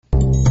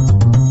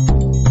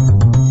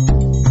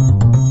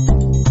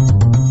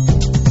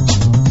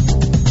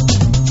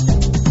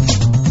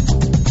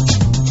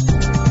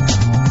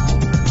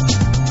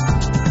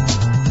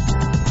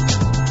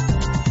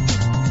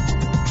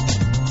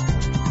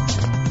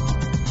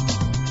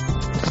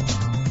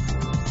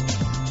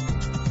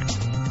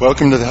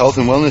Welcome to the Health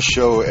and Wellness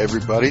Show,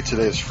 everybody.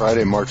 Today is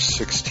Friday, March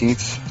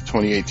 16th,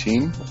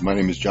 2018. My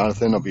name is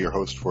Jonathan. I'll be your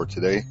host for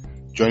today.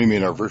 Joining me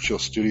in our virtual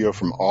studio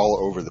from all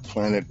over the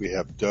planet, we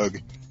have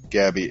Doug,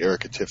 Gabby,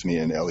 Erica, Tiffany,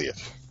 and Elliot.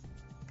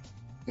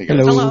 Hey,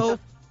 guys. Hello.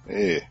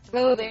 Hey.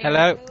 Hello there.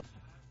 Hello.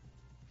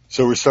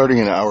 So we're starting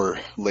an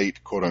hour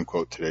late, quote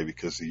unquote, today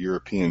because the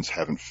Europeans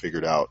haven't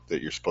figured out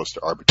that you're supposed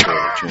to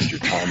arbitrarily change your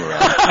time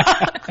around.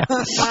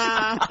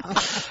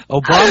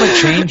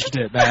 Obama changed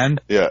it, man.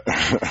 Yeah.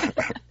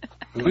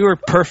 We were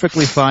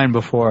perfectly fine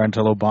before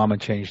until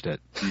Obama changed it.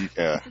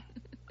 Yeah.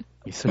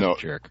 He's such a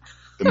jerk.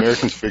 The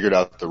Americans figured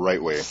out the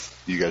right way.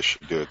 You guys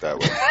should do it that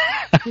way.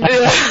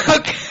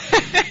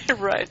 Okay.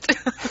 Right.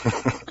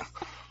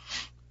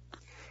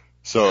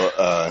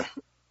 So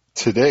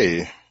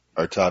today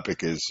our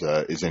topic is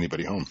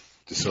anybody home?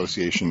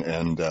 Dissociation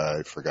and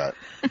I forgot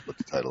what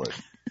the title is.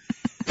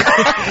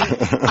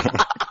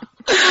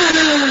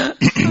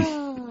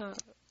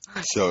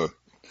 So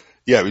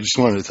yeah, we just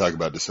wanted to talk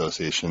about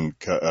dissociation.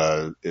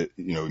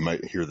 We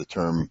might hear the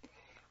term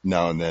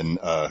now and then.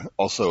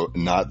 Also,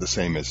 not the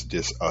same as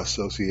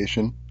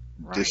disassociation.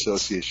 Right.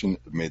 Dissociation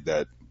made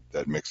that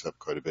mix up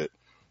quite a bit.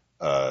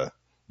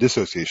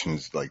 Dissociation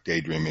is like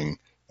daydreaming,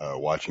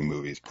 watching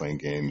movies, playing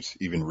games,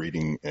 even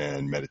reading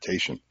and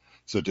meditation.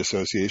 So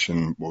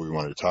dissociation, what we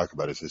wanted to talk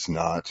about is it's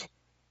not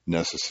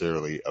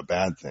necessarily a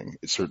bad thing.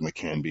 It certainly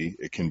can be.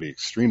 It can be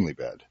extremely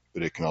bad,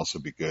 but it can also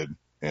be good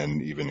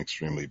and even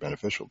extremely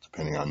beneficial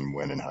depending on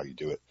when and how you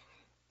do it.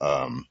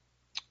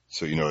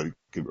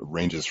 It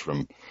ranges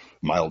from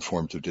mild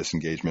forms of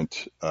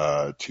disengagement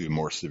to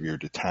more severe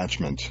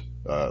detachment,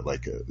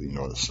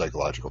 the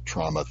psychological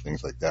trauma,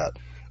 things like that.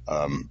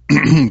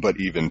 But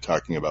even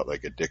talking about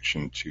like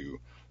addiction to,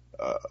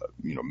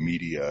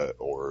 media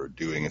or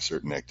doing a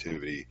certain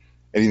activity,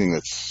 anything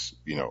that's,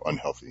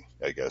 unhealthy,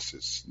 I guess,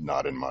 is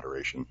not in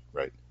moderation,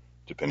 right?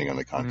 Depending on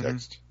the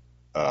context.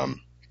 Mm-hmm.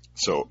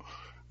 So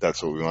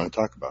that's what we want to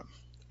talk about.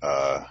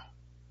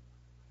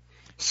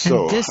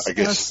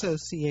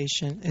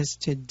 Disassociation is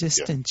to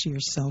distance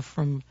yourself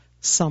from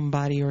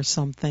somebody or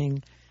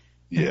something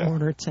in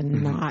order to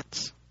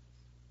not,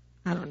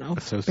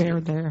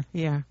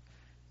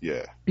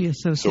 be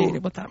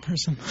associated with that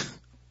person.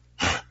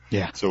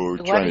 Yeah. So what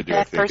we're trying to do,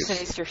 that person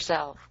is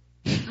yourself.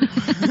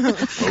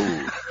 It's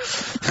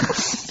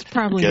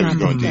probably not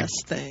the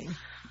best thing.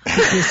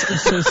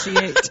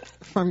 Disassociate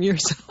from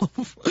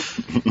yourself.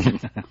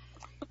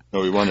 No,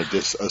 we want to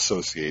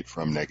disassociate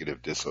from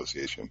negative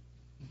dissociation.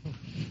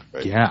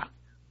 Right? Yeah.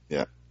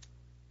 Yeah.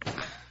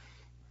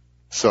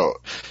 So,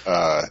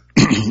 I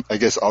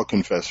guess I'll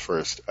confess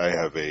first. I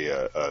have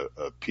a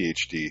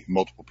PhD,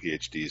 multiple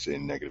PhDs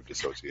in negative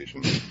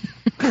dissociation.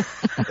 Tell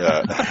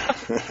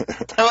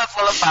us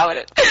all about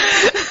it.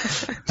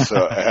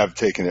 So I have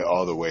taken it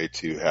all the way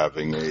to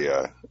having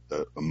a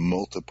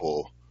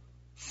multiple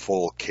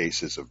full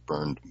cases of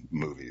burned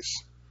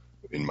movies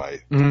in my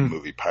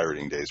movie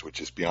pirating days,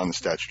 which is beyond the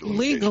statute of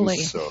limitations. Legally.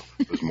 So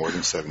it was more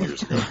than 7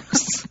 years ago.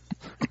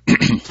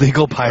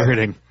 Legal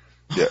pirating.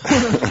 Yeah.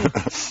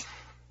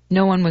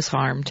 No one was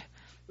harmed.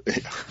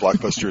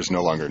 Blockbuster is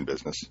no longer in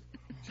business.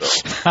 So,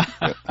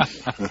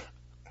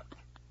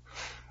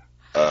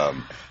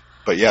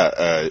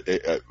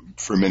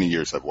 for many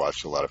years I've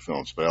watched a lot of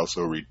films, but I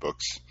also read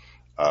books,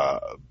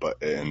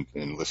 and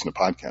listen to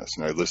podcasts.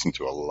 And I listen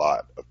to a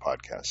lot of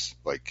podcasts.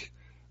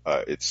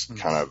 It's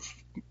kind of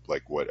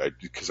like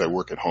because I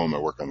work at home, I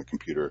work on the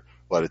computer.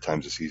 A lot of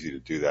times it's easy to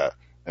do that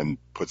and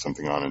put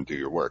something on and do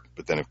your work.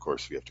 But then, of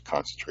course, you have to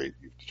concentrate,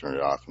 you have to turn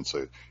it off. And so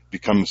it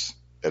becomes,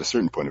 at a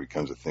certain point, it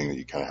becomes a thing that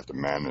you kind of have to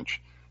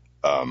manage.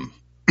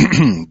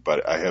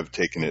 But I have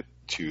taken it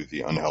to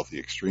the unhealthy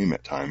extreme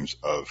at times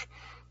of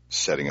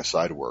setting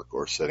aside work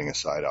or setting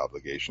aside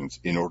obligations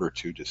in order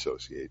to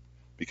dissociate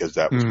because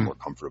that was more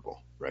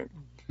comfortable, right?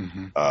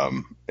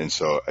 Mm-hmm. And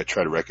so I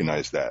try to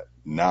recognize that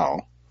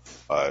now.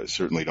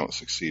 Certainly don't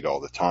succeed all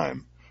the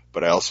time,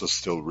 but I also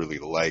still really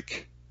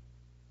like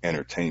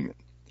entertainment.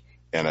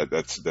 And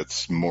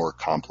that's more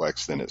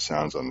complex than it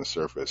sounds on the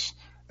surface.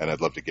 And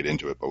I'd love to get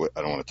into it, but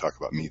I don't want to talk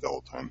about me the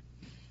whole time.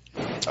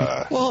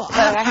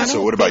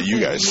 So what about you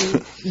guys?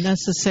 You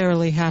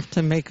necessarily have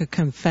to make a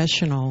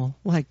confessional,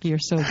 like you're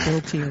so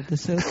guilty of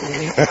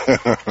dissociating.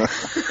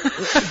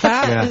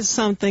 That is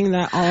something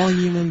that all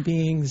human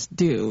beings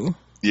do.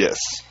 Yes.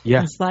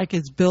 Yeah. It's like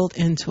it's built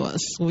into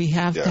us. We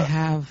have to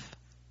have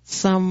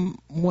some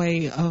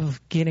way of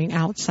getting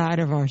outside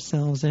of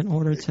ourselves in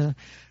order to,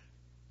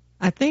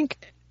 I think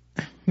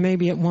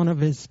maybe at one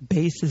of its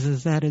bases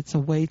is that it's a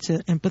way to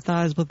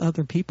empathize with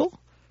other people.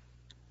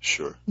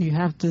 Sure. You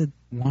have to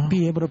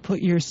be able to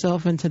put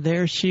yourself into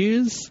their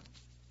shoes.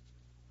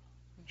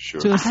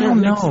 Sure. To a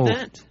certain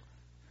extent.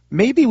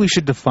 Maybe we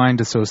should define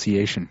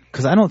dissociation,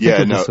 because I don't think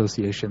of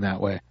dissociation that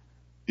way.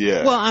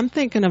 Yeah. Well, I'm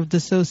thinking of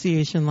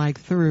dissociation like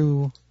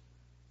through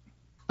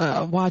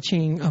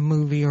watching a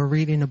movie or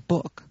reading a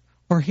book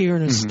or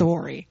hearing a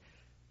story.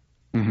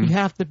 Mm-hmm. You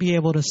have to be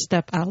able to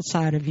step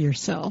outside of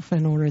yourself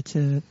in order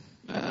to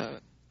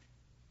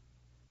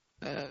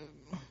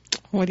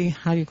how do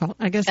you call it?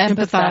 I guess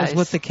empathize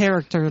with the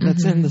character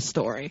that's in the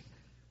story.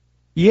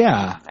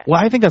 Yeah. Well,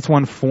 I think that's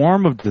one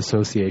form of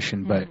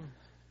dissociation, but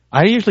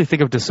I usually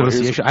think of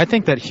dissociation. I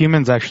think that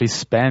humans actually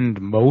spend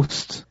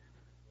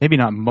maybe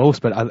not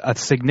most, but a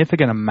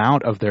significant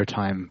amount of their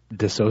time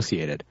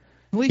dissociated.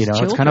 At least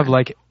children. It's kind of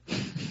like,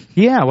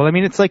 yeah, well, I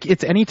mean, it's like,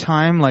 it's any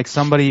time like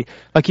somebody,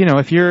 like,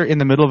 if you're in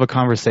the middle of a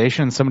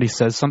conversation, somebody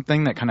says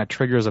something that kind of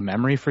triggers a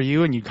memory for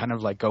you and you kind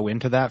of like go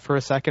into that for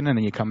a second and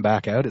then you come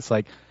back out. It's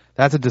like,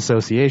 that's a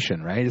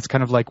dissociation, right? It's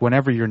kind of like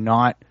whenever you're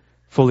not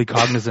fully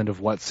cognizant of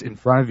what's in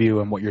front of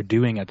you and what you're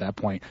doing at that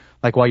point.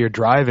 Like while you're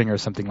driving or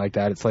something like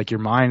that, it's like your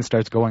mind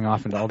starts going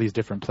off into all these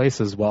different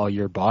places while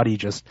your body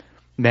just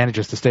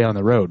manages to stay on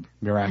the road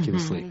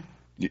miraculously.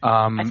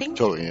 I think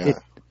totally, yeah.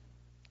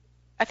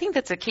 I think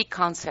that's a key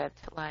concept.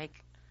 Like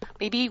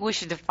maybe we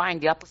should define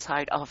the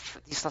opposite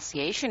of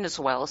dissociation as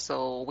well,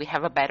 so we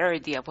have a better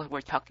idea of what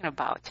we're talking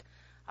about.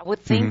 I would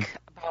think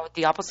about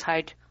the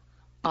opposite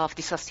of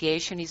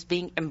dissociation is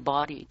being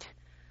embodied.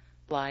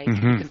 Like you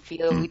can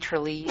feel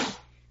literally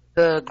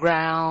the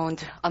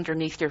ground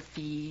underneath your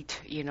feet,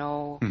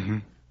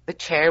 the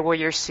chair where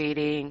you're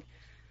sitting,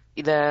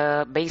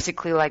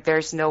 basically like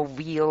there's no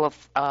veil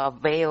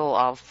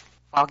of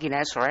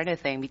fogginess or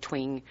anything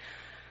between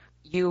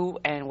you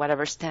and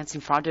whatever stands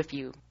in front of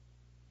you.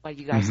 What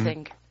do you guys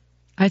think?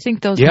 I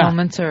think those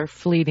moments are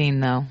fleeting,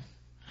 though.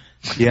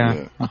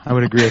 Yeah, I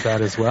would agree with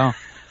that as well.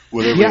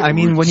 I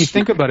mean, when you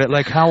think about it,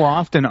 like how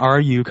often are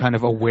you kind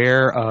of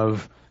aware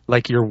of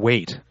like your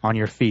weight on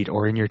your feet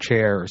or in your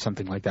chair or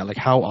something like that? Like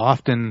how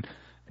often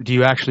do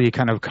you actually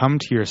kind of come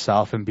to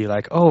yourself and be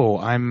like, oh,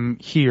 I'm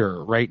here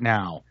right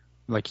now?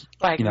 Like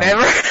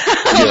never.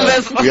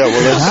 That's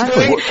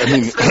I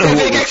mean,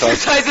 specific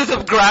exercises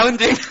of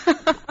grounding.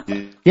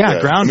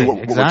 Grounding.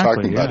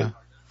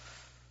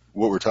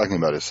 What we're talking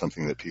about is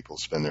something that people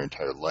spend their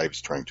entire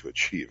lives trying to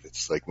achieve.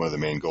 It's like one of the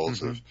main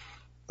goals of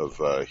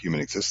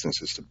human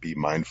existence is to be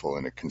mindful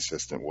in a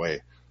consistent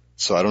way.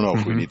 So I don't know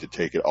if we need to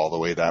take it all the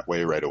way that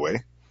way right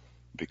away,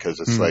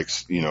 because it's like,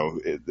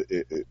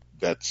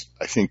 that's,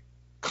 I think,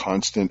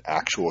 constant,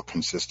 actual,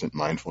 consistent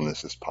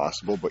mindfulness is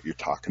possible, but you're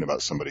talking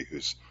about somebody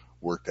who's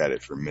worked at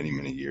it for many,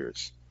 many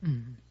years.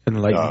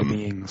 Enlightened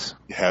beings.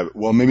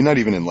 Maybe not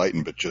even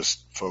enlightened, but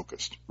just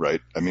focused, right?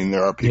 I mean,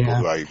 there are people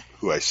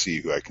who I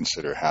see who I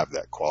consider have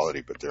that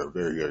quality, but there are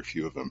very, very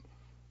few of them.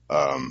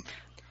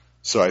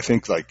 So I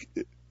think like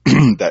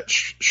that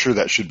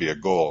should be a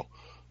goal.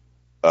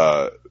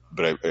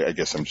 But I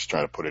guess I'm just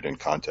trying to put it in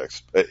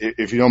context.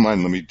 If you don't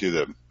mind, let me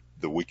do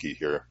the wiki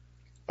here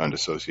on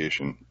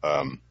dissociation.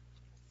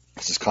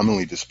 This is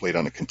commonly displayed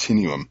on a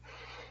continuum.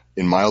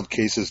 In mild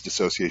cases,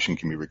 dissociation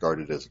can be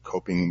regarded as a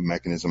coping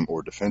mechanism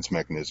or defense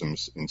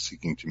mechanisms in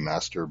seeking to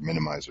master,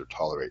 minimize, or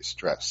tolerate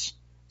stress,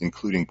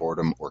 including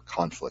boredom or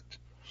conflict.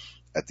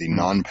 At the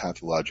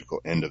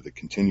non-pathological end of the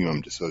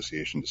continuum,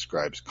 dissociation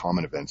describes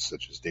common events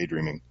such as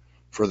daydreaming.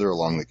 Further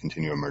along the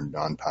continuum are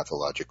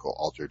non-pathological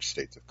altered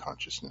states of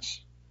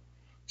consciousness.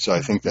 So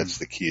I think that's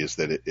the key, is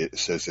that it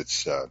says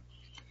it's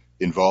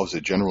involves a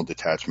general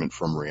detachment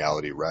from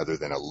reality rather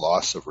than a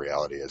loss of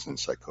reality, as in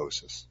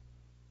psychosis.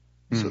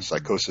 So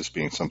psychosis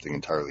being something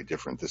entirely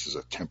different. This is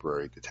a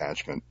temporary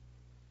detachment.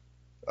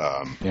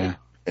 And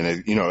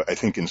I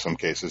think in some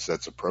cases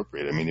that's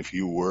appropriate. I mean, if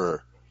you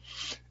were,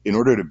 in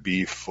order to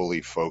be fully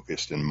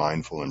focused and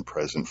mindful and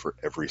present for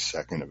every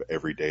second of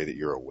every day that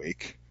you're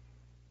awake,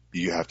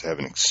 you have to have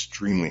an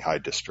extremely high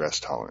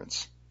distress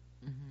tolerance.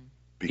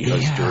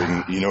 Because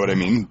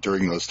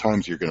during those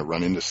times you're going to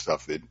run into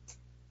stuff that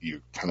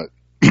you kind of,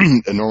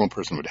 a normal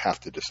person would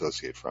have to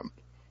dissociate from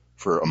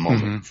for a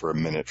moment, for a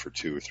minute, for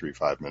 2 or 3,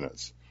 5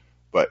 minutes.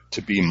 But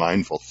to be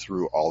mindful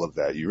through all of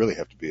that, you really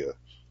have to be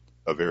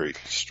a very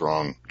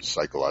strong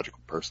psychological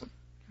person.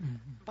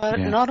 But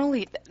not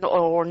only,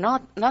 or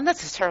not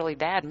necessarily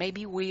that,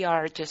 maybe we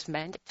are just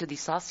meant to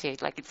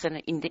dissociate, like it's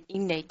an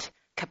innate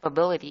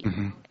capability.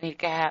 And it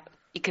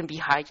can be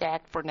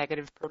hijacked for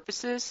negative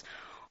purposes,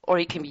 or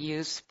it can be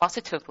used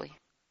positively.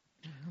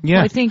 Yeah.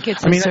 Well, I think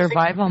it's a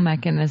survival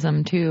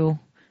mechanism too,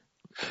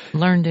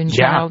 learned in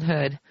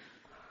childhood.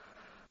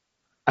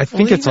 I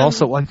think it's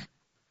also one.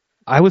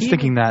 I was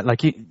thinking that,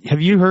 like,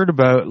 have you heard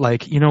about,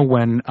 like,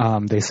 when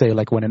they say,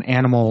 like, when an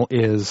animal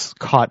is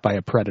caught by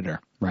a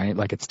predator, right?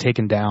 Like, it's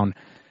taken down,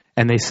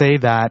 and they say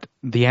that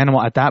the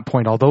animal at that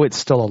point, although it's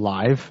still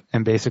alive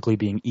and basically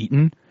being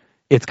eaten,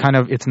 it's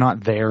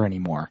not there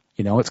anymore.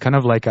 It's kind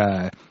of like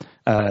a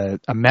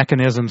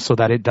mechanism so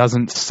that it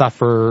doesn't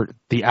suffer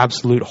the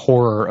absolute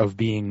horror of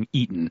being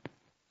eaten,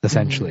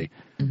 essentially.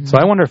 So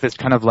I wonder if it's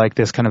kind of like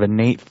this kind of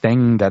innate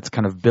thing that's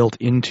kind of built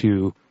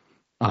into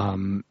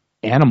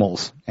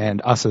animals and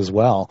us as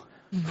well,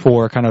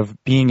 for kind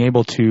of being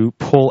able to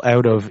pull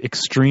out of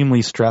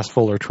extremely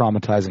stressful or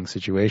traumatizing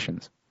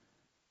situations.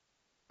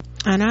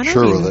 And I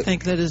don't even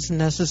think that it's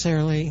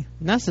necessarily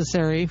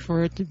necessary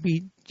for it to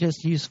be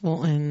just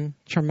useful in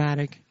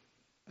traumatic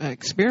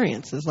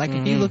experiences. Like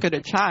if you look at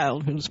a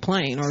child who's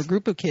playing, or a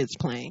group of kids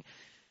playing,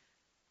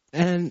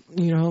 and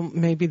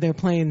maybe they're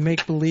playing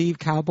make-believe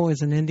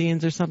cowboys and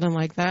Indians or something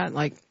like that,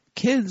 like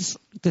kids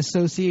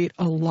dissociate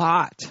a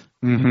lot,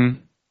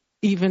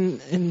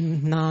 even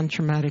in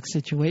non-traumatic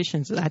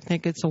situations. I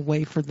think it's a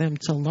way for them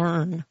to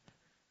learn.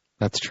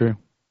 That's true.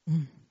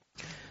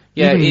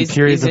 Yeah, even in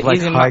periods of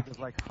high.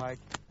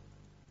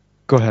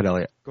 Go ahead,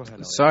 Elliot.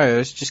 Sorry, I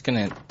was just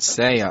going to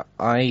say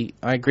I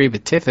agree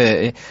with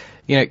Tifa.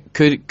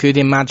 Could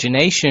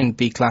imagination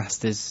be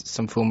classed as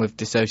some form of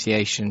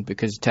dissociation?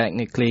 Because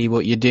technically,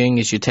 what you're doing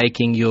is you're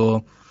taking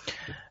your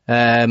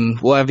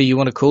whatever you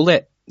want to call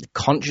it,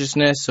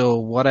 consciousness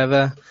or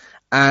whatever,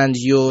 and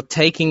you're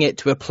taking it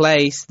to a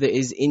place that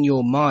is in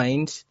your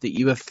mind that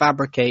you have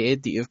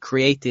fabricated, that you have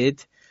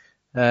created,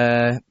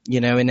 an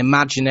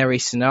imaginary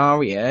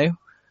scenario,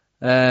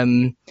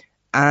 and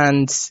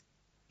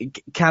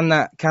can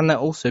that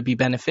also be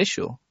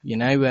beneficial?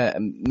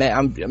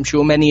 I'm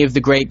sure many of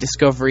the great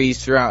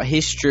discoveries throughout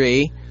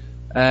history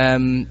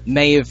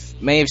may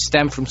have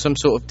stemmed from some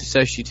sort of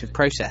dissociative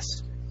process.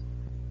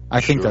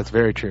 I think that's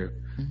very true.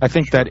 I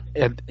think that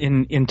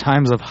in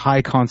times of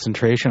high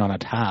concentration on a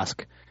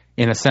task,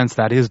 in a sense,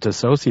 that is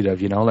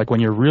dissociative. Like when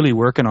you're really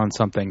working on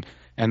something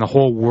and the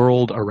whole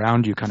world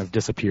around you kind of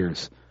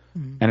disappears.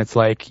 And it's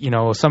like,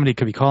 somebody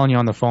could be calling you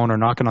on the phone or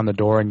knocking on the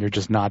door and you're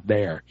just not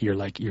there.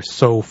 You're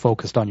so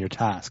focused on your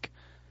task.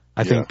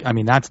 I think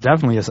that's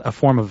definitely a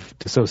form of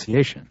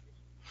dissociation.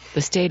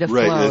 The state of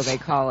flow, they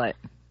call it.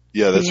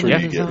 Yeah, that's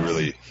where you get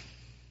really,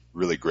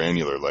 really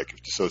granular. Like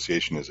if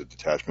dissociation is a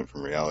detachment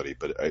from reality,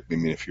 but I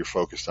mean, if you're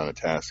focused on a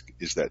task,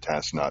 is that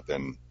task not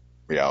then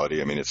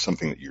reality? I mean, it's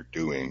something that you're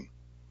doing.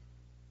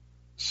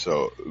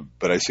 So,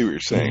 but I see what you're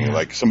saying. Yeah.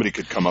 Like somebody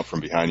could come up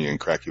from behind you and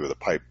crack you with a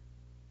pipe.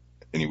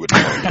 And you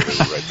wouldn't know it was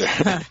right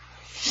there.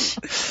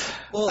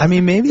 Well, I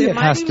mean, maybe it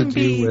has to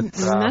do with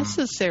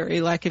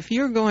necessary. Like if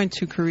you're going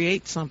to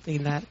create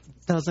something that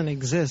doesn't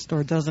exist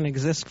or doesn't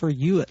exist for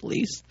you at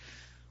least,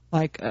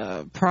 like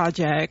a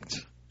project,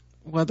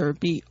 whether it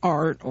be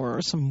art or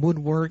some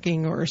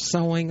woodworking or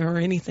sewing or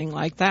anything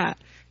like that,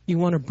 you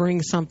want to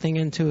bring something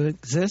into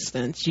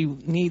existence, you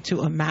need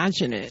to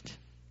imagine it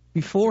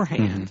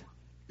beforehand.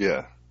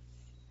 Yeah.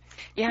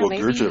 Yeah. Well,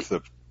 maybe...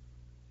 Gurdjieff,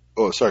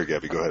 Oh, sorry,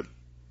 Gabby. Go ahead.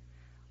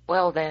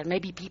 Well, then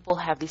maybe people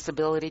have this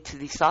ability to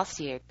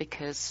dissociate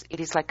because it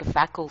is like a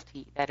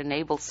faculty that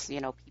enables,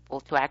 people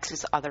to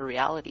access other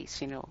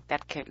realities,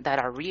 that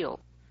are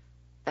real.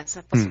 That's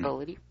a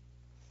possibility.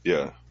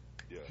 Yeah.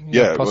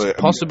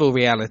 Possible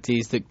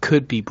realities that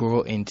could be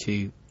brought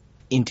into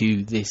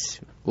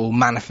this or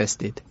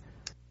manifested.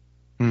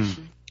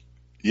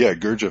 Yeah,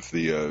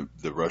 Gurdjieff,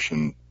 the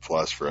Russian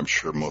philosopher, I'm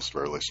sure most of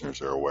our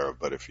listeners are aware of,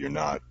 but if you're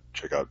not,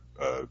 check out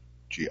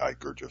G.I.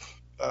 Gurdjieff.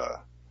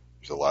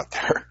 There's a lot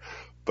there.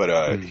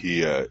 But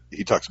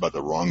he talks about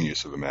the wrong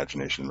use of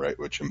imagination, right,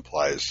 which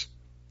implies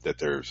that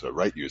there's a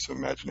right use of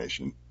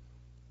imagination.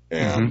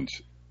 And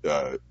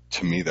to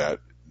me, that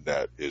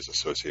is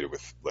associated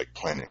with like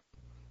planning.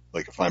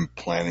 Like if I'm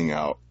planning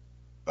out,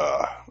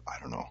 I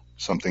don't know,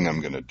 something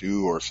I'm going to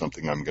do or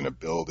something I'm going to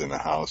build in the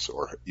house,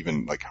 or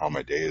even like how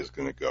my day is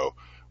going to go,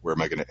 where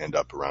am I going to end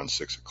up around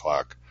 6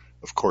 o'clock?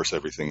 Of course,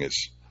 everything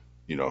is,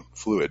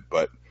 fluid,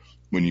 but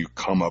when you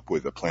come up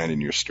with a plan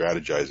and you're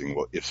strategizing,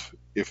 well, if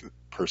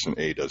person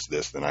A does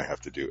this, then I have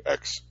to do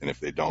X. And if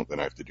they don't, then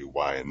I have to do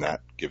Y. And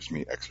that gives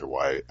me X or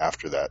Y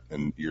after that.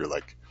 And you're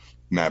like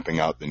mapping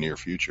out the near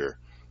future.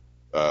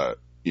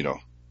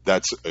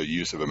 That's a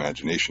use of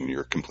imagination.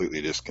 You're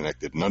completely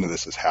disconnected. None of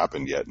this has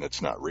happened yet and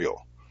it's not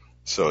real.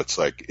 So it's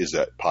like, is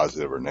that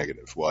positive or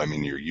negative? Well, I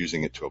mean, you're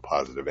using it to a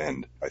positive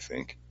end, I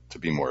think, to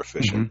be more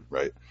efficient,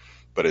 right?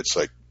 But it's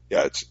like,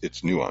 yeah,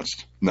 it's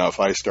nuanced. Now, if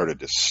I started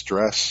to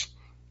stress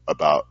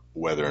about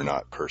whether or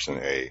not person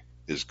A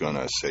is going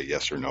to say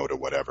yes or no to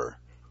whatever,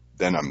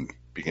 then I'm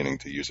beginning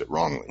to use it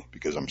wrongly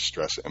because I'm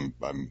stressing,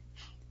 I'm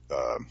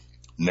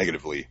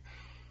negatively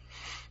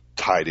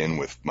tied in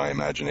with my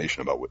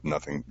imagination about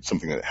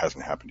something that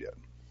hasn't happened yet.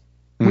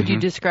 Would you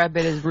describe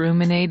it as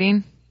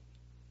ruminating?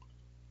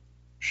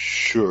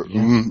 Sure.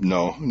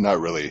 No, not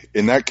really.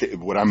 In that case,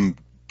 what I'm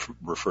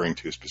referring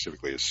to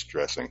specifically is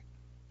stressing,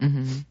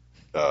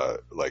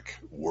 like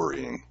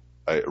worrying.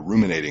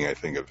 Ruminating, I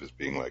think of as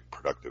being like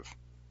productive,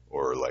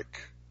 or like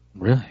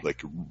really,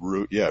 like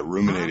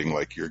ruminating,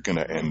 like you're going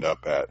to end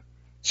up at.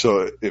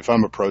 So if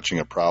I'm approaching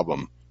a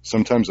problem,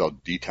 sometimes I'll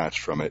detach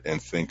from it and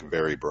think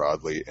very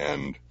broadly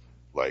and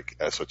like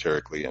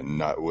esoterically, and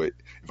not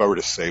if I were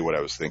to say what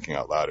I was thinking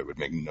out loud, it would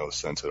make no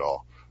sense at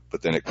all.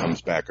 But then it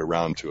comes back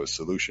around to a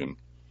solution.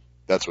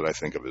 That's what I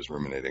think of as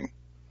ruminating.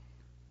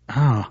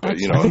 Oh, I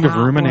think of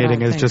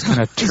ruminating as just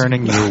kind of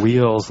turning your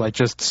wheels, like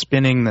just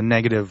spinning the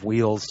negative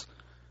wheels.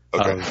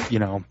 Okay.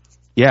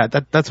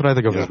 That's what I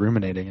think of as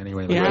ruminating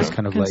anyway. Like just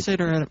kind of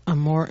consider it a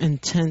more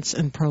intense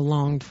and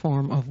prolonged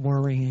form of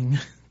worrying.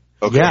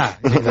 Okay. Yeah,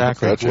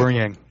 exactly. Gotcha.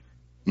 Worrying.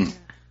 Yeah.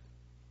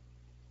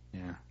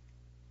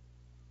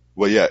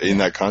 Well, yeah, in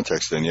that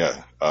context, then,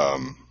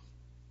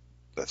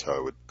 that's how I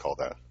would call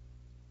that.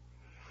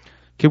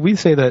 Could we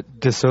say that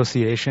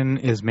dissociation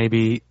is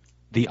maybe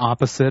the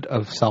opposite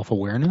of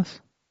self-awareness?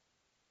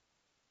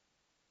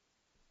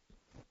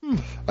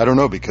 I don't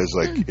know, because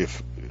like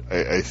if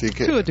I think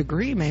to a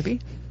degree,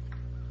 maybe.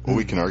 Well,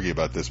 we can argue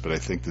about this, but I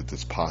think that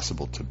it's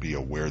possible to be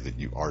aware that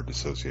you are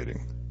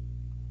dissociating.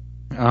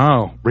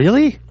 Oh,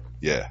 really?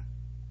 Yeah.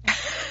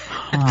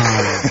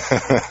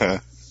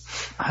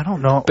 I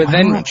don't know. But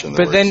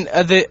then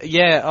are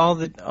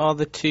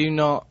the two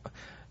not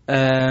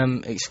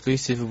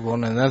exclusive of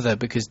one another?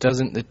 Because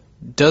doesn't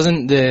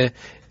the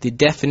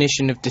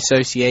definition of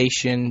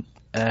dissociation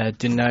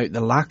denote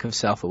the lack of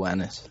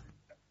self-awareness?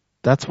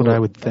 That's what I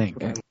would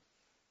think.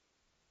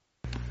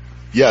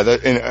 Yeah,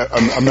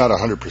 I'm not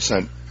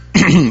 100%.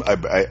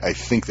 I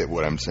think that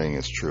what I'm saying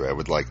is true. I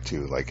would like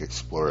to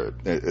explore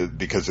it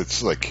because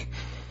it's like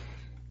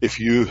if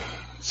you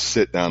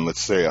sit down,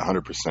 let's say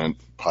 100%,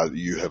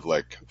 you have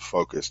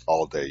focused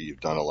all day,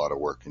 you've done a lot of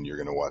work, and you're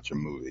going to watch a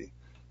movie,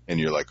 and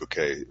you're like,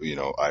 okay,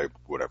 I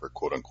whatever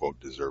quote unquote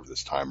deserve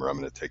this time, or I'm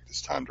going to take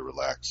this time to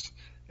relax,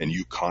 and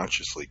you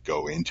consciously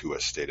go into a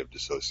state of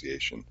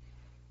dissociation.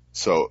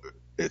 So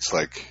it's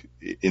like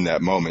in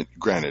that moment,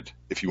 granted,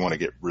 if you want to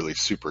get really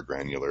super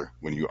granular,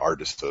 when you are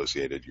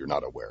dissociated, you're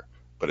not aware.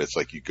 But it's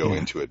like you go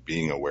into it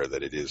being aware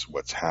that it is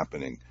what's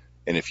happening.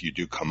 And if you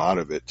do come out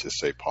of it to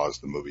say pause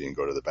the movie and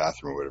go to the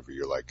bathroom or whatever,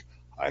 you're like,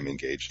 I'm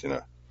engaged in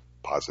a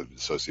positive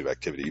dissociative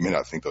activity. You may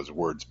not think those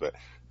words, but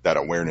that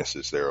awareness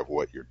is there of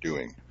what you're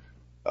doing.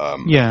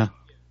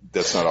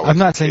 That's not always I'm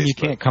not the saying case, you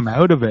can't come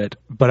out of it,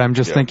 but I'm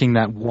just thinking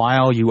that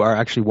while you are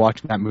actually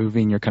watching that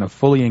movie and you're kind of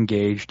fully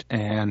engaged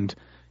and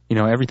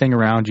everything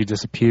around you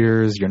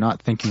disappears, you're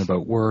not thinking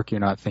about work,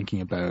 you're not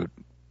thinking about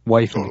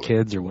wife and the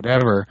kids or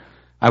whatever,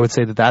 I would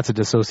say that that's a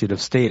dissociative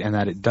state and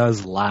that it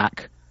does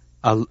lack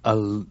a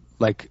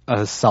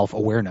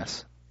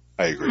self-awareness.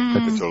 I agree.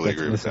 I totally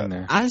agree with that.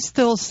 There. I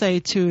still say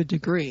to a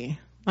degree.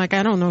 I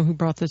don't know who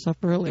brought this up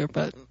earlier,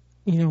 but,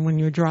 when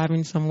you're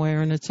driving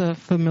somewhere and it's a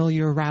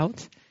familiar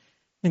route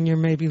and you're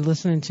maybe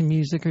listening to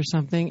music or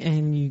something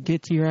and you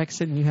get to your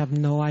exit and you have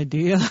no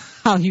idea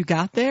how you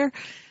got there,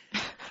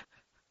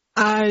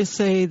 I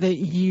say that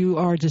you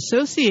are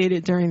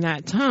dissociated during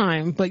that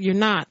time, but you're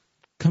not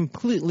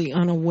completely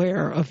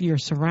unaware of your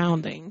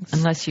surroundings.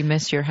 Unless you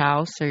miss your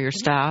house or your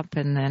stop,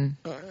 and then...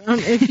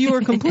 if you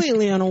are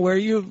completely unaware,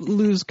 you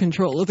lose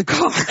control of the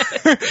car.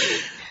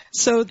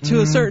 So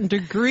to a certain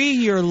degree,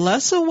 you're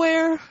less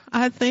aware,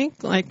 I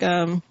think.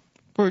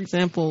 For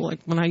example,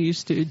 when I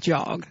used to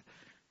jog,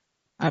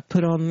 I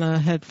put on the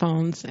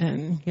headphones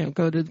and,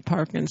 go to the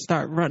park and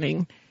start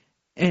running.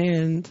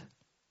 And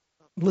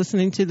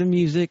listening to the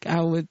music,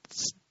 I would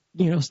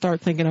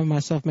start thinking of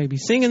myself maybe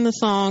singing the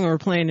song or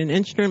playing an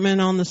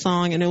instrument on the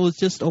song. And it was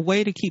just a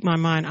way to keep my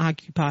mind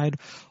occupied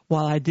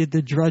while I did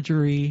the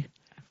drudgery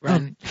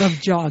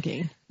of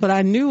jogging. But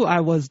I knew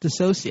I was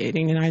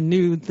dissociating, and I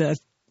knew that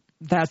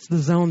that's the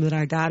zone that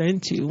I got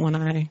into when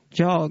I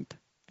jogged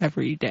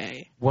every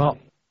day. Well,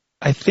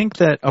 I think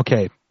that,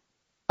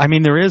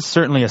 there is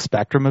certainly a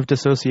spectrum of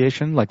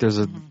dissociation. There's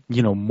a,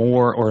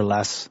 more or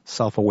less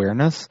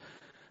self-awareness.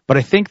 But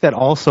I think that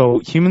also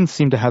humans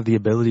seem to have the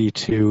ability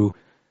to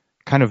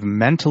kind of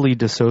mentally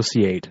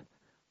dissociate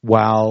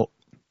while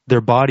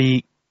their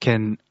body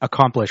can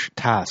accomplish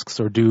tasks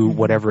or do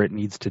whatever it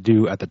needs to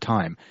do at the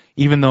time,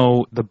 even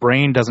though the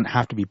brain doesn't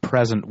have to be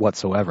present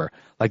whatsoever.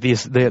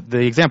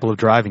 The example of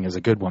driving is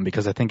a good one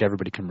because I think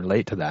everybody can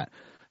relate to that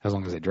as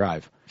long as they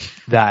drive.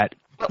 That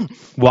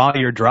while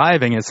you're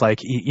driving, it's like,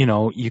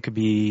 you could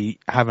be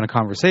having a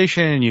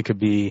conversation, you could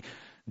be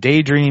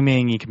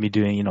daydreaming, you can be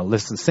doing,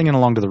 singing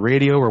along to the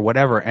radio or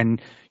whatever,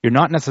 and you're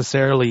not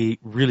necessarily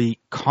really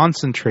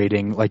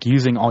concentrating,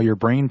 using all your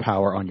brain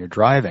power on your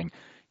driving,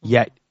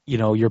 yet,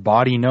 your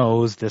body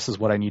knows this is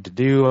what I need to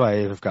do.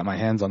 I've got my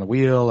hands on the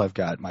wheel, I've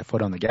got my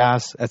foot on the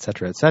gas, et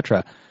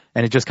cetera,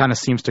 and it just kind of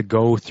seems to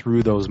go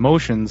through those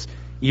motions,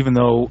 even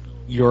though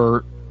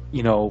you're,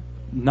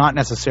 not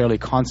necessarily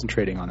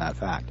concentrating on that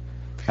fact.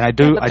 And I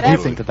do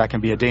think that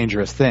can be a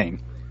dangerous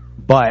thing,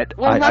 but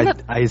go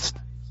ahead.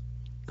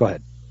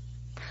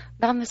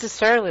 Not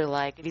necessarily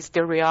it is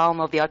the realm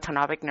of the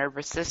autonomic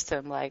nervous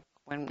system,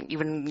 when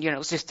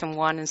even, system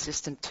 1 and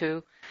system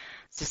 2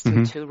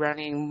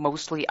 running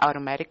mostly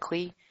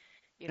automatically.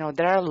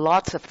 There are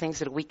lots of things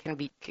that we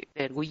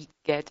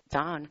get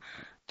done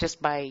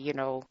just by,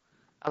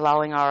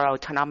 allowing our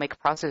autonomic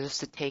processes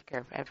to take care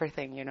of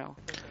everything,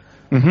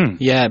 Mm-hmm.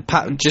 Yeah,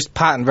 just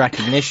pattern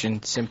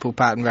recognition, simple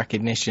pattern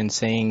recognition,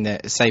 saying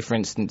that, say for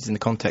instance, in the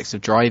context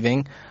of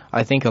driving,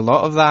 I think a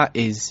lot of that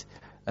is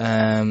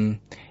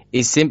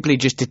simply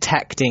just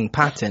detecting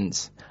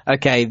patterns.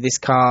 Okay, this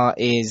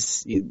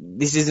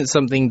isn't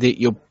something that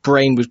your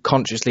brain would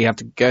consciously have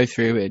to go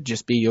through. It'd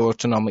just be your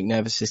autonomic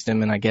nervous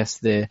system, and I guess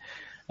the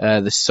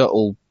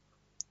subtle,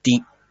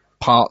 deep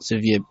parts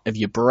of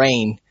your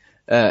brain,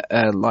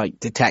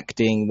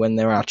 detecting when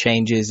there are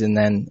changes, and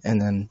then.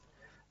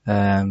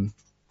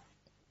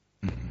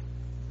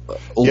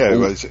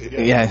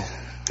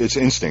 It's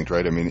instinct,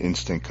 right?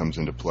 Instinct comes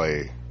into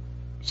play.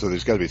 So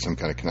there's got to be some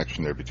kind of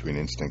connection there between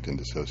instinct and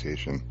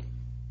dissociation.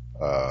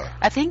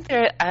 I think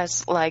there,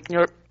 as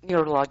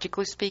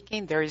neurologically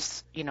speaking, there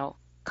is,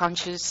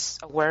 conscious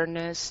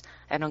awareness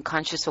and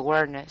unconscious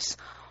awareness,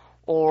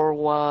 or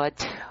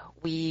what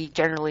we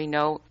generally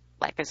know,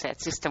 like I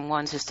said, system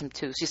 1, system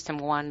 2. System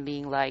 1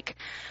 being like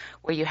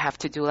where you have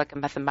to do like a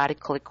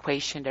mathematical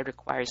equation that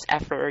requires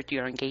effort.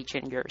 You're engaged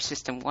in your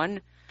system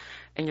 1.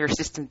 And your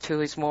system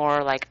 2 is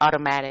more like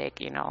automatic,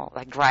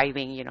 like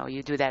driving,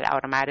 you do that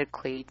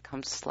automatically. It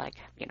comes like,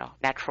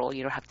 natural.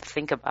 You don't have to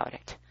think about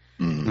it.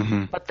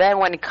 Mm-hmm. But then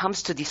when it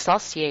comes to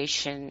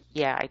dissociation,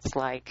 it's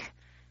like,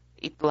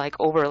 it like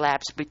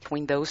overlaps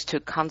between those two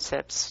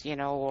concepts,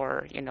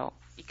 or,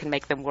 you can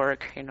make them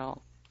work,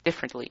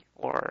 differently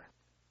or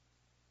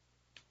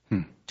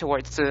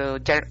towards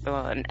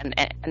an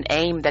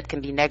aim that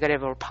can be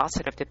negative or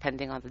positive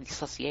depending on the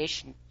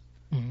dissociation.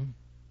 Mm-hmm.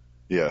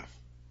 Yeah.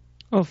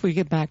 Well, if we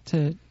get back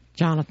to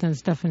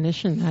Jonathan's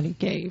definition that he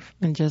gave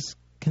and just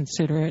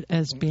consider it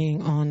as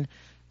being on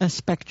a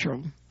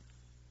spectrum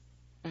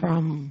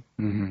from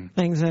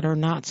things that are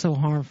not so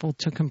harmful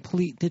to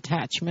complete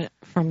detachment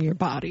from your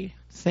body,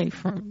 say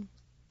from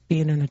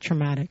being in a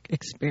traumatic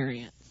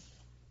experience.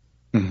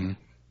 Mm-hmm.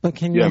 But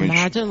can you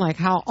imagine like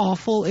how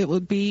awful it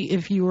would be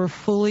if you were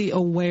fully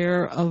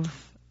aware of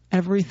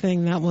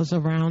everything that was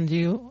around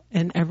you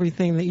and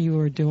everything that you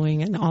were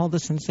doing and all the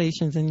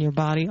sensations in your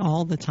body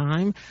all the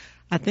time?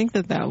 I think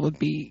that would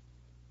be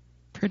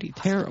pretty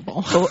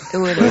terrible. Well, it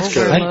would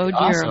overload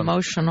your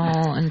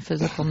emotional and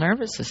physical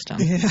nervous system.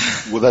 Yeah.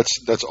 Well,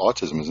 that's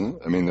autism, isn't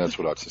it? I mean, that's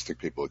what autistic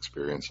people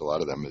experience. A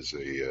lot of them is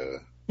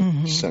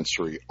a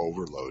sensory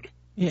overload.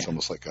 Yeah. It's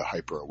almost like a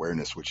hyper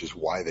awareness, which is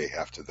why they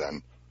have to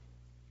then,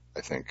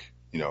 I think,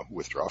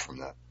 withdraw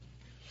from that.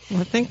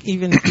 Well, I think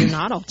even if you're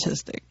not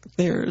autistic,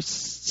 there's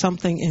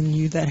something in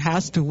you that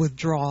has to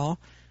withdraw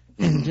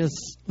and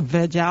just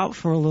veg out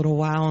for a little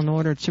while in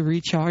order to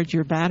recharge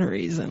your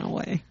batteries in a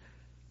way.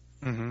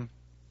 Mm-hmm.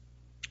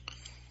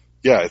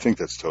 Yeah, I think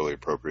that's totally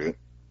appropriate.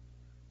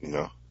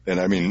 And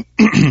I mean,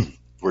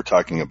 we're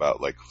talking about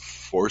like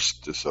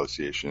forced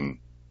dissociation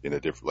in a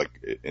different,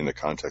 like in the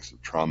context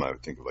of trauma. I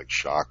would think of like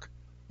shock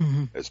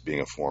as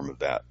being a form of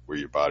that, where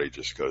your body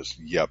just goes,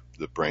 "Yep,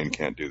 the brain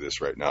can't do this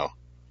right now."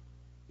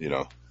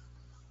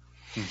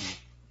 Mm-hmm.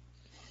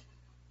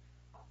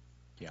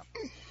 Yeah.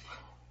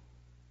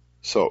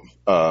 So,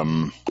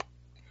 I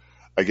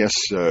guess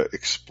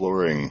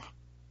exploring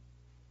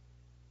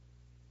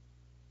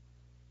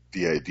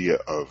the idea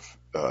of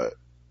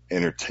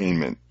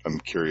entertainment, I'm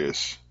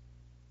curious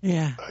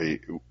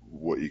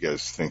what you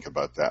guys think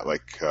about that.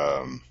 Like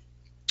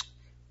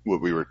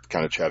what we were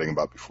kind of chatting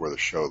about before the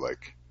show,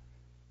 like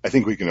I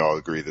think we can all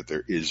agree that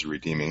there is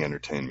redeeming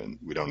entertainment.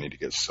 We don't need to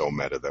get so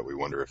meta that we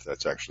wonder if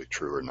that's actually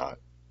true or not.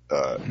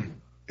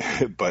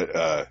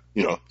 But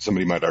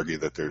somebody might argue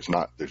that there's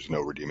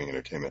no redeeming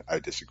entertainment. I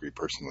disagree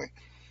personally.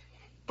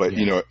 But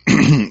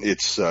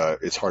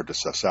it's hard to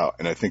suss out,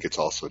 and I think it's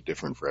also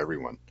different for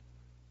everyone.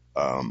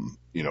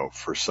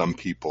 For some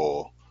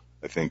people,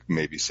 I think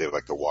maybe say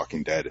like The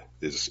Walking Dead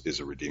is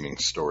a redeeming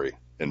story,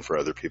 and for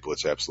other people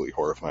it's absolutely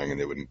horrifying and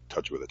they wouldn't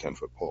touch it with a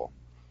 10-foot pole.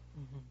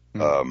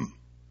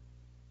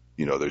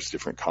 There's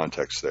different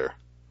contexts there.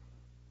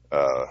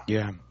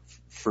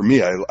 For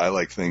me, I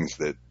like things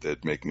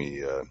that make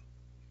me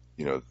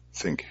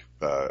think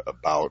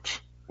about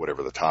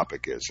whatever the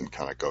topic is and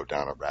kind of go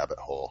down a rabbit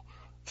hole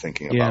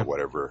thinking about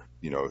whatever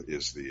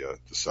is the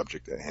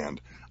subject at hand.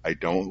 I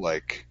don't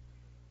like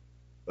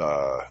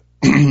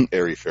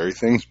airy-fairy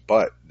things,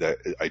 but that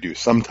I do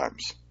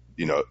sometimes.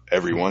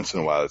 Every once in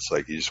a while, it's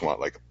like you just want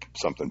like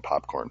something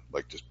popcorn,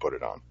 like just put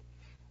it on.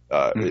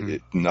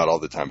 Not all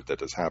the time, but that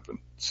does happen.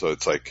 So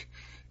it's like,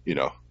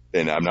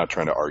 and I'm not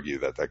trying to argue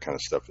that kind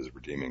of stuff is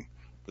redeeming.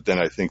 But then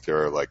I think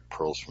there are like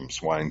pearls from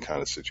swine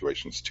kind of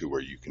situations too,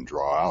 where you can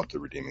draw out the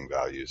redeeming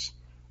values.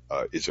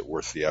 Is it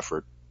worth the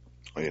effort?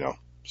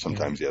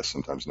 Sometimes yes,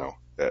 sometimes no.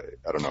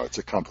 I don't know. It's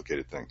a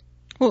complicated thing.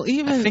 Well,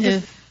 even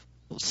if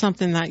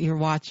something that you're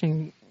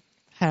watching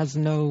has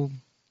no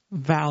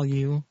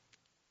value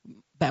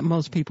that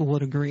most people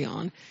would agree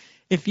on,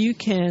 if you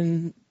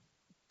can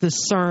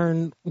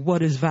discern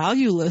what is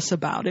valueless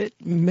about it,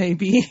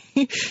 maybe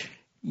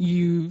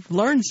you've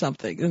learned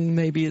something and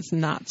maybe it's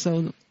not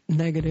so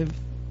negative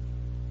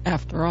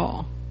after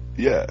all.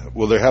 Yeah,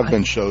 well, there have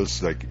been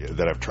shows like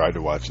that I've tried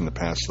to watch in the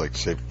past, like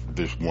say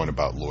there's one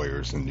about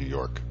lawyers in New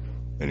York,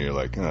 and you're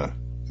like,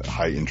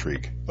 high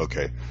intrigue.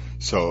 Okay,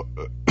 so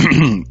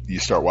you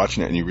start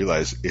watching it and you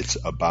realize it's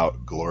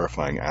about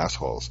glorifying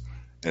assholes,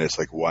 and it's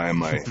like, why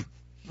am I,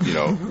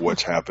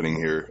 what's happening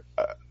here?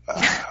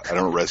 I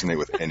don't resonate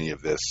with any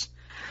of this.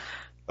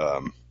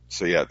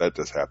 So yeah, that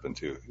does happen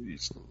too.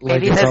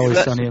 Like It's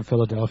Always Sunny in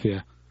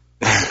Philadelphia.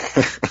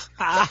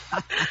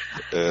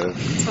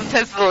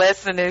 Sometimes the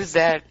lesson is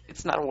that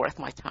it's not worth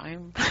my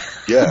time.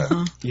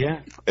 Yeah,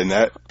 yeah, and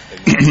that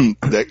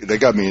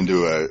got me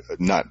into a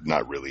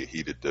not really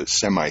a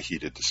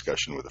semi-heated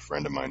discussion with a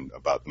friend of mine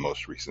about the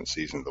most recent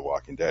season of The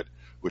Walking Dead,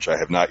 which I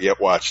have not yet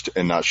watched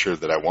and not sure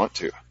that I want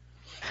to,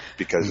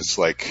 because it's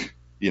like,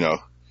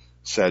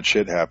 sad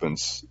shit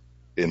happens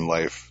in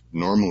life.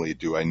 Normally,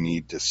 do I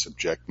need to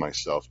subject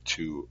myself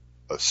to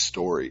a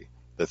story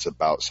that's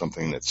about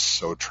something that's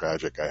so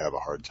tragic I have a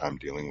hard time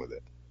dealing with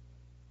it?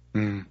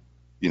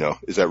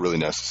 is that really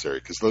necessary?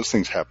 Because those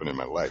things happen in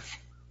my life.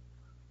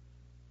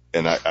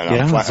 And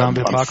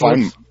zombie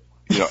apocalypse.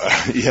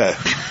 Yeah.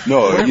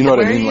 No, you know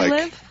what I mean?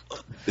 Like,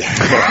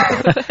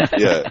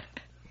 yeah.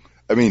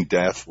 I mean,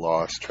 death,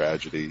 loss,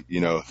 tragedy,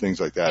 things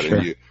like that.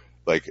 Sure.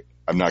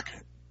 And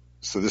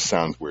so this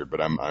sounds weird,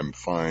 but I'm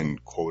fine,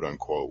 quote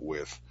unquote,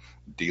 with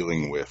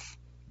dealing with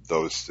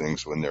those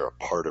things when they're a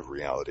part of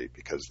reality,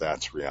 because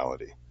that's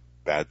reality.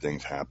 Bad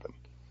things happen,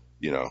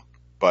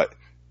 but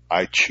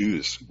I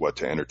choose what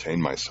to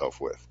entertain myself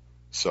with.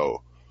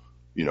 So,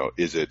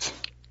 is it,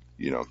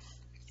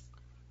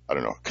 I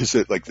don't know, because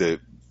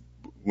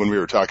when we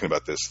were talking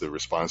about this, the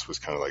response was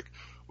kind of like,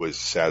 was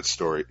sad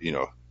story,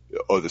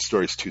 the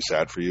story's too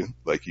sad for you.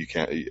 Like you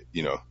can't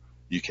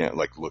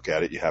like look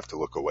at it. You have to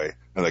look away.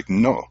 And like,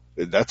 no,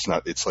 that's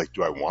not, it's like,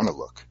 do I want to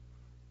look?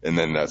 And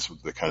then that's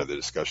the kind of the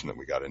discussion that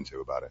we got into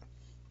about it.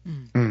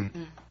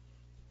 Mm-hmm.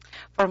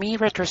 For me,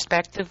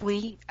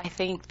 retrospectively, I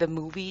think the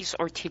movies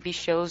or TV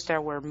shows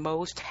that were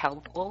most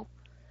helpful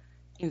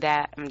in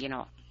that,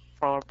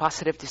 for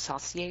positive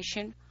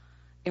dissociation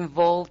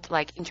involved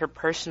like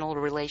interpersonal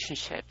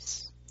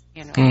relationships,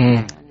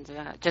 and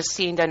just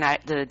seeing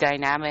the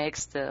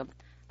dynamics, the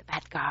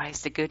bad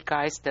guys, the good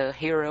guys, the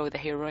hero, the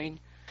heroine,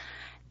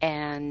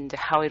 and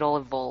how it all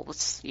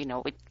evolves.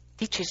 It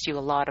teaches you a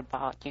lot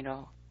about,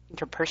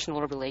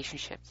 interpersonal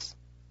relationships.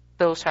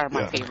 Those are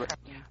my favorite.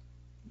 Yeah.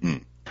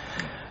 Mm.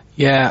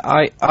 Yeah,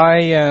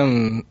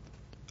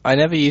 I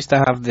never used to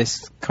have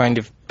this kind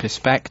of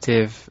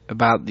perspective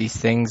about these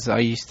things. I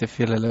used to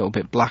feel a little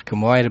bit black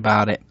and white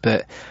about it,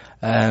 but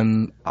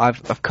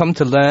I've come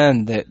to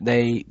learn that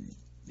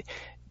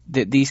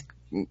these,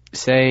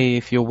 say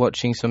if you're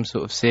watching some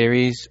sort of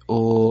series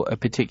or a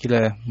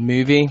particular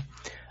movie,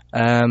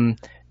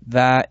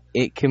 that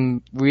it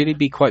can really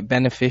be quite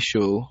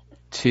beneficial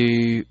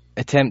to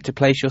attempt to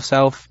place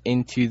yourself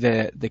into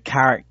the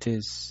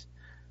character's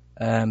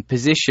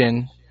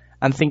position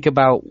and think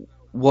about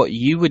what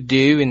you would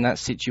do in that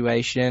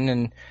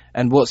situation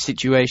and what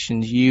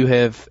situations you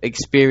have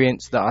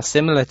experienced that are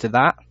similar to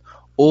that.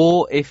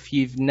 Or if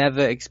you've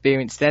never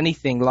experienced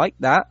anything like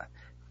that,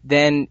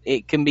 then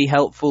it can be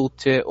helpful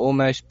to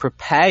almost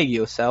prepare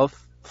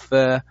yourself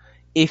for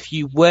if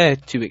you were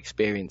to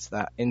experience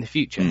that in the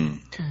future.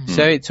 Mm-hmm.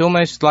 So it's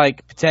almost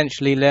like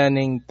potentially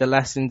learning the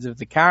lessons of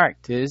the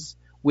characters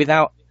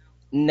without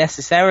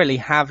necessarily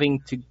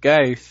having to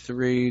go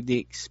through the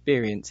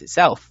experience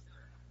itself.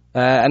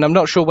 And I'm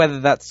not sure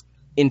whether that's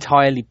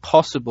entirely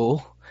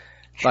possible.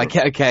 Like,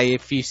 okay,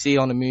 if you see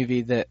on a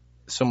movie that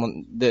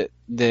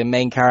the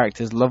main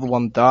character's loved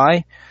one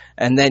die,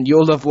 and then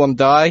your loved one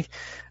die,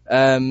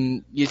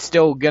 you're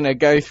still gonna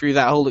go through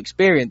that whole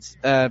experience.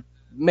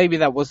 Maybe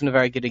that wasn't a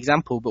very good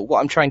example, but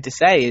what I'm trying to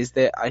say is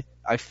that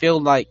I feel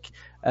like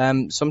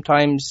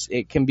sometimes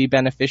it can be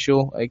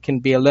beneficial. It can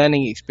be a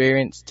learning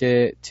experience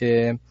to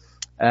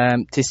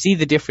see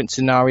the different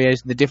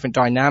scenarios, the different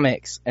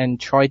dynamics, and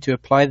try to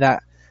apply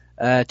that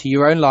to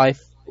your own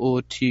life,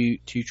 or to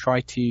try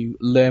to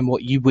learn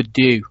what you would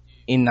do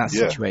in that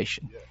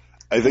situation.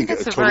 I think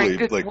that's a totally,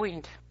 very good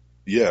point.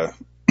 Yeah.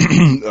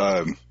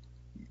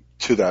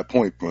 To that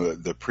point,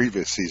 the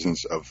previous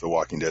seasons of The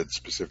Walking Dead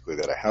specifically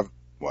that I have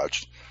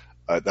watched,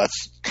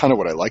 that's kind of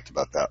what I liked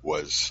about that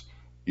was,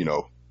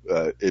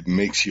 it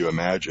makes you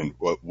imagine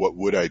what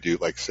would I do?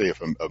 Like, say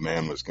if a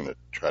man was going to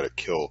try to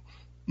kill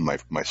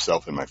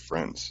myself and my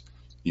friends,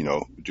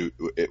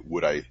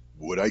 would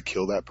I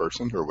kill that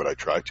person, or would I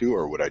try to,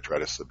 or would I try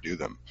to subdue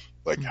them?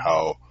 Like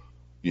how,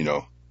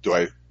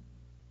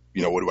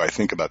 what do I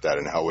think about that,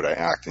 and how would I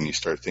act? And you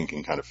start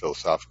thinking kind of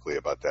philosophically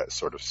about that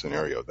sort of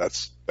scenario.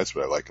 That's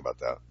what I like about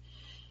that.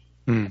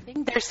 I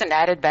think there's an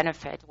added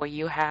benefit where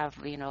you have,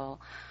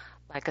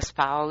 like a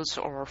spouse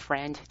or a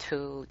friend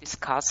to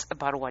discuss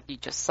about what you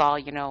just saw,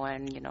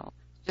 and,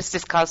 just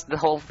discuss the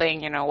whole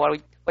thing,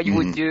 what you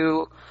would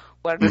do,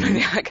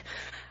 like,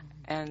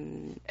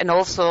 and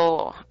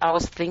also I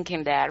was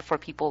thinking that for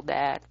people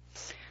that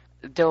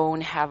don't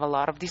have a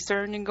lot of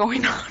discerning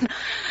going on,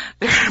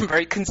 they're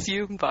very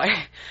consumed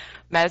by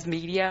mass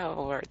media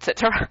or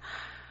etc.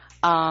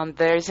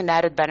 There's an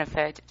added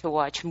benefit to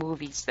watch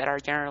movies that are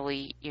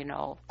generally,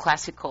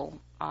 classical,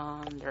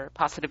 they're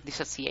positive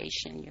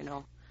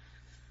dissociation,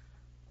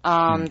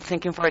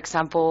 Thinking, for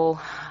example,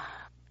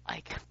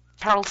 like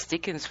Charles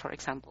Dickens, for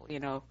example,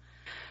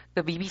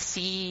 the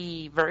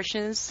BBC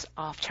versions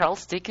of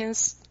Charles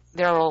Dickens,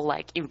 they're all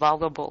like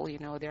invaluable,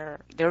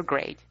 they're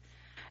great.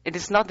 It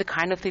is not the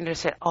kind of thing that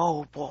said,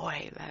 oh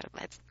boy,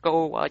 let's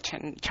go watch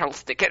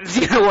Charles Dickens,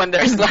 when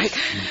there's like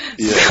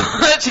so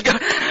much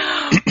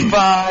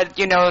but,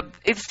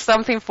 it's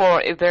something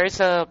for, if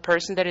there's a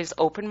person that is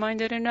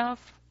open-minded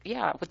enough,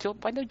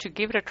 why don't you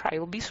give it a try?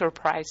 You'll be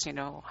surprised,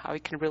 how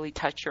it can really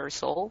touch your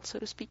soul, so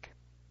to speak.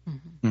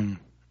 Mm-hmm.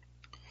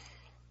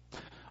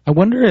 I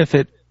wonder if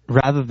it,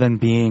 rather than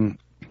being,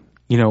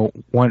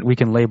 we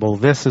can label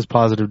this as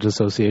positive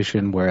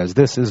dissociation, whereas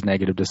this is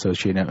negative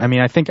dissociation. I mean,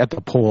 I think at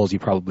the polls you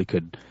probably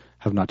could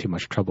have not too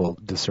much trouble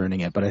discerning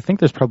it, but I think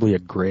there's probably a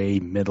gray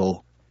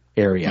middle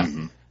area.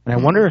 Mm-hmm. And I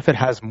wonder if it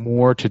has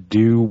more to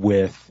do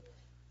with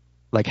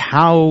like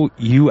how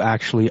you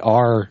actually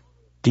are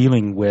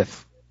dealing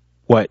with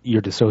what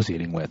you're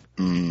dissociating with.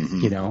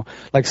 You know,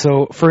 like,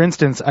 so for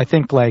instance, I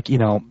think like, you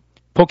know,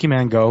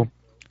 Pokemon Go,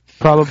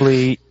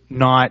 probably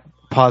not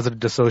positive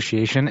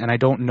dissociation, and I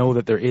don't know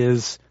that there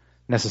is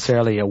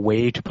necessarily a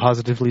way to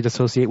positively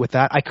dissociate with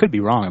that. I could be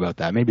wrong about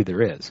that. Maybe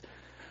there is.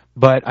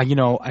 But, you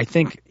know, I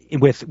think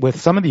with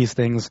some of these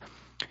things,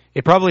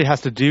 it probably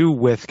has to do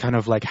with kind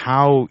of like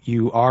how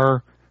you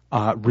are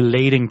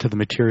relating to the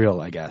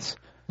material, I guess.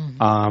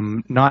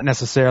 Not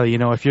necessarily, you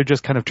know, if you're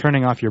just kind of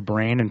turning off your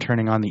brain and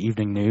turning on the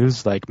evening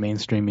news, like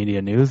mainstream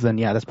media news, then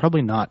yeah, that's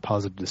probably not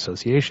positive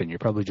dissociation. You're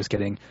probably just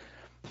getting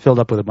filled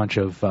up with a bunch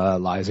of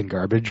lies and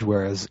garbage.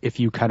 Whereas if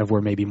you kind of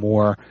were maybe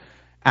more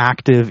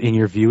active in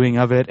your viewing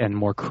of it and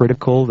more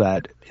critical,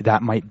 that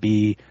might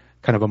be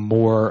kind of a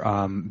more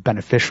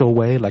beneficial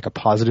way, like a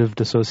positive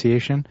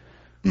dissociation.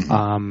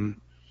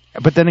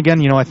 But then again,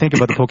 you know, I think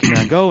about the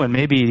Pokemon Go, and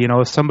maybe, you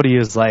know, if somebody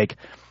is like,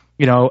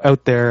 you know,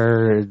 out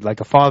there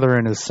like a father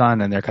and his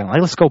son, and they're kind of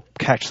like, let's go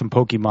catch some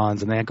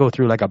Pokemons, and they go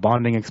through like a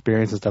bonding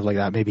experience and stuff like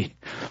that. Maybe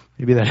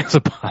that is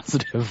a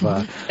positive.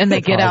 And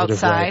they get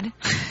outside.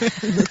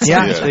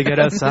 They get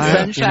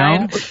outside.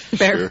 Sunshine, you know?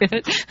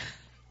 barefoot.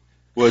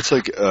 Well, it's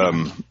like, I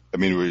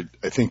mean,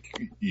 I think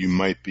you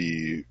might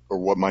be, or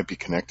what might be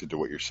connected to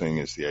what you're saying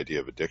is the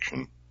idea of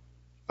addiction.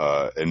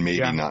 And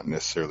maybe not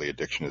necessarily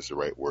addiction is the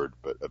right word,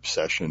 but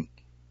obsession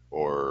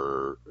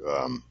or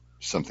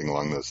something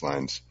along those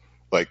lines.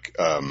 Like,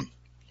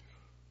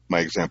 my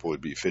example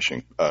would be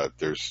fishing.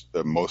 There's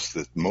most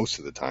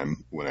of the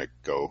time when I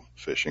go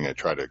fishing, I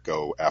try to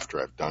go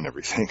after I've done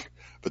everything.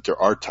 But there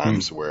are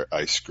times where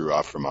I screw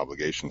off from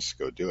obligations to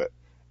go do it.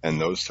 And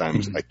those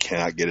times I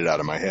cannot get it out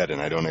of my head, and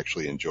I don't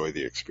actually enjoy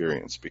the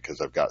experience because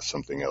I've got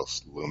something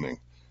else looming,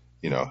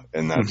 you know,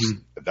 and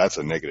that's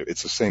a negative.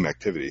 It's the same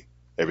activity.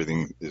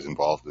 Everything is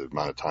involved. The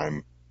amount of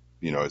time,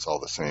 you know, is all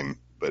the same,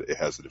 but it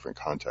has a different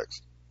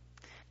context.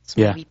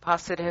 So maybe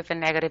positive and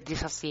negative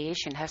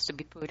dissociation has to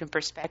be put in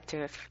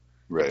perspective,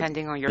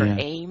 depending on your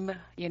aim,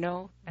 you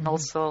know, and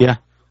also,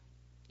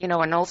 you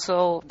know, and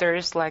also there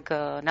is like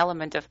an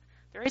element of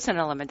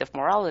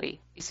morality.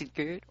 Is it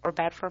good or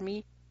bad for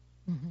me?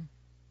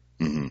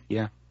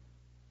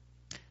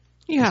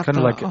 You have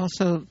to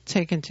also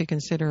take into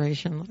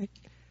consideration, like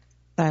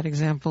that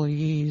example you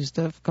used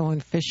of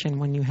going fishing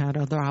when you had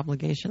other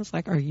obligations.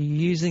 Like, are you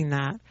using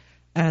that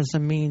as a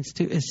means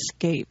to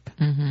escape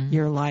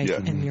your life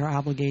and your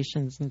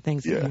obligations and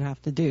things that you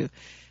have to do?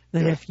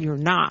 Then if you're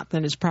not,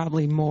 then it's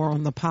probably more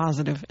on the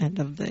positive end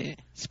of the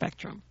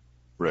spectrum.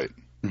 Right.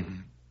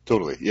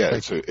 Totally. Yeah.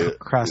 Like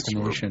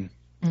procrastination.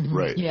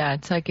 Right. Yeah,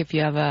 it's like if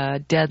you have a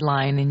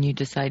deadline and you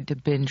decide to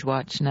binge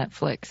watch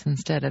Netflix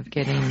instead of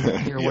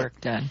getting your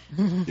work done.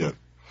 Yeah.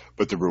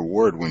 But the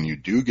reward when you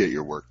do get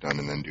your work done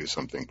and then do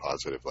something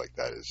positive like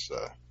that is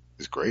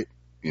great.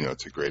 You know,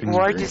 it's a great experience.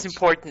 Reward is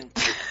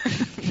important.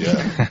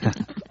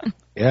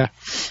 Yeah.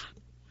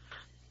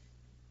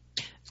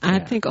 I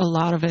think a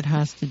lot of it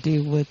has to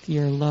do with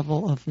your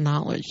level of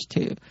knowledge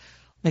too.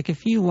 Like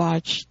if you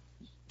watch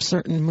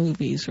certain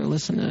movies or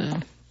listen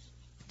to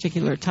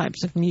particular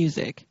types of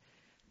music,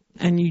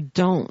 and you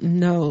don't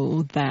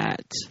know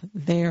that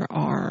there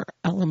are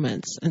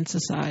elements in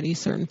society,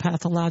 certain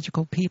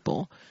pathological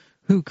people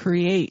who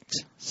create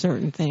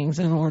certain things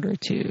in order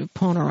to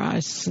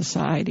polarize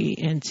society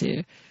and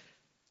to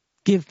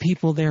give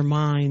people their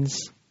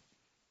minds,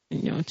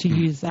 you know, to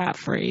use that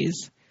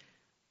phrase,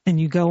 and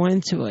you go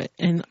into it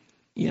and,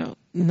 you know,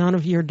 none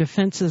of your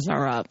defenses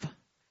are up.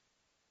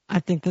 I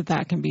think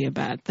that can be a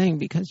bad thing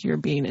because you're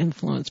being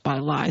influenced by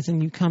lies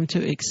and you come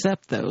to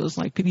accept those.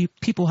 Like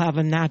people have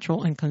a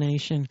natural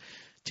inclination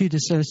to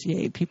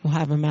dissociate. People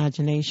have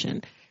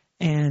imagination,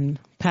 and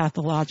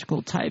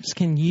pathological types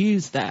can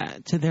use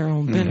that to their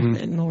own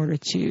benefit in order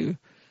to, you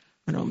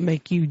know,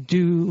 make you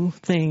do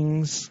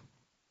things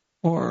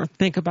or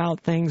think about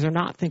things or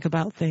not think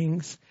about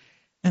things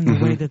in the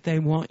way that they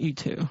want you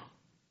to.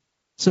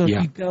 So if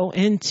you go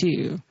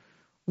into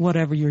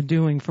whatever you're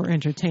doing for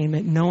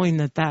entertainment, knowing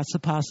that that's a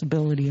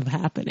possibility of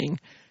happening,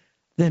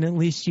 then at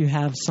least you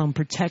have some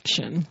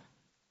protection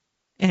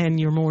and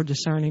you're more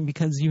discerning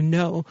because you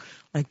know,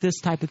 like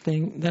this type of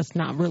thing, that's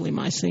not really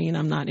my scene.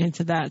 I'm not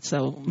into that.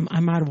 So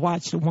I might have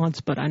watched it once,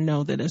 but I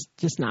know that it's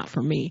just not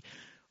for me,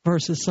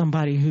 versus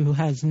somebody who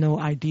has no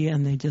idea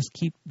and they just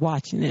keep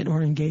watching it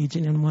or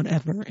engaging in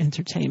whatever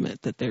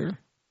entertainment that they're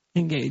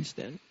engaged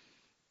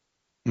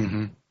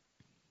in.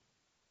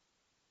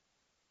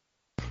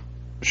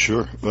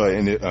 Sure. Well,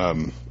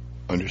 and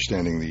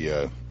understanding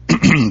the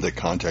the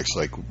context,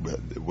 like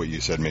what you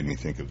said, made me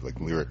think of like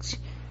lyrics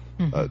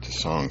to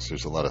songs.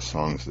 There's a lot of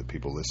songs that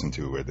people listen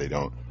to where they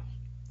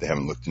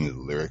haven't looked into the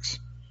lyrics.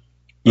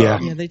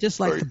 They just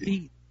like the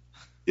beat.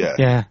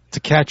 Yeah, it's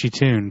a catchy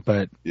tune,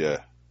 but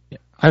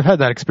I've had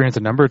that experience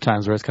a number of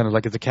times where it's kind of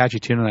like it's a catchy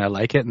tune and I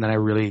like it, and then I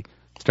really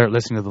start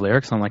listening to the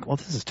lyrics and I'm like, well,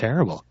 this is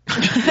terrible.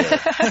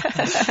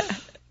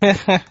 And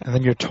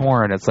then you're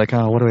torn. It's like,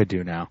 oh, what do I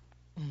do now?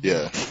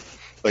 Yeah.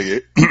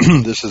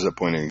 this is a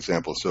pointing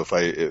example. So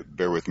if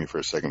bear with me for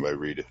a second, if I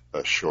read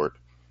a short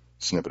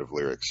snippet of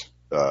lyrics.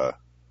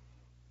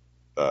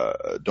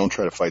 Don't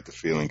try to fight the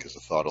feeling because the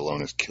thought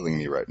alone is killing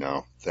me right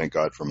now. Thank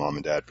God for mom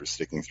and dad for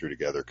sticking through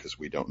together because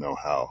we don't know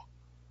how.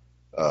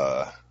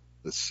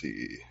 Let's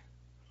see.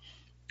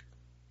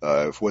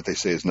 If what they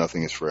say is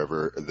nothing is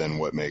forever, then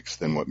what makes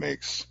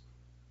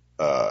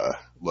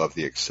love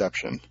the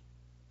exception?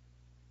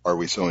 Are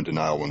we so in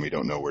denial when we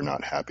don't know we're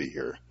not happy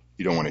here?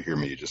 You don't want to hear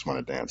me, you just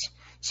want to dance.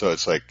 So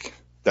it's like,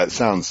 that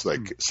sounds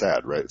like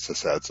sad, right? It's a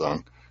sad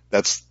song.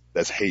 That's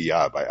Hey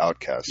Ya by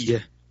Outkast. Yeah.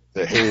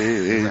 The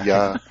Hey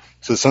Ya.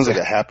 So it sounds like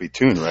a happy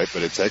tune, right?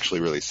 But it's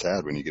actually really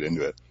sad when you get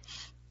into it.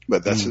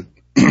 But that's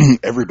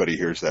everybody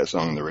hears that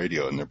song on the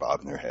radio and they're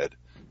bobbing their head,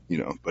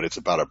 but it's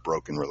about a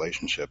broken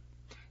relationship.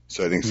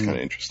 So I think it's kind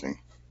of interesting.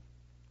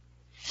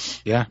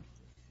 Yeah.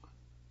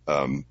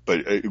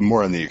 But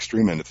more on the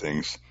extreme end of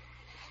things,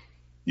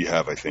 you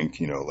have, I think,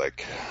 and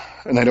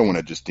I don't want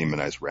to just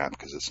demonize rap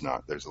because it's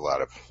not. There's a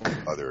lot of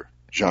other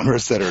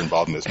genres that are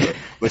involved in this, but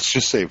let's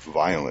just say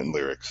violent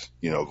lyrics,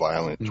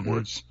 violent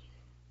towards,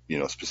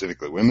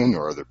 specifically women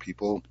or other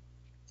people,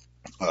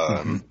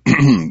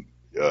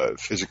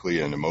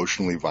 physically and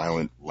emotionally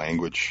violent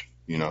language,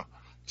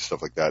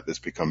 stuff like that. That's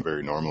become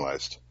very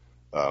normalized.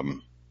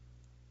 And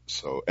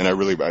I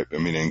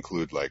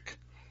include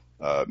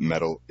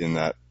metal in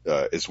that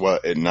as well,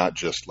 and not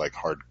just like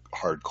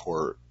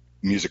hardcore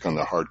music on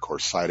the hardcore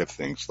side of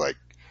things, like,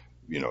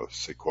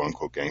 say quote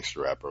unquote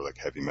gangster rap or like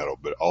heavy metal,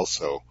 but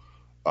also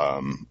a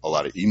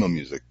lot of emo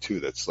music too.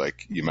 That's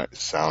like, you might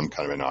sound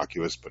kind of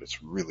innocuous, but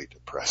it's really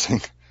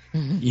depressing.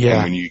 Yeah.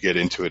 And when you get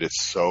into it,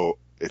 it's so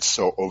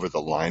over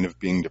the line of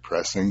being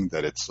depressing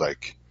that it's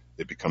like,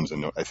 it becomes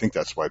I think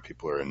that's why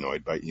people are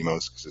annoyed by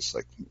emos, because it's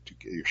like, to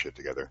get your shit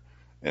together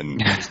and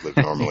just live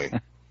normally.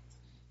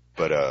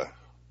 But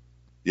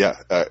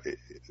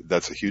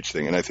that's a huge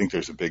thing. And I think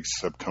there's a big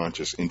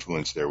subconscious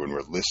influence there when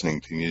we're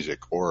listening to music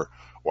or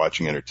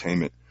watching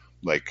entertainment,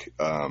 like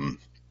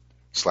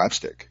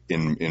slapstick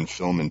in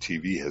film and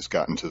TV has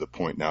gotten to the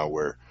point now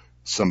where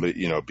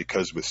somebody,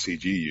 because with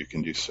CG you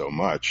can do so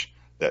much,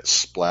 that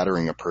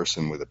splattering a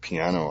person with a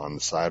piano on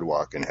the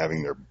sidewalk and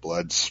having their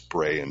blood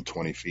spray in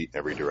 20 feet in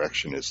every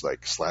direction is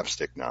like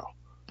slapstick now.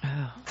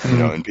 Oh.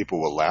 And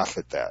people will laugh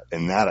at that.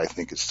 And that, I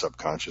think, is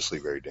subconsciously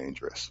very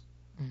dangerous.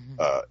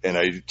 And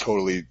I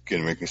totally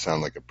going to make me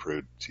sound like a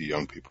prude to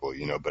young people,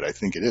 but I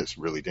think it is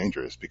really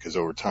dangerous because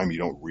over time you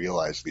don't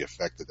realize the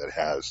effect that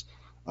has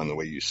on the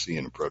way you see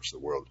and approach the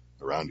world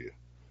around you.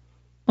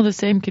 Well, the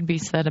same could be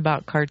said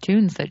about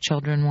cartoons that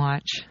children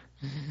watch.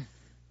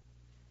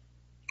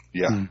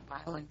 Yeah.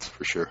 Violent.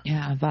 For sure.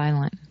 Yeah,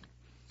 violent.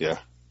 Yeah.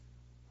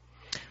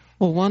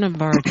 Well, one of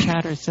our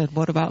chatters said,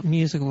 what about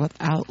music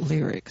without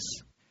lyrics?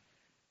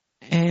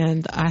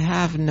 And I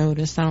have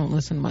noticed, I don't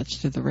listen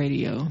much to the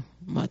radio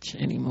much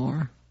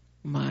anymore.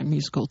 My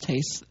musical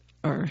tastes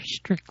are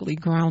strictly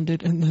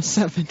grounded in the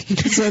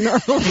 70s and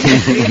early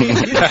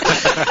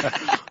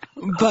 80s.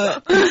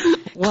 But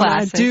when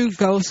I do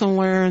go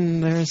somewhere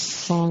and there's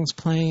songs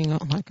playing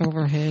like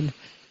overhead,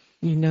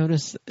 you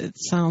notice it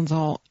sounds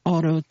all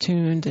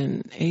auto-tuned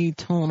and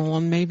atonal,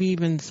 and maybe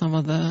even some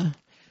of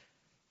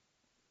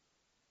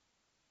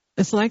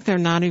it's like they're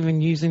not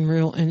even using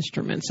real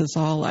instruments. It's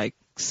all like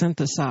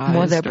synthesized.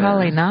 Well, they're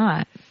probably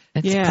not.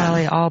 It's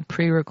probably all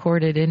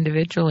pre-recorded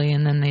individually,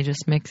 and then they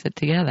just mix it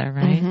together,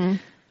 right? Mm-hmm.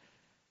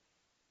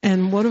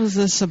 And what was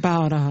this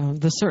about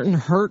the certain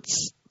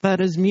hertz that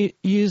is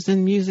used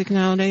in music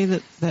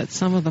nowadays that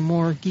some of the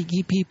more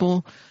geeky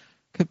people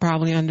could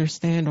probably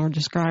understand or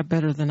describe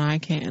better than I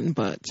can?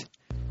 But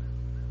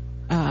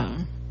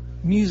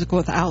music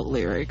without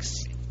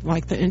lyrics,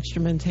 like the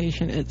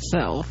instrumentation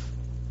itself,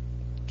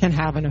 can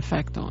have an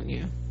effect on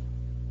you.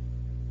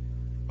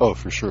 Oh,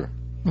 for sure.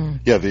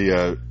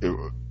 Yeah,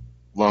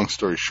 long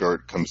story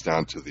short, comes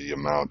down to the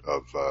amount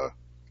of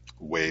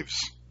waves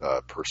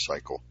per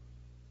cycle.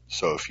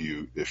 So if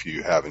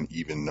you have an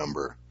even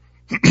number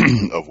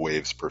of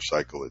waves per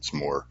cycle, it's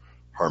more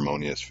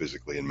harmonious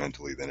physically and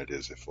mentally than it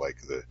is if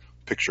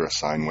picture a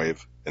sine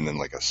wave and then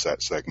like a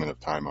set segment of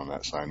time on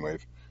that sine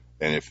wave.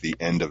 And if the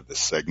end of the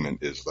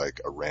segment is like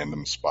a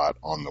random spot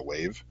on the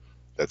wave,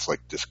 that's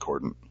like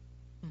discordant,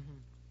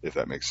 if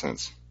that makes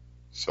sense.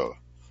 So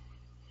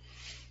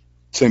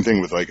same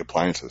thing with like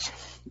appliances.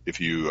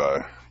 If you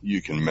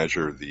can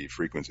measure the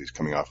frequencies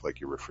coming off like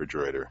your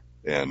refrigerator,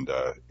 and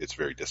it's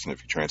very distant.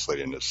 If you translate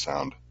it into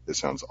sound, it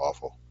sounds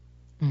awful.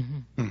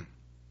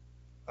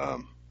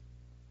 But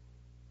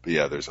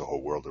yeah, there's a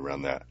whole world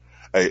around that.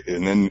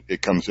 And then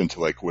it comes into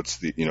like, what's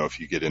the, if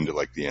you get into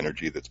like the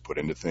energy that's put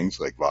into things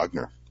like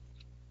Wagner.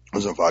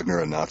 Wasn't Wagner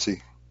a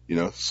Nazi?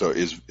 So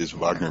is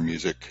Wagner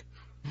music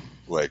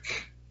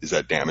is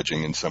that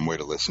damaging in some way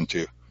to listen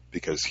to?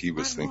 Because he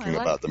was thinking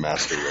about the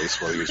master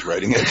race while he was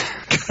writing it.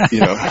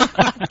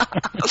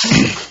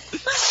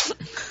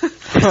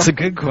 It's a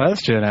good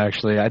question,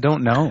 actually. I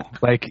don't know.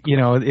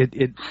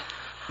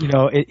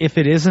 If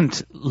it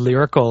isn't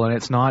lyrical and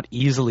it's not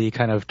easily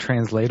kind of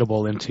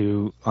translatable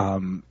into,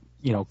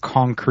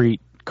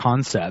 concrete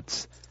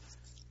concepts,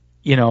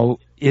 you know,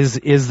 is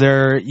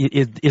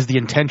the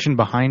intention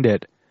behind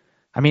it?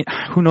 I mean,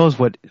 who knows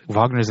what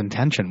Wagner's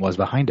intention was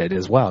behind it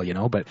as well, you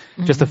know, but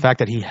just the fact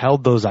that he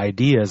held those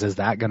ideas, is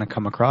that going to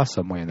come across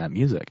some way in that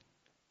music?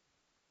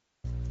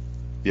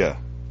 Yeah.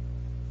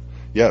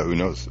 Yeah, who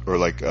knows? Or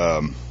like,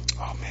 oh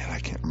man, I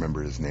can't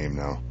remember his name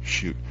now.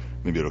 Shoot,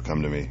 maybe it'll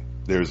come to me.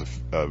 There's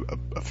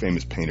a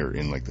famous painter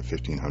in like the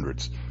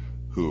 1500s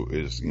who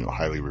is, you know,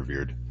 highly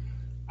revered.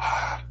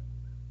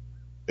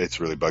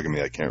 It's really bugging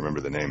me. I can't remember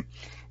the name.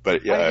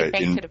 But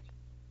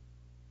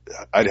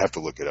I'd have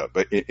to look it up.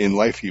 But in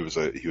life, he was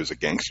a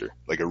gangster,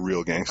 like a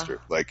real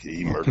gangster. Like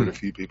he murdered a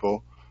few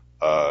people,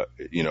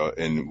 you know,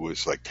 and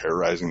was like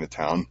terrorizing the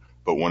town.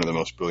 But one of the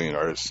most brilliant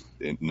artists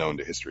known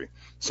to history.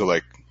 So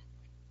like,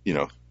 you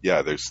know,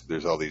 yeah,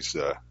 there's all these.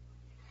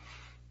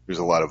 There's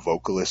a lot of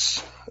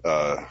vocalists.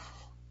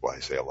 Well, I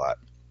say a lot.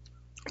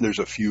 There's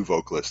a few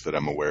vocalists that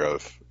I'm aware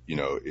of, you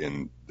know,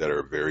 that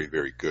are very,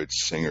 very good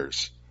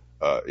singers,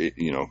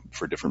 you know,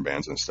 for different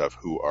bands and stuff,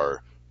 who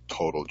are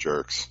total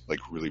jerks, like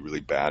really, really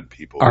bad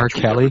people. R.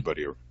 Kelly.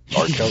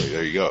 R. Kelly.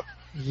 There you go.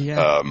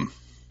 Yeah.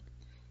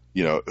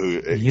 You know,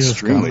 He's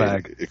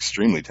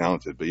extremely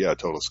talented, but yeah,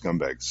 total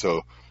scumbag.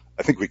 So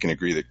I think we can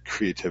agree that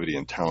creativity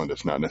and talent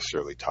is not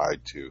necessarily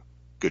tied to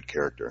good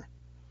character.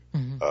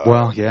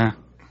 Well, yeah.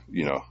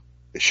 You know,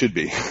 it should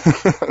be,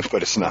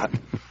 but it's not.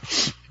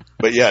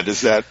 But yeah,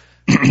 does that?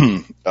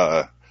 I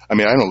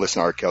mean, I don't listen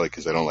to R. Kelly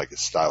because I don't like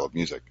his style of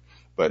music.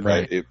 But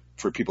right.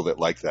 For people that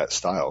like that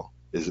style,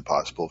 is it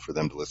possible for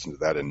them to listen to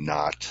that and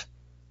not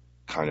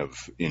kind of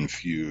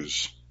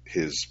infuse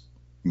his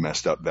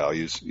messed up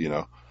values? You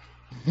know.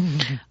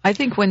 I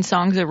think when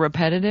songs are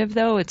repetitive,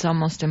 though, it's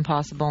almost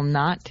impossible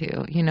not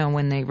to. You know,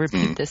 when they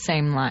repeat the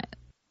same line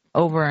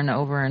over and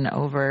over and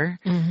over.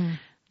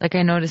 Like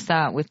I noticed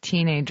that with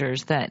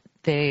teenagers, that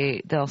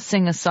they'll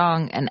sing a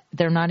song and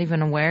they're not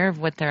even aware of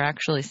what they're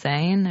actually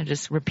saying. They're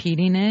just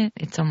repeating it.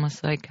 It's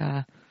almost like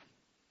a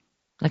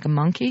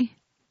monkey,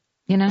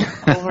 you know,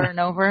 over and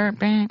over. I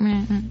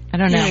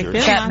don't know. Yeah,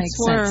 That makes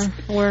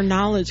sense. Where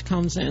knowledge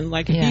comes in.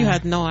 Like if you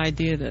had no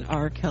idea that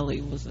R.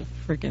 Kelly was a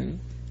freaking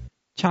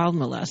child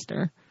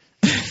molester.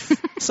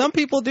 Some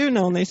people do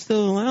know, and they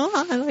still,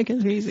 I like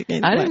his music.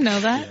 Anyway. I didn't know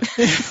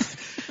that.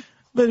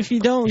 But if you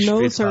don't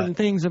know certain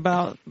things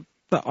about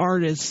the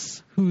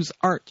artists whose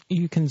art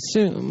you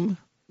consume,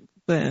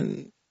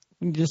 then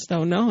you just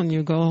don't know, and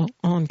you go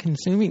on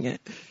consuming it.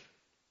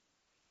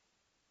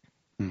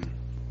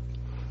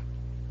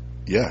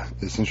 Yeah,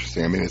 it's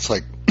interesting. I mean, it's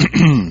like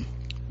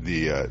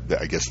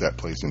I guess that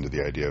plays into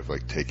the idea of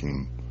like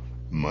taking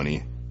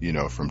money, you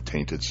know, from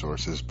tainted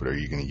sources, but are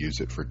you going to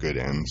use it for good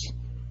ends?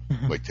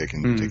 Like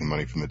taking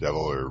money from the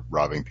devil or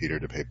robbing Peter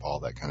to pay Paul,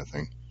 that kind of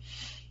thing.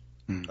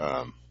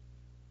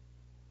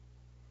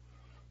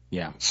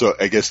 Yeah. So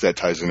I guess that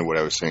ties into what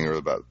I was saying earlier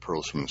about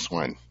pearls from the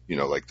swine. You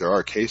know, like there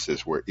are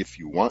cases where if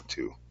you want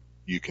to,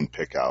 you can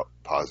pick out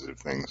positive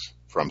things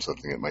from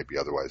something that might be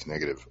otherwise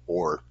negative,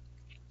 or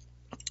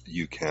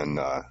you can,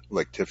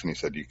 like Tiffany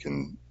said, you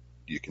can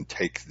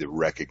take the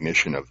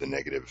recognition of the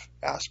negative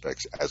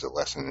aspects as a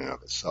lesson in and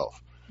of itself,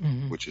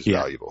 which is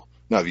valuable.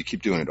 Now, if you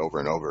keep doing it over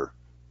and over,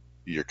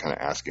 you're kind of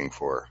asking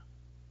for,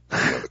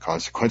 you know, the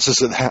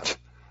consequences of that.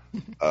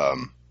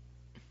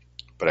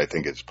 But I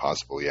think it's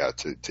possible,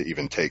 to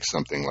even take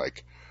something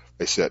like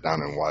I sat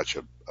down and watch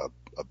a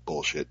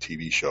bullshit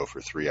TV show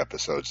for 3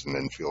 episodes and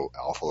then feel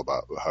awful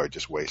about how I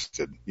just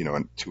wasted, you know,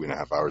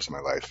 2.5 hours of my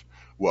life.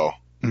 Well,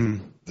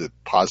 the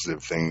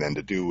positive thing then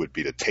to do would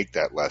be to take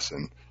that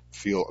lesson,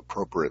 feel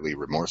appropriately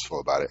remorseful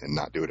about it, and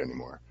not do it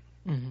anymore.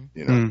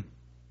 You know.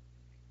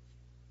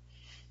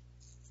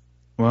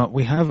 Well,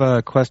 we have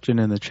a question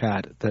in the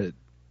chat that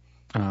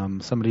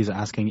somebody's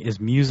asking: is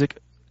music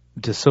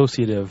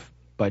dissociative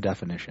by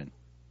definition?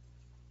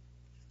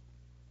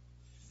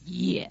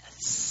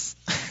 Yes.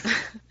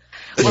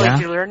 Well,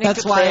 if you're learning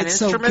That's to why play an it's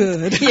so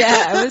instrument. good.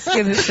 Yeah, I was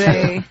going to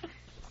say.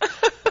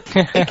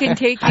 It can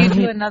take you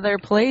to another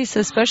place,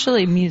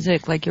 especially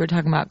music, like you were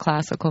talking about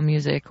classical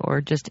music or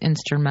just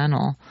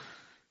instrumental.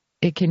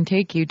 It can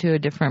take you to a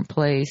different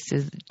place,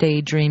 is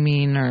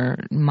daydreaming or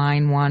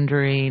mind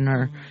wandering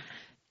or,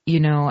 you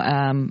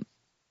know,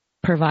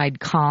 provide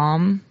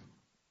calm.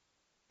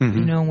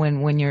 You know,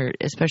 when you're,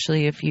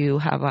 especially if you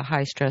have a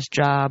high stress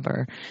job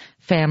or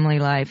family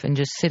life, and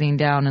just sitting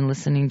down and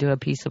listening to a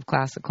piece of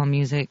classical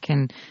music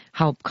can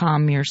help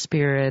calm your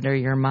spirit or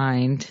your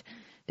mind.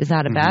 Is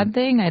that a bad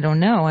thing? I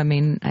don't know. I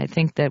mean, I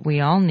think that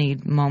we all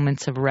need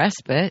moments of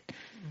respite.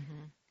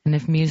 And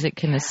if music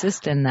can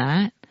assist in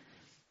that.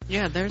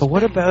 Yeah, there's but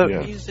what about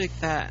music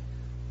that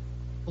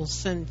will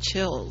send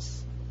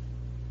chills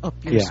up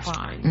your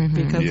spine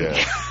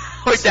because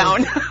or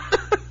down.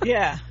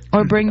 Yeah.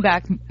 Or bring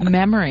back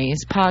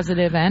memories,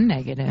 positive and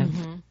negative.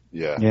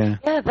 Yeah.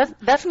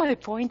 That's my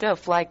point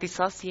of like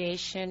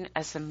dissociation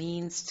as a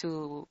means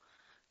to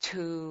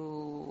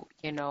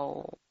you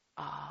know,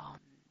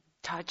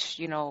 touch,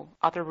 you know,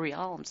 other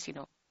realms, you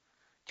know,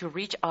 to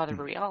reach other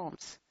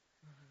realms.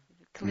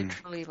 It can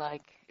literally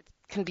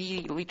it can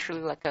be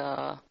literally like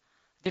a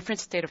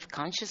different state of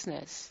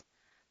consciousness.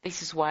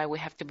 This is why we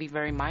have to be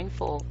very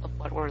mindful of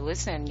what we're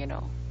listening,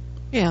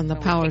 Yeah, and the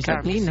powers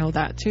that be know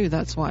that too.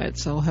 That's why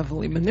it's so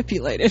heavily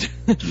manipulated.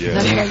 Yeah.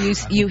 That's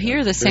why you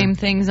hear the same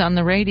things on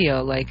the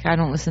radio. Like, I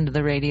don't listen to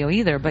the radio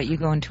either, but you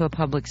go into a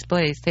public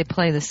place, they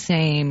play the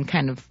same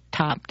kind of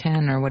top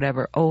 10 or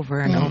whatever over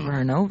and over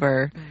and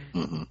over.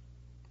 Mm-hmm.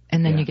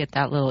 And then you get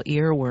that little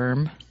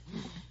earworm.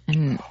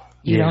 And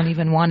you don't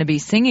even want to be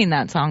singing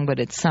that song, but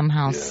it's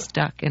somehow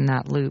stuck in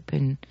that loop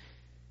in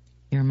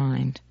your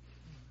mind.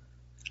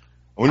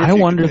 I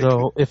wonder,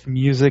 though, if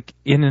music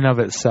in and of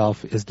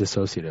itself is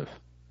dissociative.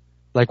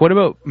 Like, what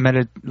about,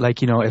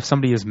 if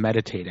somebody is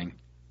meditating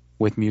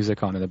with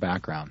music on in the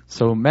background?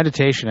 So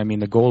meditation, I mean,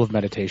 the goal of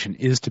meditation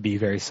is to be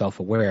very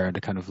self-aware and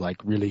to kind of, like,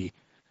 really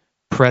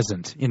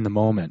present in the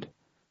moment.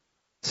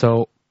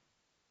 So,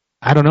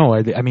 I don't know.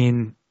 I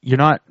mean, you're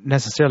not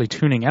necessarily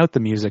tuning out the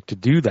music to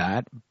do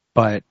that,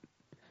 but...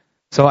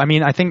 So, I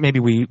mean, I think maybe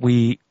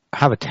we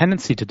have a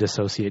tendency to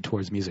dissociate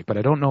towards music, but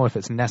I don't know if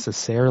it's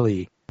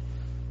necessarily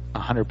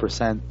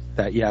 100%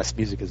 that, yes,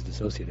 music is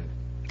dissociative.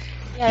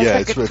 Yeah,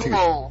 it's like a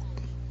tool.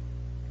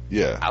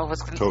 Yeah.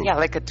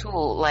 Like a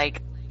tool.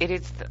 Like, it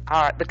is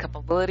the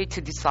capability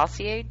to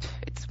dissociate.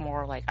 It's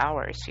more like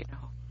ours,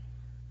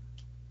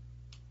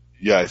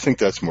 Yeah, I think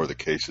that's more the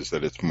case, is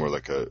that it's more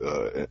like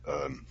a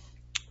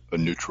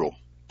neutral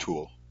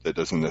tool that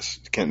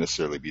can't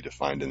necessarily be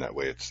defined in that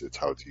way. It's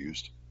how it's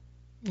used.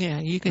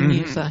 Yeah, you can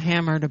use a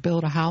hammer to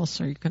build a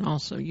house, or you can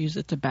also use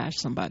it to bash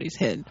somebody's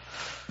head.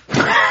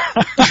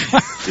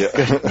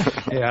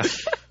 Yeah.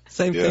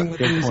 Same thing with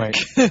music.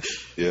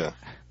 Yeah.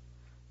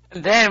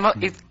 And then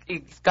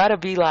it's got to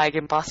be like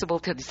impossible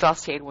to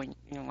dissociate when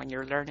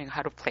you're learning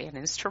how to play an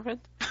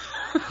instrument.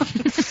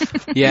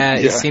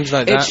 It seems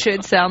like that. It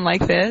should sound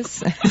like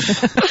this,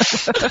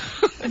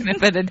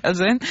 but it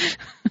doesn't.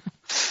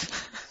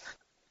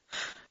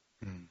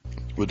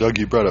 Well, Doug,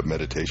 you brought up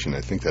meditation.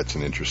 I think that's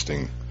an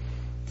interesting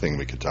thing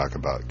we could talk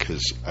about,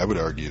 because I would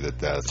argue that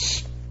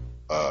that's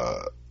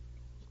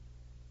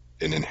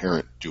an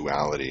inherent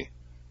duality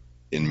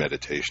in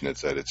meditation.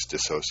 It's that it's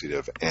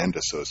dissociative and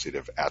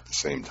associative at the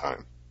same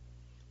time.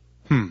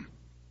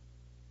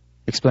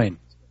 Explain.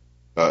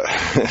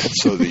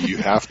 So that you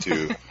have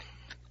to,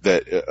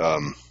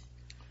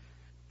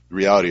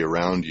 reality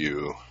around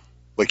you,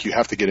 like, you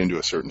have to get into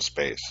a certain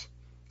space.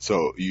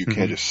 So you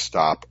can't just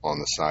stop on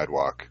the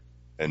sidewalk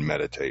and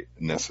meditate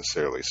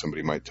necessarily.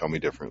 Somebody might tell me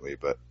differently,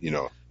 but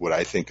what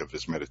I think of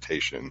as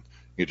meditation,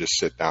 you just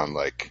sit down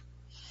like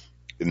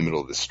in the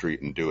middle of the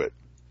street and do it.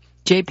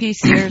 J.P.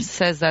 Sears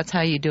says that's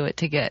how you do it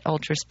to get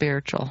ultra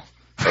spiritual.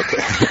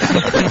 Okay.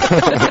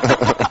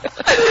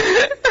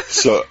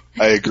 So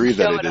I agree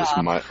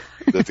that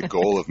that the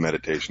goal of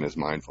meditation is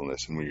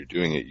mindfulness, and when you're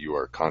doing it, you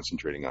are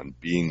concentrating on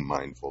being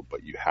mindful,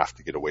 but you have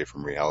to get away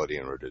from reality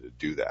in order to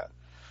do that.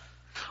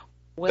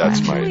 Well,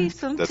 actually,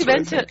 some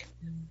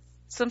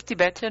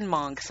Tibetan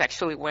monks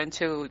actually went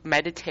to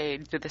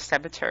meditate to the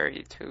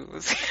cemetery to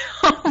see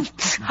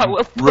how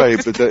well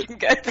right, but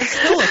that's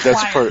still a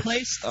quiet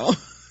place, though.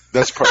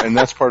 That's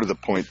part of the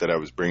point that I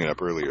was bringing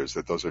up earlier, is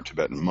that those are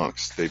Tibetan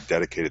monks. They've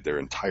dedicated their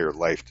entire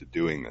life to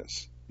doing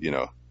this.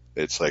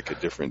 It's like a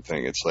different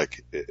thing. It's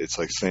like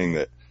saying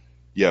that,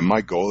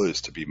 my goal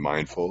is to be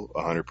mindful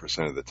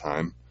 100% of the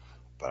time,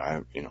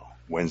 but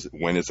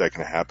when is that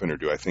going to happen, or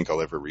do I think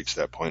I'll ever reach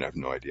that point? I have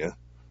no idea.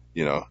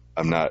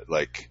 I'm not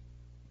like.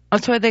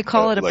 That's why they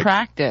call it a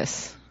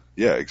practice.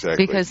 Yeah,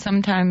 exactly. Because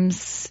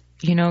sometimes,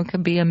 it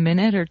could be a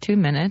minute or 2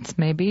 minutes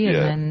maybe,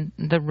 and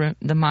then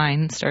the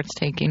mind starts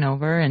taking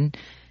over and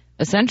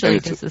essentially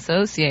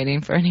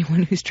disassociating for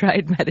anyone who's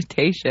tried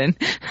meditation.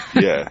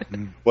 Yeah.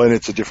 Well, and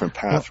it's a different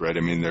path, right? I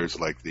mean, there's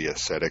like the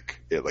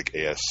ascetic, like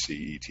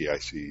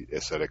ASCETIC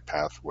ascetic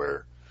path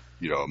where,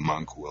 a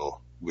monk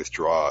will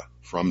withdraw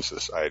from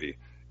society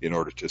in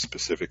order to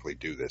specifically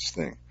do this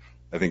thing.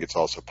 I think it's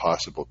also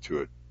possible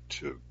to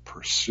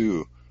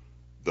pursue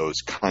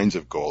those kinds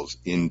of goals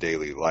in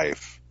daily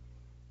life,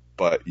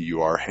 but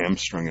you are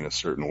hamstrung in a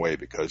certain way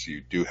because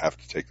you do have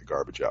to take the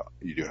garbage out.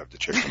 You do have to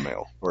check the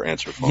mail or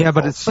answer phone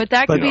calls. But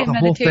that could be a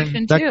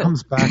meditation too. That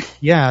comes back.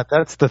 Yeah,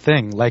 that's the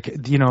thing. Like,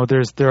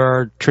 there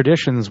are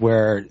traditions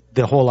where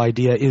the whole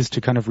idea is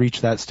to kind of reach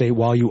that state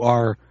while you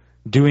are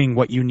doing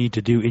what you need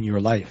to do in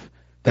your life.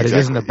 That it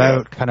isn't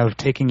about kind of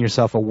taking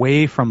yourself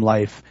away from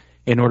life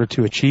in order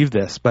to achieve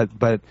this, but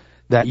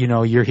that,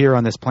 you're here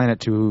on this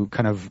planet to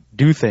kind of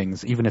do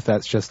things, even if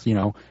that's just,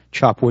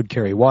 chop wood,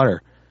 carry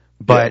water.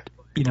 But,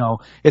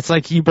 it's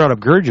like you brought up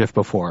Gurdjieff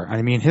before.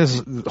 I mean,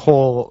 his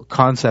whole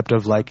concept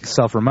of like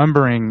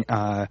self-remembering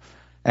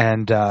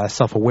and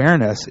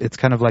self-awareness, it's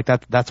kind of like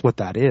that's what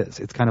that is.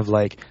 It's kind of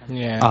like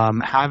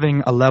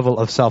having a level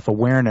of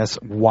self-awareness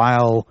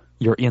while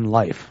you're in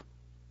life.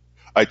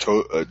 I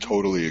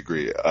totally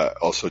agree.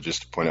 Also,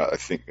 just to point out, I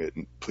think,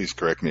 please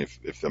correct me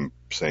if I'm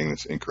saying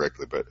this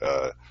incorrectly, but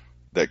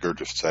that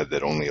Gurdjieff said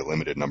that only a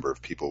limited number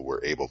of people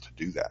were able to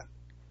do that.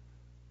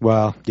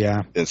 Well,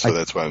 yeah. And so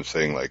that's why I'm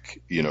saying,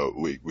 like,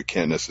 we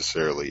can't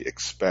necessarily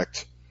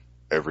expect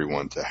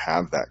everyone to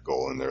have that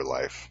goal in their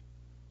life.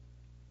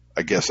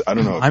 I guess, I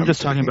don't know. If I'm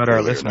just talking about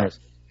our listeners.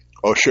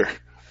 Oh, sure.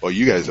 Well,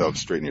 you guys help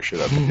straighten your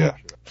shit up. Yeah.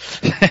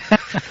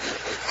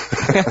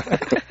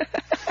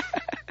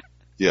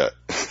 Yeah.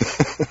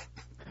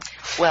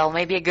 Well,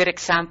 maybe a good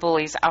example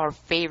is our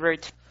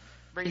favorite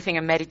breathing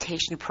and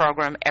meditation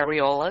program,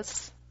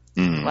 Areolas.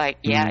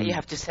 You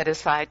have to set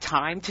aside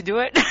time to do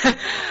it.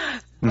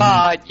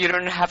 But you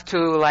don't have to,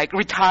 like,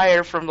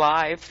 retire from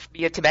life,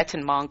 be a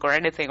Tibetan monk or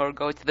anything, or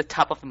go to the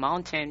top of a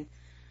mountain.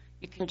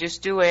 You can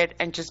just do it,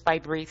 and just by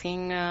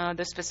breathing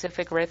the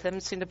specific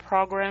rhythms in the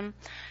program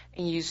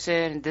and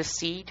using the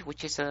seed,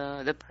 which is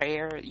the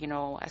prayer,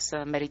 as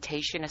a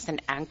meditation, as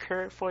an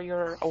anchor for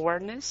your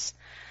awareness,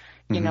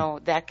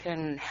 that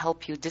can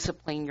help you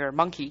discipline your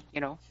monkey,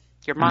 your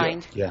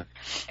mind,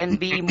 and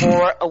be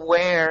more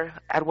aware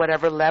at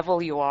whatever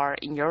level you are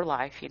in your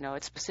life.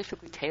 It's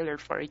specifically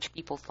tailored for each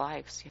people's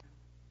lives.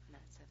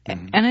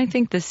 And I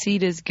think the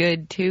seed is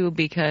good too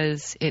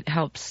because it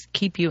helps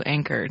keep you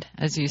anchored,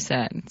 as you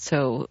said.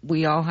 So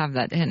we all have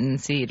that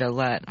tendency to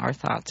let our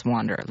thoughts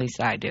wander. At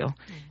least I do.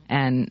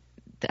 And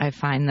I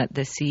find that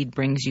the seed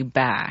brings you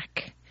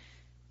back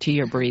to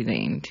your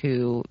breathing,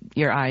 to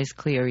your eyes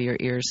clear, your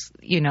ears.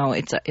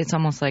 It's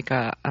almost like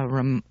a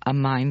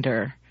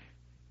reminder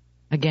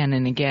again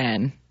and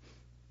again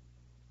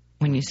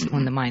when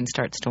the mind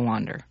starts to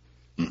wander.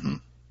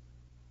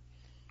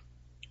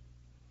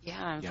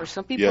 Yeah, and for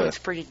some people it's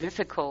pretty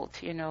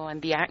difficult,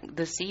 and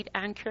the seat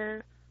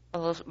anchor,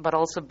 but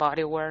also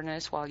body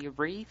awareness while you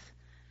breathe,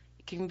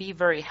 it can be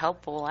very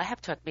helpful. I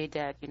have to admit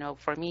that,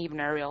 for me, even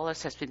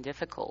Areolas has been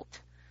difficult.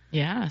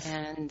 Yes.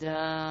 And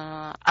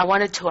I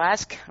wanted to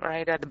ask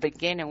right at the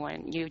beginning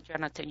when you,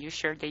 Jonathan, you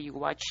shared that you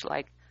watch,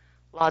 like,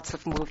 lots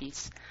of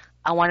movies.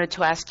 I wanted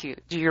to ask you,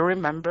 do you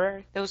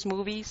remember those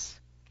movies?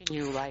 Can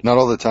you, like... Not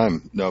all the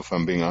time. No, if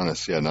I'm being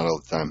honest. Yeah, not all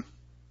the time.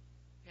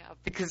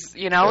 Because,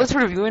 I was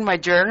reviewing my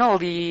journal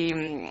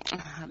the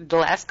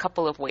last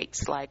couple of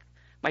weeks, like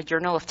my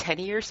journal of 10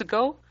 years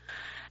ago.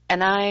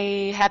 And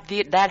I had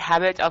that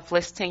habit of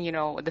listing,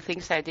 the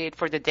things I did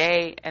for the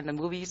day and the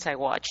movies I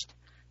watched.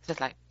 So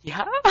it's like,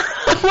 I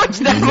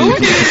watched that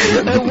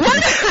movie.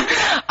 What?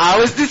 I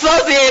was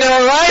dissociated,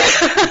 all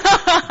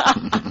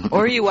right?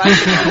 Or you watch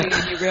a movie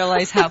and you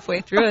realize halfway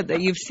through it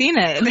that you've seen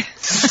it.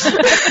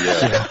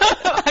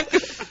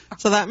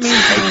 So that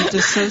means you were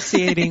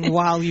dissociating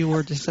while you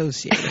were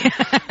dissociating.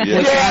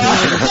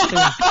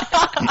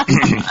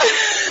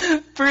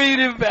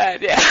 Pretty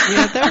bad,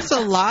 Yeah, there's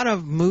a lot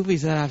of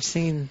movies that I've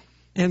seen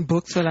and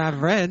books that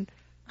I've read.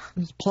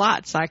 There's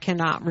plots I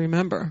cannot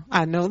remember.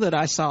 I know that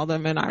I saw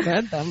them and I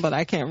read them, but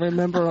I can't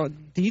remember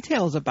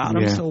details about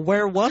them. So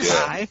where was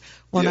I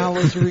when I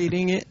was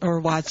reading it or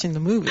watching the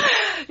movie?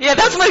 Yeah,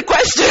 that's my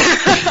question.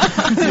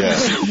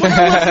 Where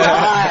was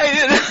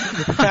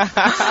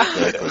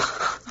I?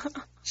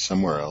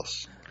 Somewhere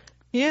else.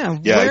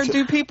 Where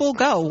do people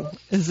go?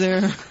 Is there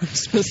a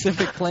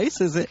specific place?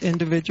 Is it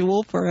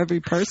individual for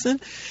every person?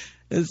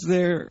 Is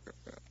there,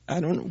 I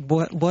don't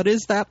know, what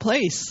is that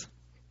place?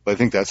 I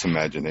think that's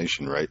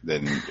imagination, right?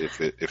 Then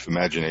if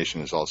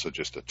imagination is also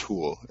just a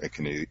tool, it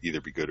can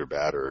either be good or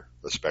bad or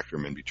a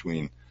spectrum in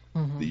between.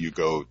 That you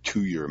go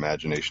to your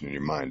imagination in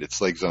your mind. It's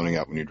like zoning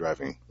out when you're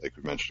driving, like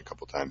we mentioned a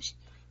couple times.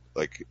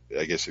 Like,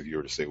 I guess if you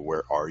were to say,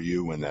 where are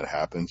you when that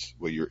happens?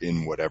 Well, you're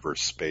in whatever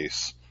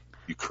space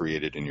you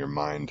created in your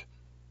mind,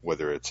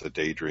 whether it's a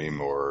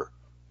daydream or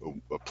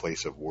a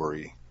place of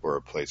worry or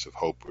a place of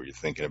hope where you're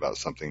thinking about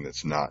something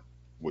that's not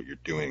what you're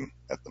doing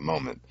at the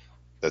moment.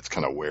 That's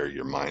kind of where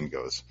your mind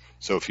goes.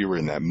 So if you were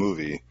in that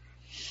movie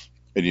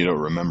and you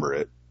don't remember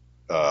it,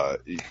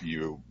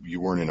 you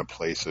weren't in a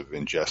place of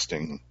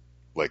ingesting,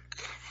 like,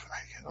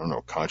 I don't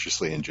know,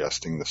 consciously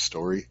ingesting the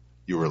story.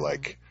 You were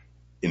like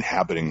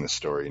inhabiting the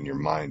story in your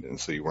mind, and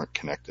so you weren't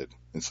connected.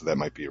 And so that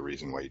might be a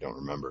reason why you don't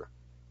remember.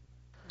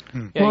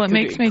 Well, it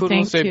makes me think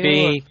also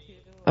be.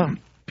 Oh,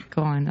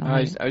 go on. I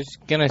was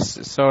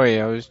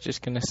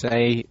just gonna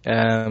say,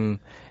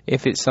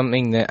 if it's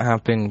something that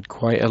happened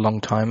quite a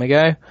long time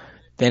ago,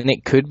 then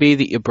it could be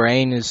that your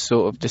brain has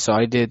sort of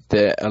decided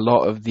that a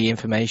lot of the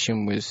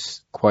information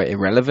was quite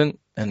irrelevant,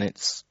 and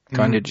it's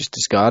kind of just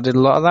discarded a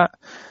lot of that.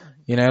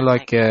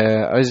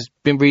 I was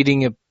been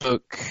reading a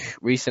book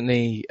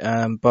recently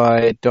by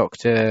a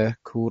doctor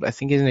called, I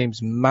think his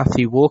name's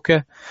Matthew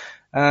Walker,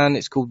 and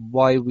it's called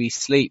Why We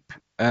Sleep.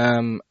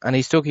 And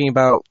he's talking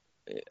about,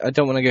 I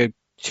don't want to go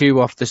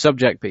too off the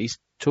subject, but he's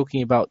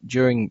talking about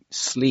during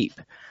sleep,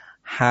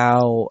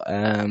 how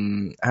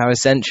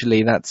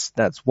essentially that's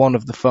one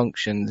of the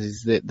functions,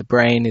 is that the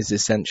brain is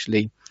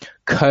essentially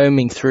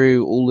combing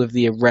through all of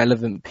the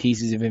irrelevant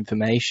pieces of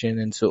information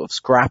and sort of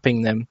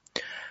scrapping them,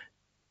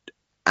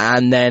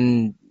 and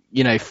then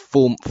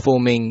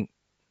forming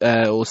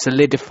or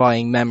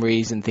solidifying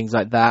memories and things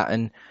like that.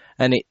 And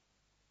it,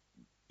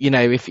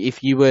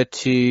 if you were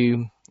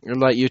to,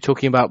 like you were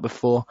talking about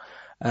before,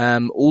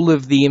 all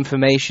of the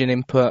information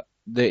input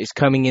that is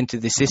coming into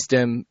the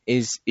system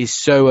is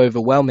so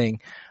overwhelming,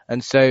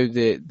 and so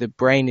the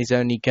brain is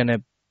only going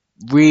to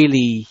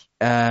really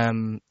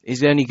want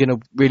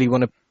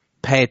to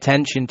pay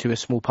attention to a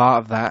small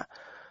part of that,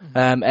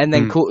 and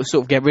then sort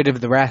of get rid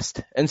of the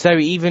rest. And so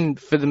even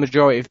for the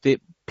majority of the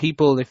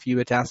people, if you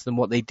were to ask them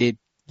what they did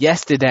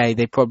yesterday,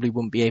 they probably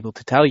wouldn't be able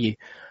to tell you.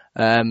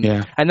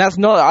 And that's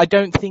not, I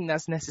don't think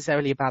that's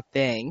necessarily a bad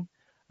thing.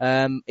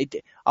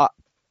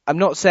 I'm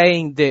not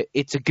saying that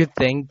it's a good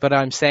thing, but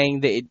I'm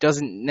saying that it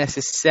doesn't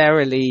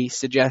necessarily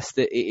suggest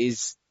that it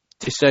is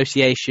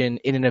dissociation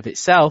in and of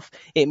itself.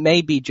 It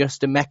may be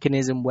just a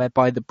mechanism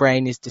whereby the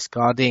brain is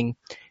discarding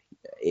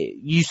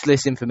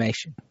useless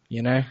information,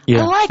 you know?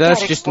 Yeah. I like so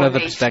that's that just another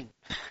perspective.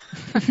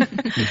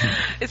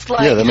 It's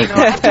like,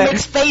 I have to make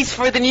space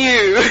for the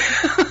new.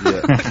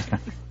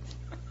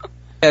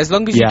 As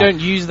long as you don't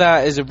use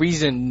that as a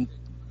reason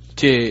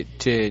to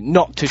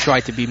not to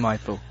try to be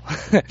mindful.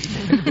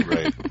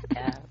 Right.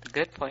 Yeah,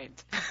 good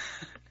point.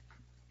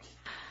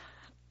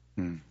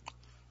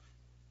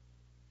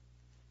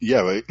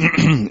 Yeah, but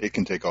it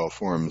can take all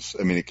forms.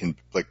 I mean, it can,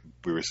 like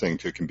we were saying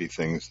too, it can be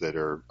things that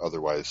are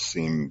otherwise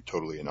seem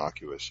totally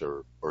innocuous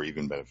or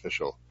even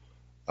beneficial.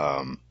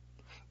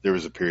 There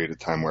was a period of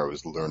time where I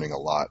was learning a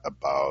lot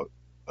about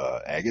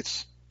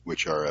agates,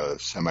 which are a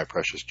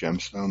semi-precious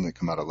gemstone that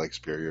come out of Lake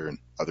Superior and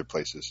other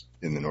places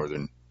in the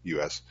northern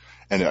U.S.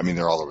 And I mean,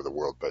 they're all over the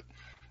world, but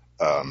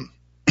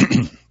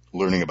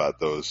learning about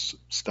those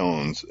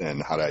stones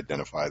and how to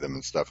identify them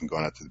and stuff and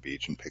going out to the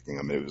beach and picking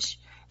them, it was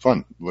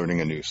fun, learning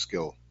a new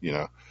skill, you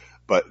know.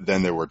 But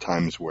then there were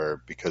times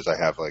where, because I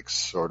have like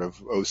sort of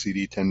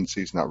OCD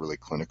tendencies, not really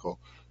clinical,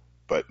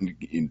 but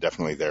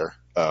definitely there,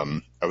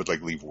 I would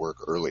like leave work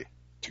early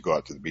to go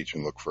out to the beach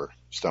and look for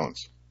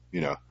stones,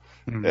 you know.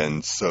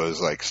 And so it's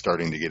like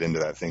starting to get into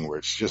that thing where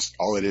it's just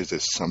all it is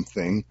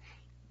something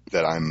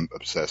that I'm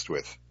obsessed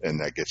with, and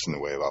that gets in the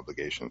way of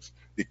obligations.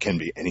 It can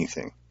be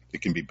anything.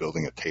 It can be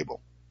building a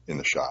table in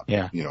the shop,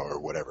 you know, or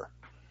whatever.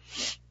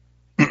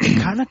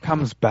 It kind of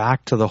comes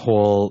back to the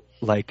whole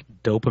like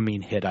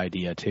dopamine hit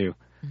idea too.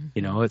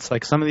 You know, it's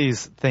like some of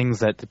these things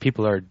that the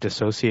people are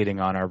dissociating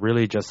on are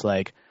really just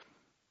like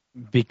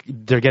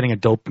they're getting a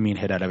dopamine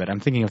hit out of it.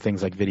 I'm thinking of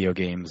things like video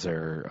games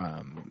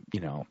or,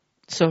 you know,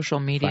 social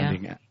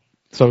media.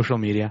 Social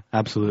media,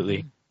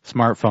 absolutely.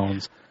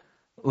 Smartphones.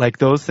 Like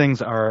those things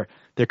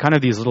they're kind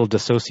of these little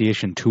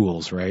dissociation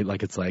tools, right?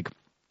 Like it's like,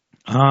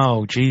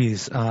 oh,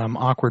 geez,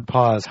 awkward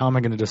pause. How am I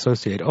going to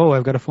dissociate? Oh,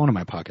 I've got a phone in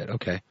my pocket.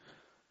 Okay.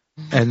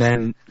 And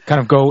then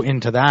kind of go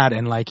into that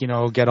and like, you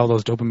know, get all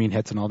those dopamine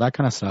hits and all that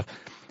kind of stuff.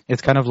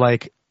 It's kind of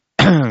like,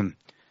 I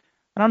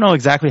don't know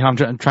exactly how I'm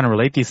trying to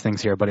relate these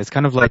things here, but it's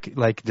kind of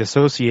like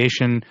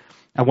dissociation.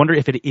 I wonder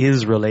if it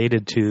is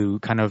related to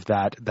kind of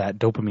that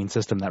dopamine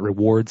system, that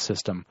reward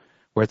system,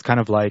 where it's kind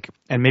of like,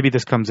 and maybe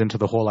this comes into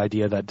the whole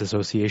idea that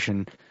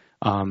dissociation,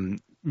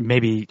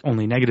 maybe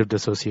only negative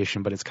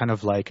dissociation, but it's kind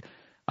of like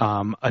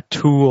a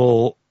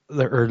tool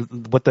or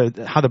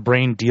how the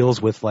brain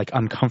deals with like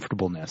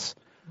uncomfortableness.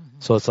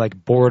 So it's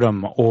like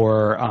boredom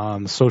or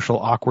social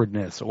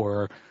awkwardness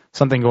or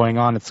something going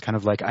on. It's kind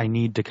of like I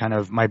need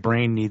to my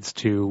brain needs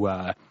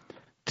to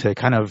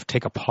kind of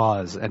take a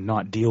pause and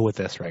not deal with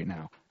this right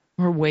now.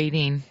 Or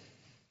waiting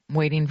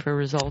for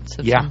results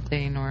of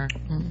something or...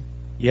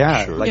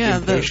 Yeah, sure. like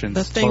impatience.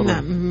 The thing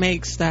that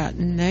makes that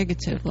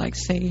negative, like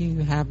say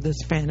you have this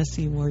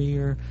fantasy where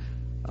you're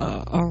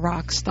a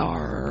rock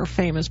star or a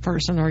famous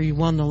person or you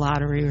won the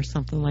lottery or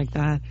something like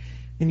that,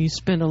 and you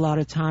spend a lot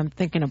of time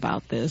thinking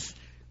about this,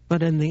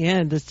 but in the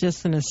end it's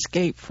just an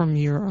escape from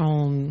your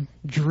own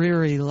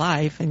dreary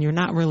life and you're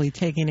not really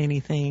taking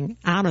anything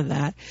out of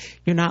that.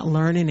 You're not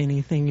learning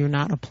anything. You're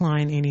not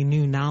applying any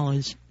new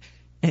knowledge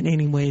in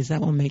any ways that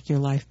will make your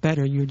life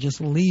better. You're just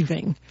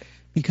leaving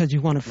because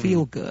you want to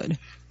feel good.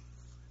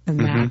 And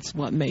that's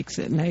what makes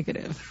it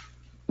negative.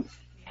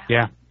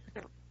 Yeah.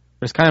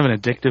 There's kind of an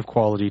addictive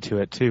quality to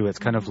it, too. It's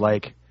kind of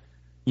like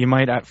you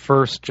might at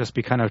first just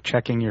be kind of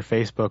checking your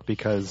Facebook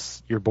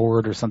because you're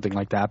bored or something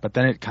like that, but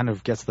then it kind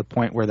of gets to the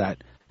point where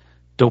that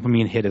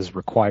dopamine hit is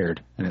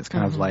required. And it's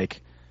kind of like,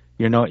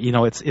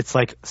 it's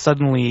like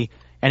suddenly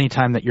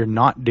anytime that you're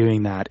not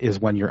doing that is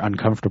when you're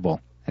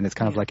uncomfortable. And it's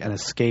kind of like an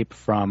escape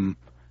from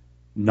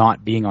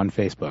not being on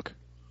Facebook.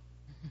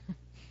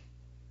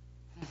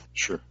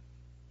 Sure.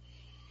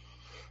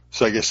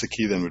 So I guess the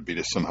key then would be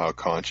to somehow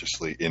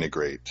consciously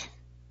integrate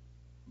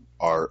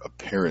our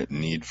apparent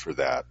need for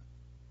that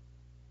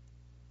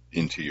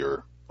into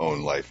your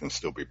own life and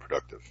still be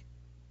productive.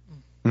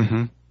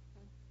 Mm-hmm.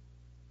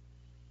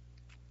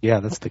 Yeah,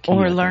 that's the key.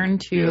 Or learn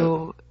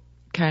to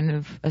kind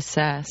of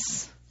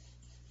assess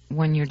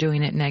when you're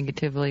doing it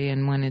negatively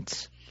and when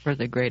it's for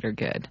the greater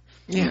good.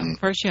 Yeah,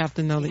 first you have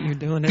to know that you're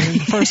doing it in the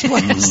first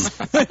place.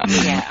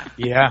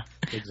 Yeah,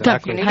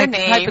 exactly. You need a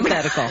name.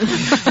 Hypothetical.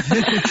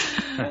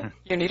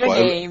 You need a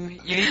name.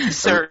 You need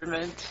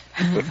discernment.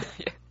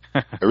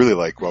 I really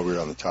like, while we were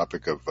on the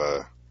topic of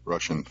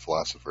Russian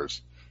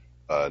philosophers,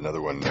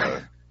 another one,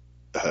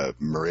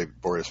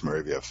 Boris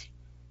Moraviev.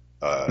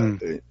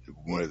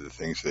 One of the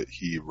things that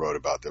he wrote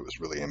about that was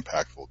really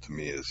impactful to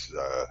me is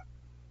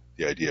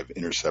the idea of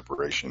inner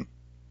separation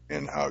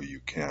and how you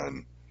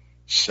can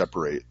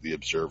separate the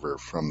observer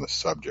from the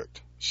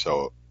subject.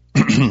 So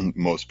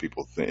most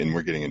people think, and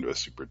we're getting into a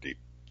super deep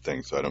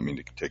thing, so I don't mean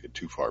to take it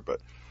too far,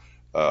 but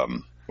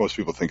most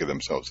people think of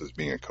themselves as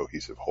being a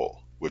cohesive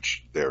whole,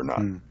 which they're not,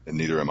 and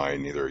neither am I,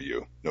 neither are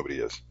you. Nobody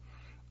is.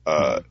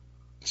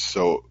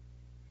 So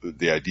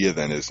the idea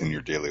then is in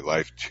your daily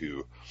life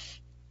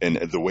and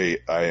the way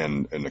I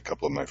and a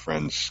couple of my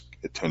friends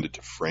tended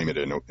to frame it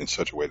in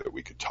such a way that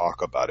we could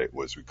talk about it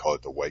was we call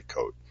it the white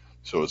coat.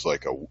 So it was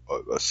like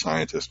a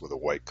scientist with a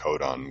white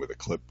coat on with a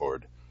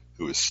clipboard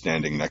who is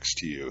standing next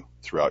to you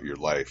throughout your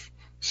life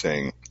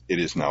saying, it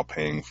is now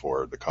paying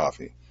for the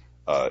coffee.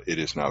 It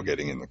is now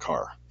getting in the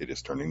car. It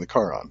is turning the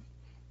car on.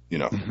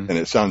 And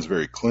it sounds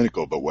very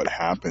clinical, but what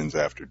happens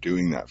after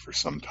doing that for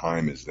some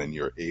time is then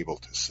you're able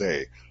to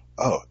say,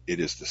 oh, it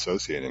is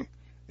dissociating,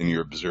 and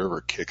your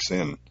observer kicks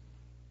in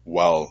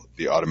while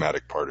the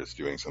automatic part is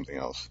doing something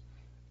else.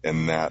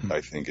 And that,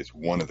 I think, is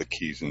one of the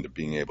keys into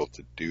being able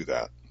to do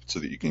that so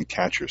that you can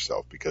catch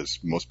yourself, because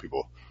most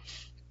people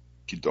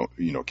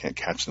can't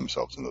catch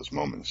themselves in those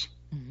moments.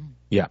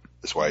 Yeah.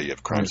 That's why you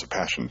have crimes of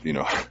passion,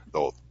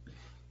 people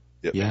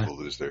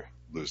lose their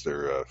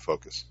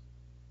focus.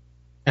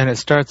 And it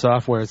starts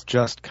off where it's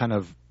just kind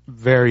of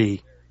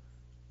very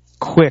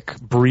quick,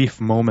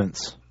 brief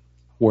moments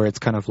where it's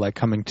kind of like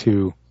coming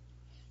to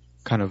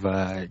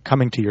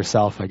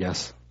yourself, I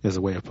guess, is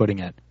a way of putting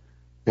it.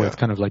 Where it's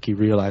kind of like you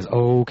realize,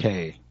 oh,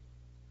 okay,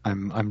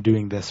 I'm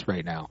doing this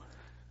right now.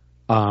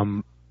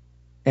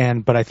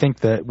 But I think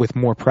that with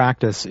more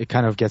practice, it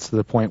kind of gets to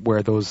the point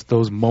where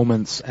those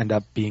moments end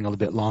up being a little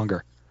bit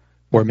longer,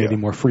 or maybe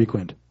more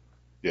frequent.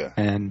 Yeah.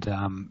 And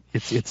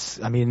it's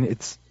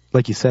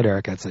like you said,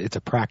 Eric, it's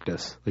a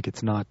practice. Like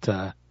it's not,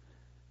 and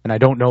I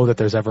don't know that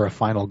there's ever a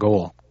final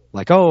goal.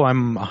 Like, oh,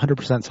 I'm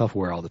 100%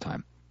 self-aware all the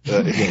time.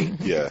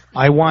 Yeah.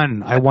 I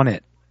won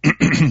it.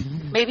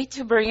 Maybe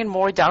to bring it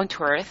more down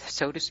to earth,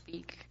 so to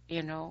speak,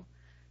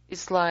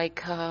 it's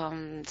like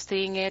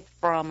seeing it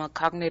from a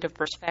cognitive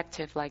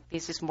perspective. Like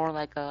this is more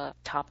like a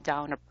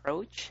top-down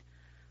approach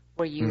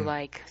where you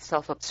like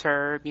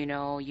self-observe,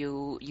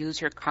 you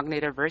use your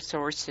cognitive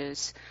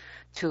resources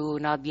to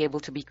not be able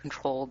to be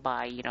controlled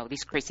by,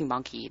 this crazy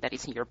monkey that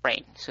is in your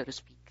brain, so to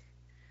speak.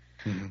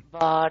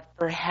 But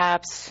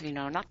perhaps,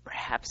 not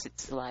perhaps,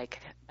 it's like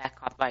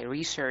backed up by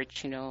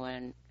research,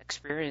 and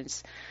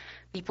experience.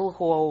 People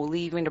who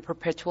live in a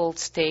perpetual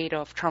state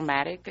of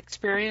traumatic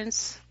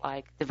experience,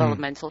 like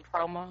developmental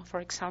trauma,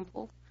 for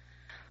example,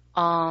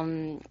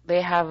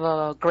 they have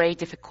a great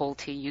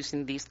difficulty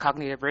using these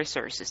cognitive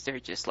resources. They're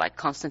just like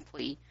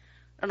constantly,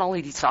 not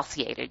only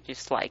dissociated,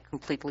 just like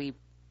completely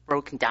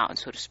broken down,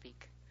 so to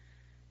speak.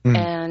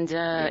 And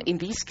in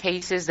these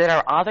cases, there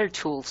are other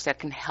tools that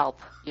can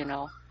help,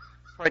 For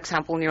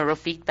example,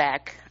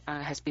 neurofeedback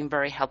has been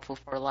very helpful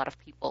for a lot of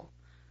people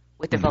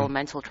with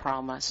developmental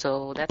trauma.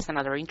 So that's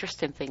another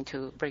interesting thing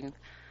to bring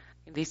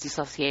in this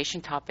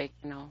dissociation topic,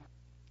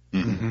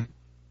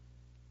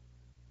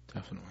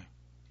 Definitely.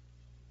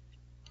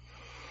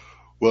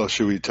 Well,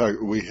 should we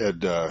talk? We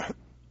had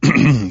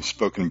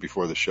spoken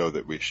before the show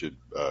that we should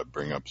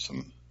bring up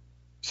some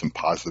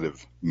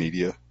positive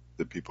media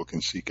that people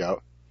can seek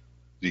out.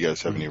 Do you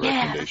guys have any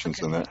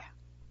recommendations on that?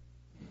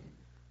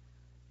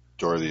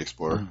 Dora the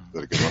Explorer, is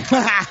that a good one?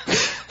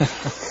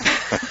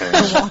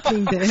 The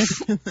Walking Dead.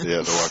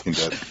 Yeah, The Walking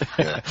Dead.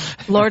 Yeah.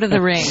 Lord of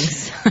the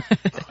Rings.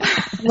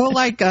 Well,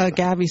 like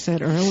Gabby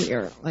said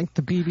earlier, like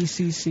the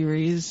BBC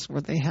series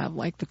where they have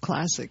like the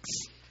classics.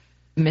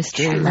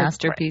 Mystery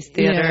Masterpiece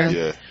Theater.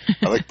 Yeah.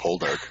 I like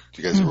Poldark.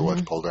 Do you guys ever watch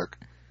Poldark?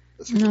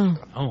 No.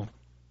 Oh,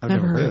 I've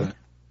never heard of it.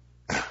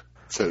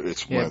 So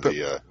it's one of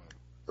the,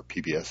 or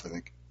PBS, I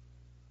think.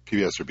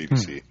 PBS or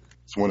BBC.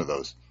 It's one of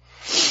those.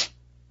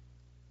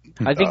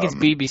 I think it's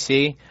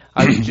BBC.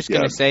 I was just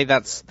going to say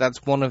that's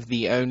one of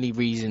the only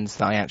reasons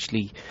that I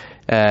actually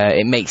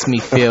it makes me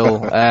feel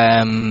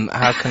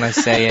how can I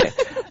say it?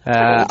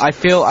 I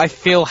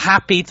feel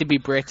happy to be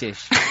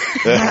British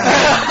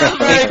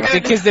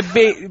because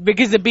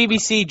the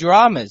BBC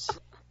dramas.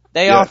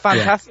 They are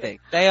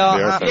fantastic. They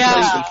are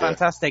absolutely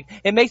fantastic.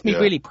 It makes me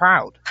really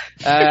proud.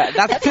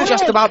 That's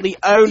just about the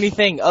only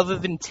thing, other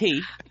than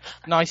tea.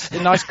 A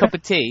nice cup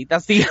of tea.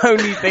 That's the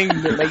only thing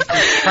that makes me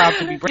proud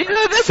to be British.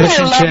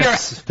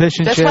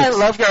 That's why I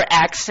love your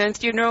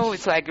accent.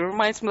 It's like it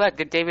reminds me like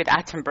the David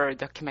Attenborough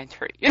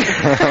documentary.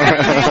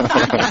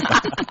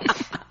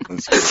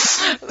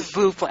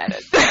 Blue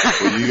Planet.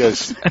 Well, you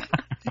guys,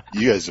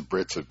 the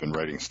Brits, have been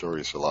writing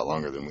stories a lot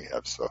longer than we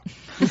have, so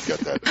we've got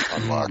that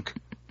on lock.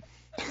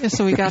 Yeah,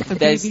 so we got the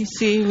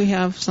BBC. We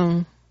have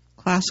some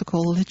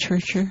classical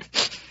literature.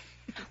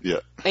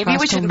 Yeah. Maybe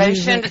we should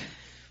mention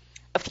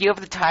a few of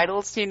the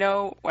titles,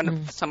 one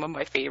of some of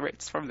my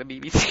favorites from the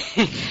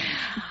BBC.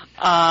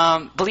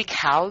 Bleak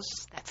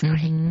House, that's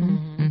great.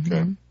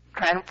 Okay.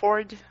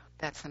 Cranford,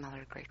 that's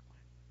another great one.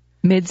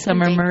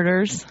 Midsummer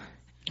Murders.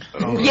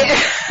 Oh. Yeah,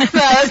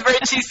 that's very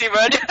cheesy,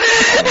 but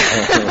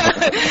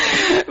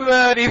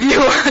if you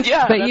want,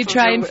 But you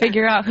try and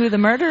figure out who the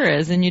murderer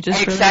is, and you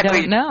just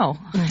really don't know.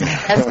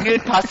 has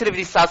good positive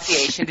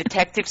dissociation.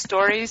 Detective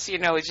stories,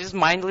 it's just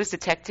mindless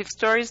detective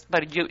stories,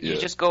 but you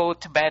just go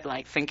to bed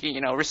like thinking,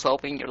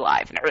 resolving your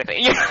life and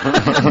everything.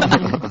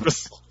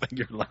 Resolving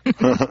your life.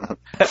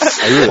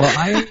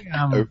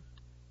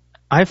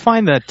 I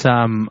find that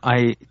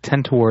I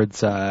tend towards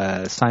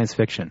science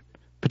fiction,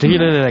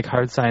 particularly like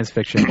hard science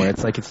fiction, where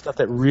it's stuff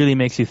that really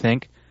makes you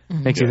think,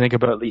 you think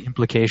about the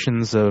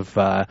implications of,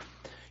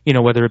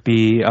 whether it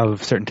be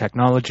of certain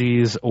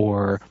technologies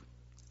or.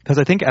 Because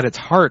I think at its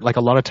heart, like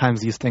a lot of times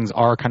these things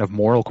are kind of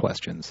moral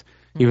questions,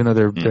 even though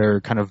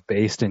they're kind of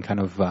based in kind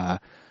of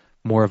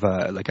more of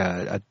a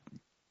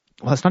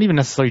well, it's not even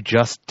necessarily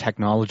just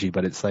technology,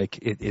 but it's like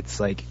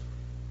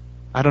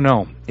I don't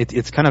know,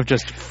 it's kind of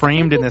just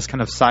framed in this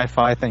kind of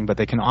sci-fi thing, but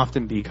they can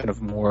often be kind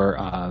of more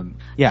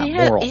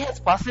moral. It has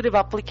positive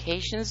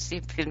applications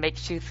if it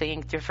makes you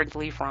think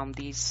differently from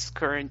these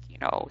current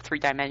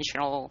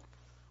three-dimensional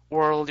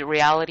world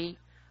reality.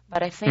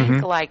 But I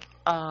think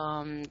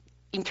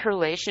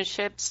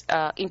interrelationships,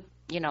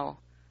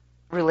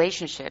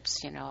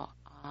 relationships,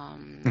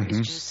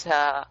 it's just,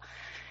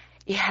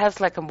 it has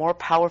like a more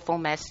powerful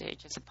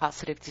message. It's a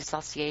positive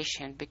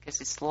dissociation because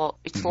it's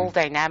all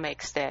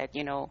dynamics that,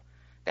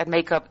 that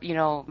makes up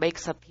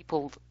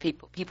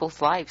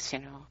people's lives,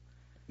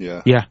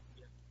 Yeah. Yeah.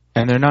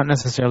 And they're not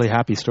necessarily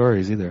happy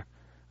stories either.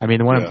 I mean,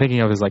 the one I'm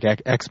thinking of is like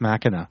Ex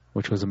Machina,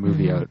 which was a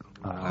movie out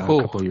a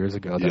couple of years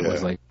ago that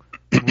was like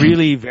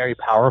really very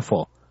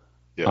powerful.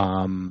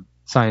 Yeah.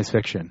 Science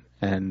fiction,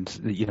 and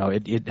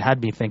it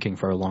had me thinking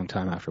for a long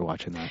time after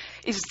watching that.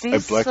 Is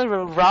this a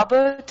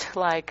robot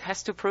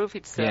has to prove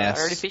it's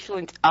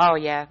artificial? Oh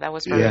yeah, that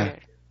was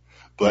very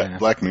good.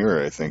 Black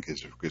Mirror, I think,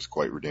 is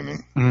quite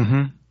redeeming.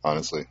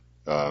 Honestly,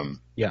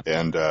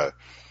 and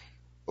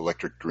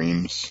Electric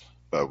Dreams.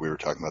 We were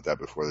talking about that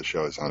before the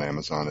show. Is on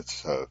Amazon.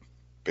 It's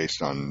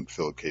based on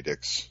Philip K.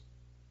 Dick's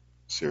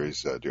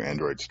series, "Do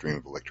Androids Dream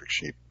of Electric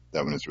Sheep?"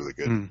 That one is really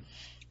good.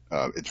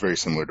 It's very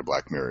similar to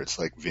Black Mirror. It's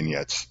like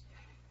vignettes.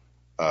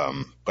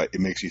 But it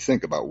makes you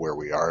think about where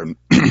we are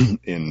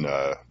in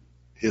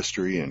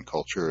history and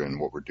culture and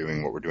what we're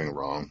doing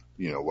wrong.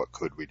 What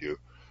could we do?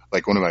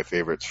 Like one of my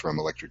favorites from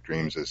Electric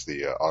Dreams is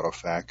the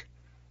autofac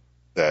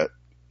that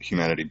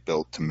humanity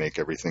built to make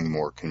everything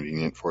more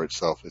convenient for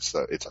itself. It's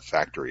a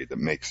factory that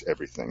makes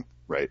everything,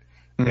 right?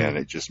 And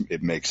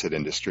it makes it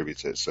and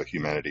distributes it so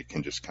humanity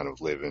can just kind of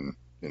live and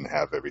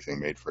have everything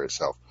made for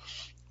itself.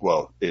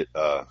 Well, the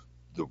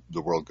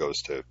world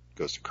goes to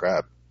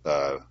crap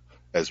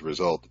as a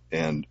result,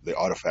 and the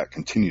autofac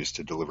continues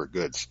to deliver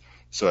goods.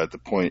 So at the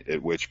point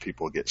at which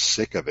people get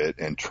sick of it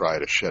and try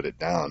to shut it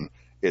down,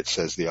 it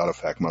says the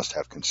autofac must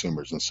have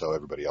consumers, and so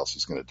everybody else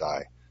is going to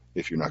die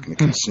if you're not going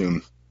to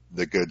consume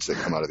the goods that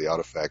come out of the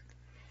autofac.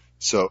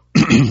 So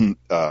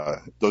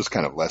those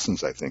kind of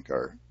lessons, I think,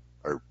 are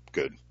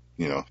good,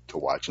 to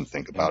watch and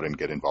think about and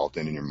get involved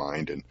in your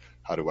mind, and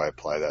how do I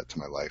apply that to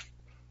my life?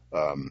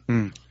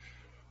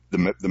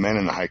 The Man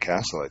in the High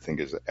Castle, I think,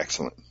 is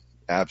excellent.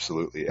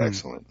 Absolutely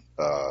excellent.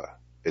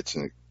 It's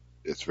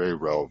very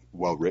well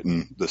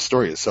written. The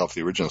story itself,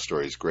 the original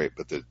story, is great,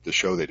 but the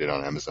show they did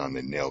on Amazon,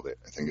 they nailed it.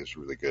 I think it's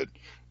really good.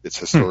 It's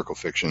historical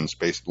fiction. It's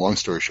based, long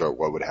story short,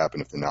 what would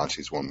happen if the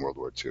Nazis won World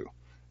War II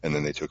and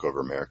then they took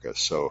over America.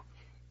 So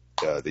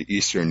the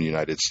eastern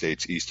United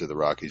States, east of the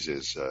Rockies,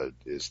 is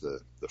the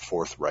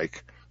Fourth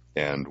Reich,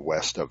 and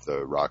west of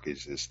the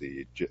Rockies is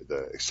the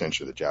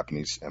extension of the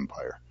Japanese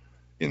Empire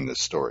in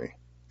this story.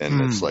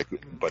 And it's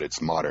but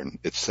it's modern.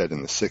 It's set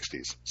in the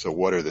 60s. So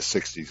what are the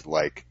 60s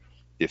like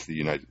if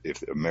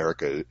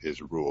America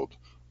is ruled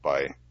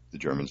by the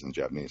Germans and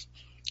the Japanese?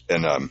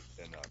 And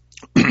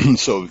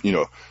so,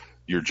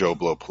 your Joe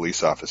Blow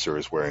police officer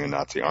is wearing a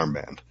Nazi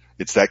armband.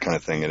 It's that kind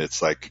of thing. And it's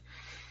like,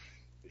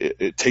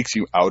 it takes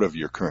you out of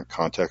your current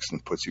context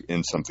and puts you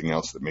in something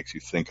else that makes you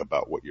think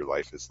about what your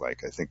life is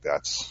like. I think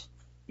that's,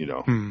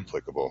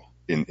 applicable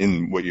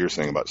in what you're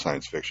saying about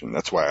science fiction.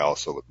 That's why I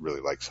also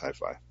really like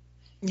sci-fi.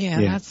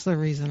 Yeah, that's the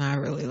reason I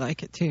really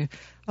like it too.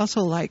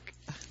 Also like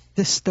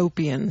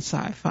dystopian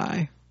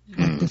sci-fi,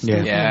 like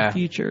dystopian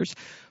futures,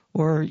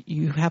 or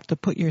you have to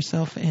put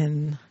yourself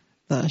in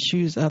the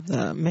shoes of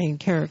the main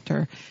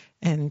character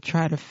and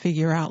try to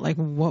figure out like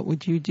what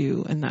would you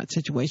do in that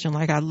situation.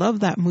 Like I love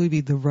that movie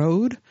The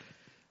Road,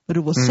 but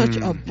it was such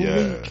a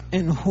bleak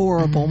and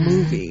horrible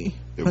movie.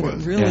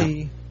 It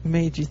really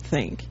made you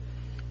think.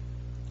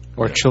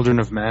 Or Children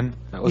of Men.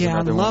 That was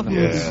another one. I love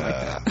movies like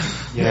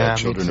that.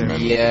 Children of Men.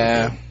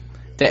 Yeah.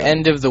 The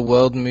end of the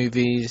world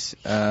movies,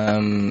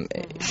 similar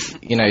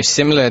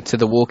to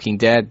The Walking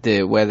Dead,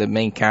 where the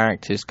main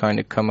characters kind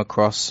of come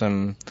across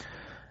some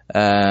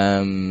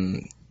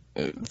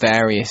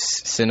various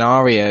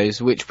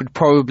scenarios which would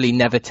probably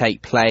never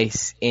take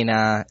place in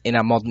our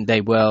modern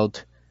day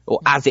world, or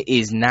as it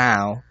is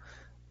now,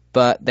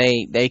 but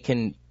they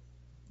can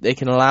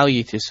allow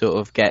you to sort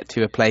of get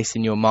to a place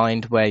in your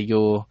mind where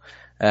you're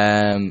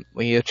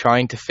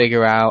trying to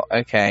figure out,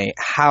 okay,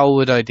 how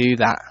would I do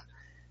that?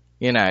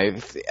 In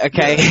an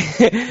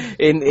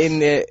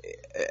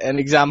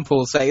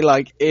example, say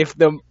like if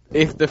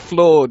the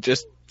floor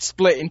just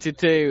split into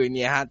two and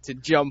you had to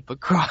jump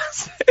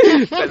across.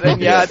 But then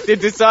you had to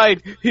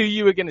decide who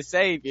you were going to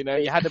save. You know,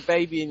 you had a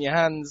baby in your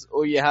hands,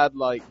 or you had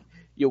like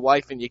your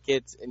wife and your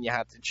kids, and you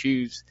had to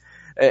choose.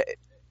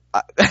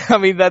 I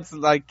mean, that's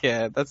like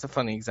that's a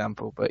funny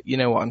example, but you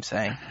know what I'm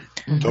saying.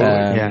 Totally.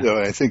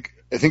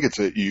 I think it's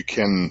you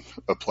can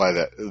apply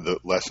the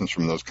lessons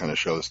from those kind of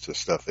shows to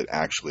stuff that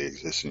actually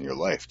exists in your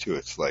life too.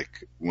 It's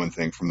like one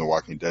thing from The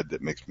Walking Dead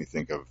that makes me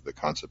think of the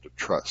concept of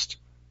trust.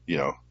 You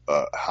know,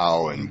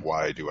 how and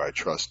why do I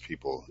trust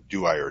people?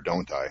 Do I or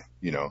don't I?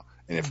 You know,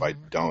 and if I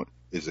don't,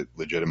 is it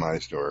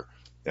legitimized or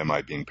am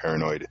I being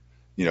paranoid?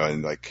 You know,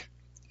 and like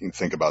you can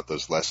think about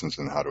those lessons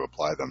and how to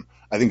apply them.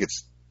 I think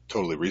it's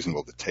totally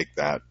reasonable to take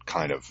that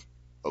kind of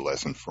a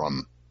lesson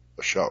from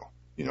a show,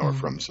 you know, or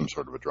from some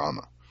sort of a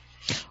drama.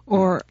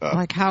 Or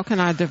like, how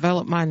can I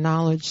develop my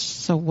knowledge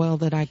so well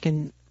that I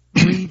can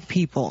read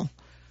people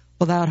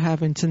without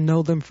having to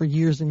know them for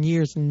years and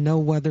years and know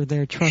whether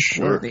they're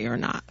trustworthy or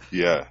not?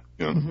 Yeah.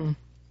 No,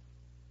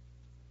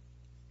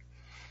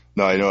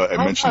 I know I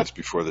mentioned this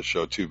before the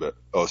show too, but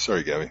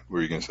sorry, Gabby, what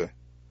were you going to say?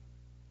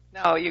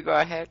 No, you go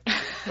ahead.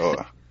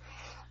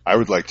 I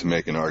would like to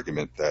make an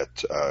argument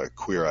that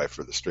Queer Eye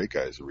for the Straight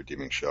Guy is a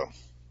redeeming show.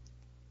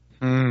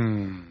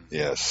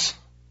 Yes.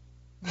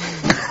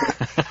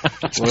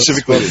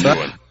 Specifically the new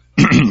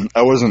one.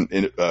 I wasn't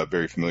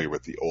very familiar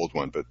with the old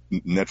one, but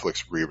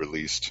Netflix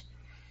re-released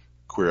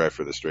Queer Eye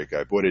for the Straight Guy.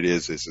 But what it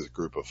is a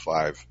group of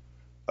 5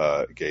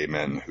 gay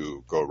men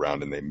who go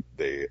around and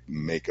they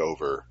make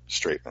over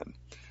straight men.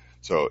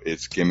 So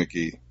it's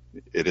gimmicky.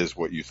 It is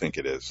what you think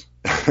it is.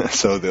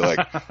 So they're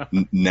like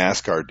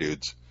NASCAR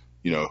dudes,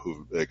 you know,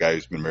 a guy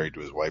who's been married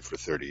to his wife for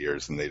 30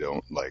 years and they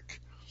don't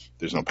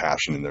there's no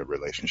passion in their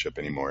relationship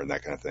anymore and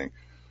that kind of thing.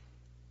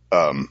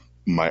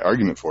 My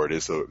argument for it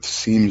is, though, it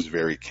seems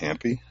very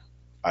campy.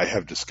 I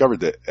have discovered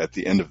that at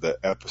the end of the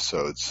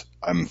episodes,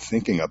 I'm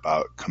thinking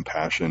about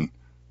compassion,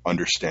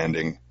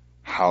 understanding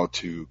how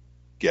to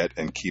get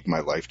and keep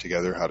my life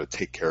together, how to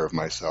take care of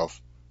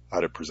myself, how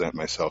to present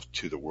myself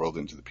to the world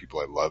and to the people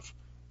I love.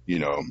 You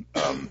know,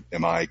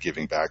 am I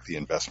giving back the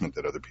investment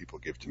that other people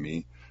give to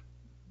me?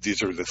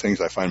 These are the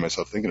things I find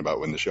myself thinking about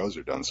when the shows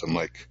are done. So I'm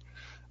like,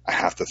 I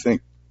have to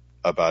think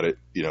about it,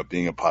 you know,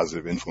 being a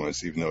positive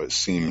influence, even though it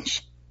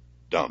seems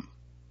dumb.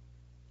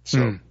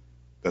 So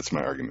that's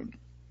my argument.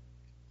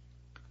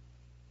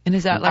 And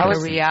is that like a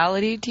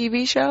reality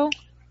TV show?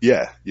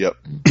 Yeah. Yep.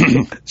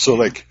 So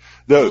like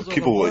the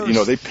people, you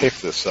know, they pick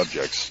the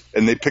subjects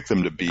and they pick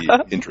them to be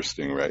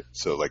interesting, right?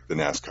 So like the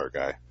NASCAR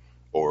guy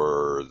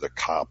or the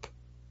cop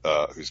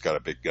who's got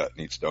a big gut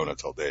and eats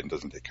donuts all day and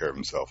doesn't take care of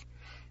himself.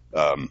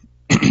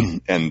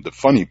 And the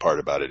funny part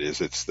about it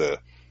is it's the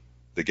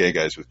gay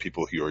guys with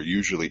people who are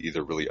usually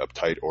either really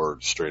uptight or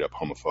straight up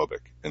homophobic,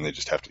 and they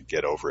just have to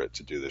get over it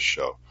to do this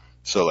show.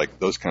 So like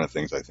those kind of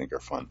things I think are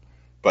fun.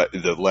 But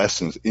the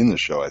lessons in the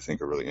show I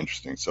think are really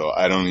interesting. So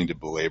I don't need to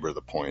belabor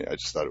the point. I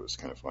just thought it was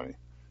kind of funny.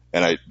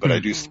 And I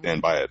do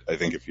stand by it. I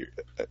think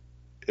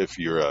if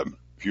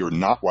you're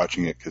not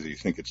watching it because you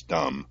think it's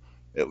dumb,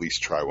 at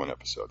least try one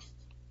episode.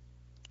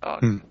 I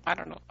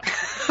don't know.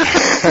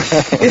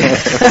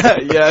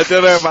 Yeah, I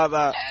don't know about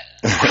that.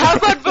 How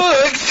about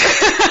books?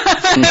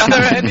 Are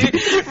there any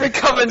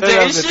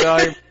recommendations?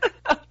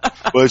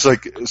 Well, it's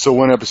like, so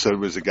one episode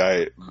was a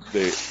guy,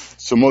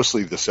 so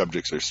mostly the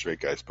subjects are straight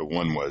guys, but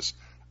one was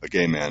a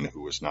gay man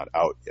who was not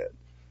out yet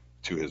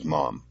to his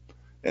mom.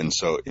 And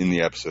so in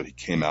the episode, he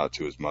came out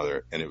to his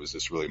mother, and it was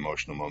this really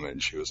emotional moment.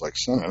 And she was like,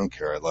 "Son, I don't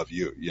care. I love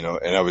you." You know,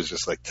 and I was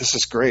just like, "This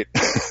is great."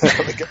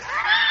 Like,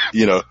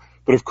 you know,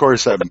 but of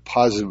course I'm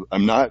positive.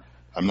 I'm not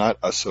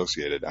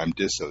associated. I'm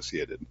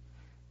dissociated.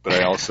 But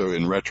I also,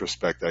 in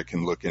retrospect, I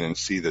can look in and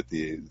see that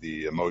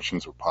the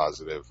emotions were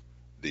positive.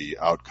 The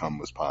outcome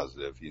was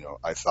positive. You know,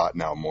 I thought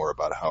now more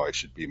about how I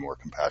should be more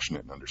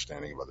compassionate and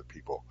understanding of other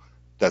people.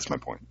 That's my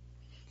point.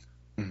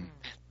 Mm-hmm.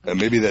 And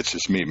maybe that's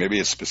just me. Maybe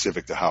it's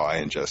specific to how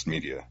I ingest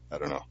media. I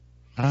don't know.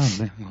 Oh,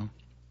 man. Well,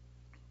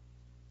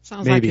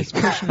 sounds like it's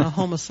pushing a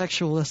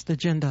homosexualist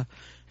agenda.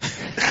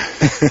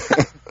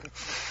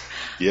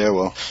 Yeah,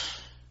 well.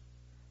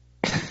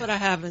 But I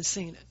haven't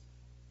seen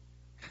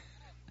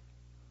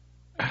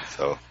it.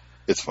 So,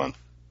 it's fun.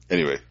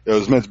 Anyway, it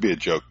was meant to be a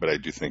joke, but I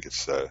do think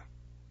it's that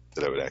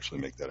I would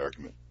actually make that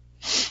argument.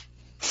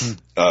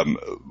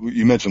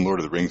 You mentioned Lord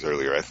of the Rings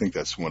earlier. I think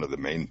that's one of the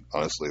main,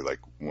 honestly, like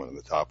one of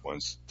the top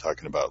ones,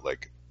 talking about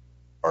like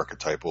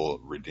archetypal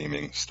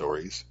redeeming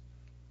stories.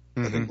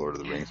 Mm-hmm. I think Lord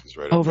of the Rings is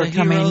right.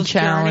 Overcoming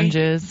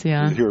challenges, journey.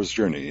 Yeah. The hero's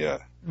journey, yeah.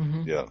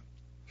 Mm-hmm. Yeah.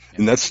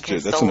 And that's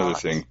another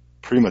thing.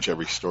 Pretty much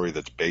every story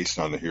that's based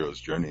on the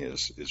hero's journey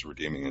is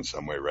redeeming in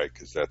some way, right?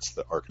 Because that's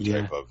the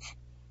archetype of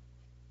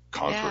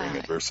conquering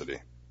adversity.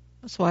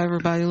 That's why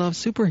everybody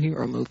loves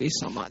superhero movies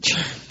so much.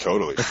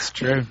 Totally. That's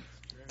true.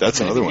 That's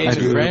another one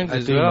too. I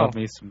do love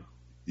me some.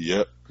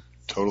 Yep,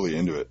 totally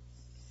into it.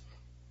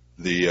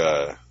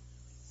 The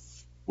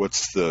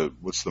what's the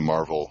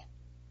Marvel,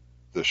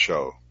 the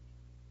show?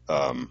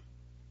 Why am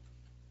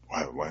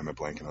I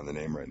blanking on the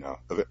name right now?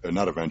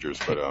 Not Avengers,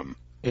 but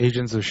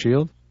Agents of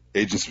S.H.I.E.L.D.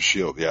 Agents of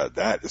S.H.I.E.L.D., yeah,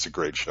 that is a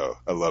great show.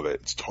 I love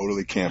it. It's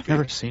totally campy. I've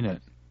never seen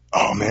it.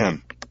 Oh,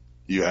 man.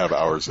 You have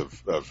hours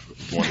of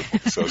wonderful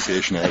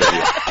association ahead of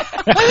you.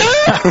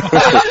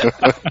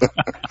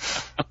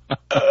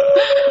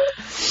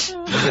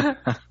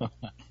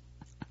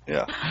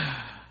 Yeah.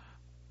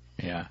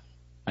 Yeah.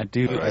 I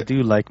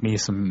do like me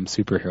some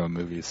superhero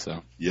movies,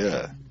 so.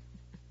 Yeah.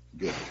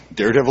 Good.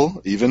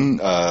 Daredevil, even,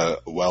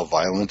 while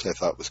violent, I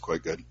thought was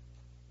quite good.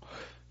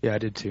 Yeah, I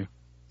did too.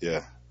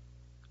 Yeah.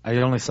 I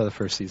only saw the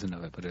first season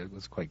of it, but it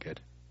was quite good.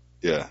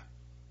 Yeah.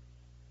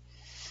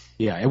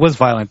 Yeah, it was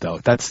violent though.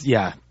 That's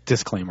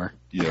disclaimer.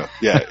 Yeah,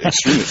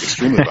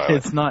 extremely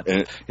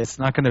violent. It's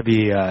not going to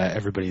be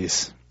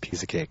everybody's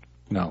piece of cake.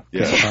 No.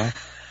 Yeah.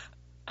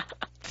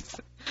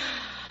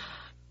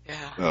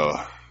 Yeah.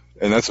 Oh,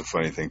 and that's a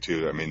funny thing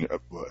too. I mean,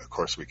 of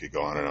course we could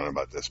go on and on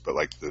about this, but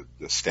like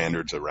the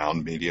standards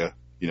around media,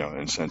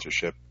 and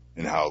censorship,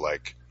 and how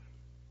like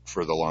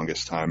for the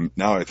longest time,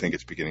 now I think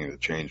it's beginning to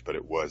change, but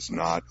it was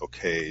not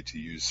okay to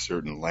use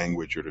certain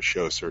language or to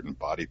show certain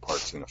body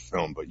parts in a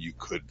film, but you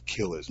could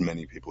kill as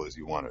many people as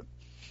you wanted.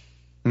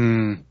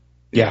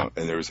 Yeah.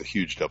 And there was a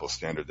huge double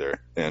standard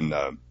there. And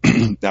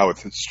now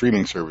with the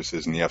streaming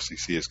services and the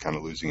FCC is kind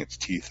of losing its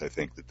teeth, I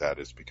think that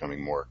is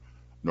becoming more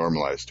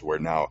normalized to where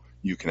now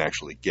you can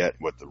actually get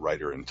what the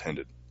writer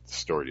intended the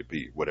story to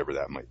be, whatever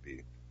that might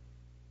be.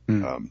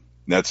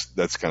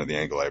 That's kind of the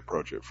angle I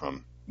approach it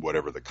from.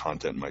 Whatever the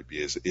content might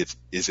be, is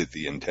it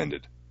the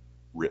intended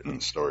written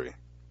story?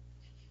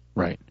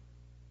 Right.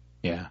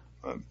 Yeah.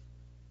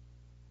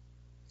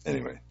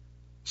 Anyway,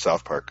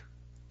 South Park.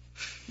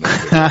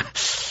 The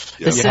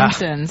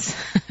Simpsons.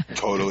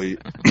 Totally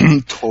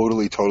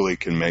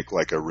can make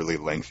like a really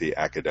lengthy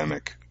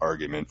academic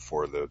argument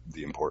for the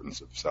importance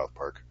of South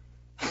Park.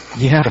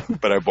 Yeah.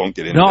 But I won't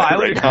get into that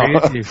right now. I would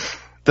agree with you.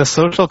 The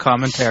social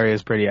commentary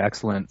is pretty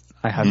excellent,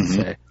 I have to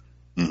say.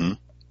 Mm-hmm.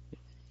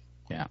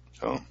 Yeah.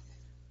 So.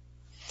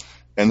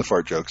 And the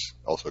fart jokes,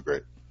 also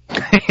great.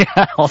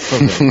 Yeah, also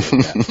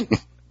great.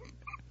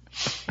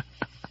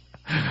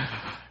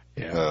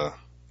 Yeah.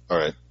 All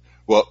right.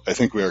 Well, I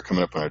think we are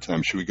coming up on our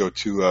time. Should we go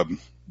to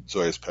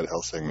Zoya's Pet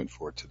Health segment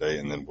for today,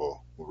 and then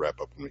we'll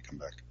wrap up when we come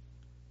back?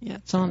 Yeah,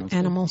 it's on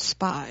animal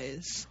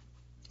spies.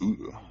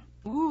 Ooh.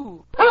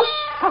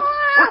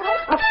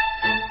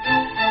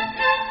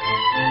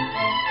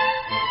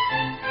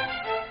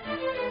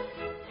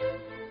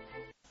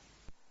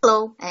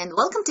 Hello, and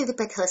welcome to the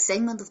Pet Health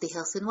segment of the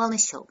Health and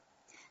Wellness Show.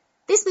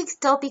 This week's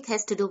topic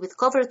has to do with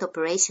covert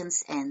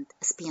operations and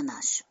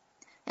espionage.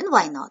 And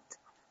why not?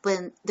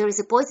 When there is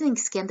a poisoning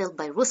scandal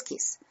by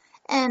Ruskies,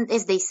 and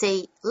as they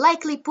say,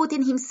 likely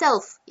Putin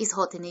himself is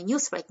hot in the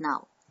news right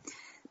now.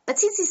 But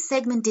since this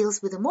segment deals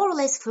with the more or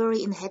less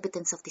furry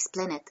inhabitants of this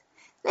planet,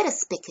 let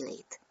us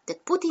speculate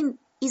that Putin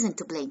isn't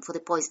to blame for the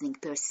poisoning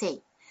per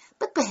se,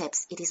 but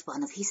perhaps it is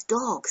one of his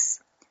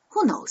dogs.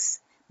 Who knows?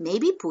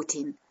 Maybe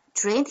Putin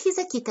trained his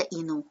Akita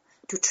Inu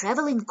to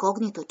travel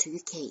incognito to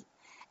UK,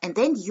 and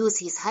then use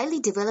his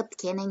highly developed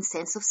canine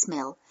sense of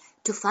smell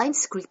to find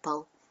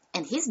Skripal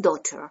and his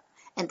daughter,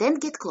 and then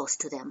get close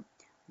to them,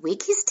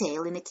 wag his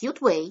tail in a cute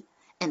way,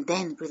 and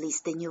then release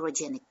the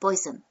neurogenic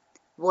poison.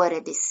 What a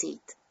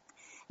deceit.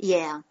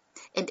 Yeah,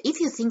 and if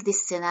you think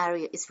this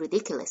scenario is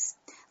ridiculous,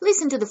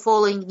 listen to the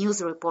following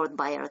news report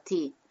by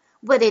RT,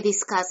 where they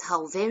discuss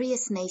how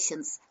various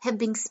nations have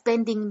been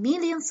spending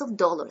millions of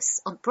dollars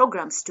on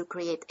programs to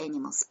create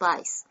animal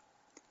spies.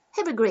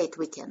 Have a great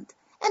weekend,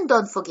 and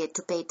don't forget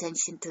to pay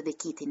attention to the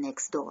kitty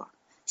next door.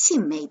 She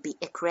may be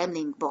a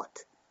Kremlin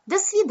bot. До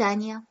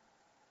свидания.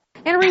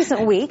 In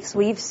recent weeks,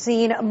 we've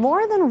seen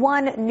more than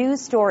one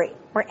news story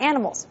where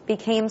animals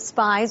became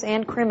spies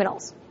and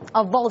criminals.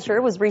 A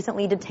vulture was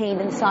recently detained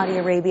in Saudi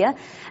Arabia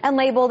and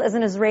labeled as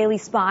an Israeli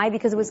spy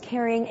because it was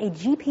carrying a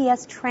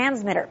GPS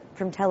transmitter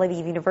from Tel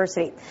Aviv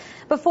University.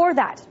 Before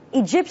that,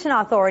 Egyptian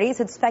authorities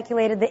had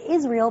speculated that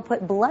Israel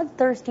put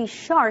bloodthirsty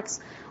sharks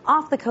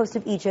off the coast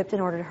of Egypt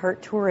in order to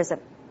hurt tourism.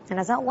 And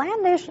as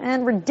outlandish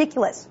and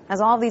ridiculous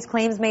as all of these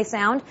claims may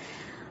sound,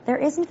 there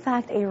is in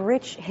fact a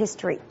rich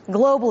history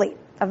globally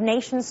of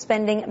nations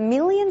spending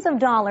millions of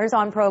dollars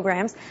on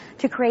programs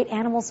to create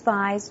animal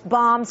spies,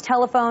 bombs,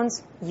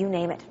 telephones, you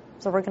name it.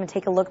 So we're going to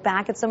take a look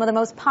back at some of the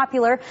most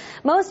popular,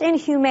 most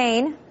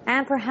inhumane,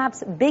 and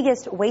perhaps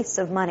biggest wastes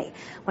of money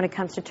when it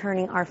comes to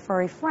turning our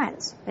furry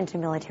friends into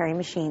military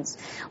machines.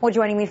 Well,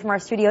 joining me from our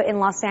studio in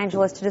Los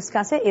Angeles to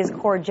discuss it is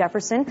Cord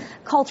Jefferson,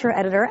 culture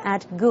editor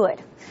at Good.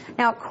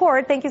 Now,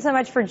 Cord, thank you so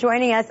much for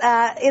joining us.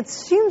 It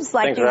seems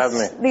like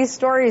these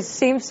stories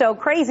seem so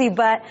crazy,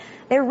 but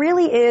there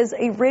really is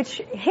a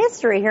rich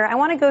history here. I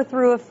want to go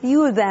through a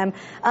few of them.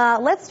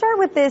 Let's start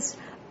with this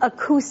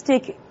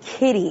acoustic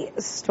kitty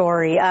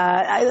story.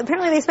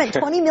 Apparently they spent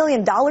 $20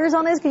 million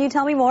on this. Can you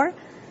tell me more?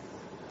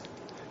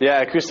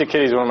 Yeah, Acoustic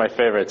Kitty is one of my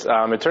favorites.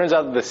 It turns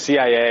out that the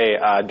CIA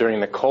during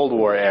the Cold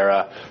War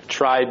era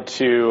tried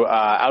to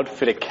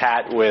outfit a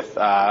cat with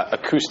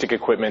acoustic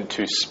equipment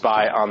to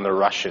spy on the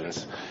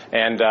Russians.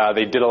 And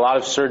they did a lot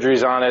of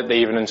surgeries on it. They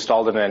even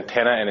installed an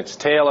antenna in its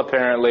tail,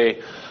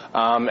 apparently.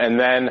 And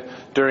then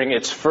during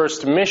its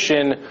first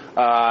mission,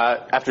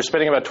 after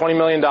spending about $20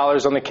 million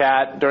on the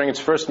cat, during its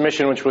first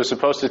mission, which was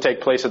supposed to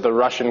take place at the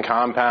Russian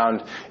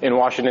compound in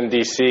Washington,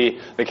 D.C.,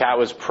 the cat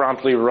was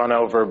promptly run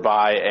over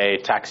by a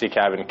taxi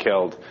cab and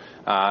killed,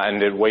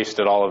 and it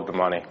wasted all of the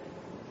money.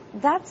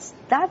 That's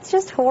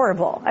just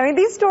horrible. I mean,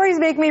 these stories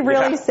make me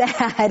really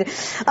sad.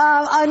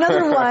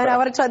 Another one I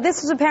want to talk.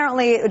 This was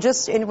apparently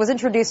it was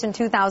introduced in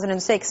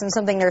 2006, and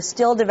something they're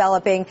still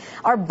developing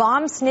are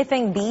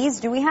bomb-sniffing bees.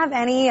 Do we have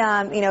any,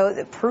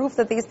 proof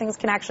that these things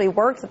can actually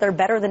work? That they're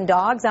better than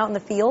dogs out in the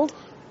field?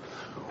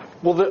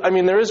 Well,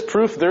 there is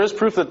proof. There is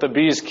proof that the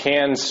bees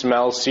can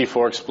smell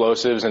C4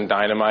 explosives and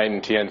dynamite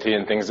and TNT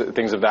and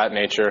things of that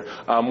nature.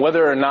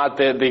 Whether or not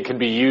they could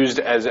be used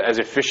as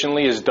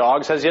efficiently as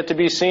dogs has yet to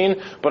be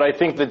seen. But I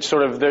think that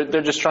sort of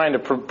they're just trying to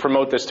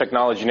promote this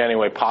technology in any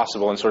way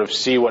possible and sort of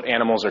see what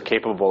animals are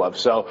capable of.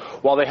 So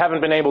while they haven't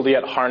been able to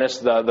yet harness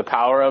the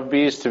power of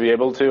bees to be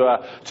able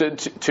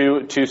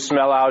to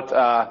smell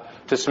out.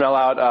 To smell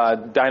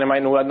out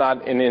dynamite and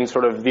whatnot in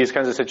sort of these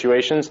kinds of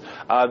situations,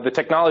 the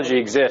technology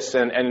exists,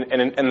 and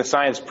the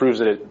science proves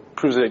that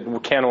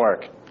it can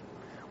work.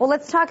 Well,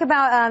 let's talk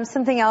about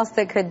something else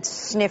that could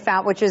sniff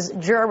out, which is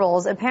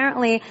gerbils.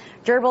 Apparently,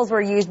 gerbils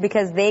were used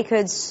because they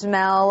could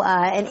smell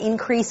an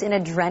increase in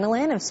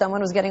adrenaline if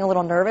someone was getting a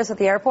little nervous at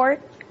the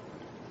airport.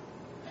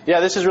 Yeah,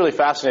 this is really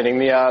fascinating.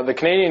 The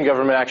Canadian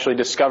government actually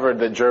discovered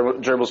that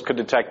gerbils could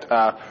detect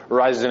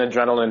rises in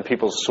adrenaline in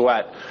people's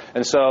sweat.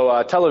 And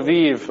so Tel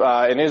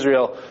Aviv in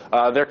Israel,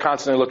 they're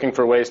constantly looking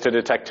for ways to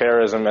detect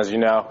terrorism, as you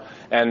know.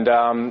 And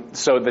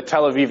so the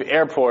Tel Aviv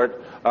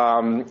airport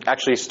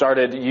actually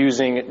started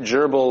using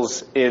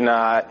gerbils in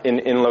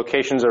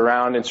locations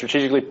around, in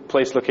strategically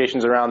placed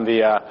locations around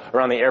the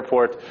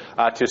airport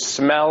to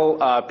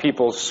smell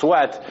people's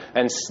sweat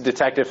and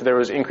detect if there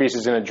was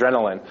increases in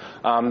adrenaline.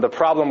 The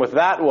problem with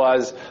that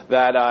was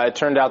that it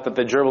turned out that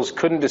the gerbils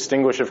couldn't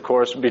distinguish, of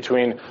course,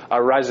 between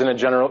rises in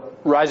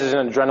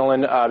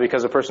adrenaline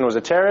because a person was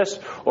a terrorist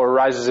or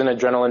rises in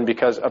adrenaline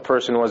because a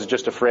person was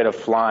just afraid of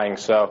flying.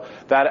 So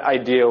that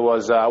idea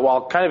was,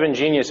 while kind of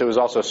ingenious, it was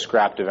also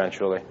scrapped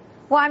eventually.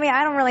 Well, I mean,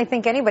 I don't really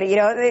think anybody,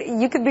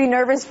 you could be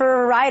nervous for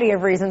a variety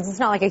of reasons. It's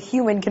not like a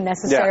human can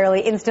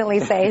necessarily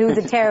instantly say who's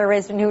a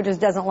terrorist and who just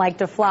doesn't like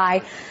to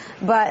fly.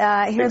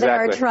 But here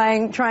exactly. They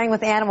are trying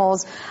with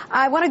animals.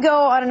 I want to go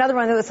on another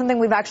one that was something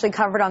we've actually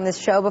covered on this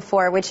show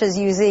before, which is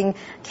using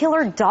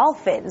killer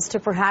dolphins to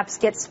perhaps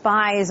get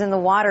spies in the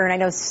water. And I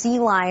know sea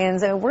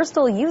lions, we're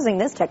still using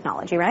this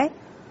technology, right?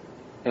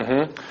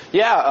 Mm-hmm.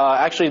 Yeah,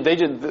 actually,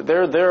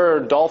 there are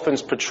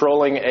dolphins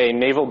patrolling a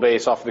naval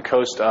base off the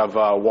coast of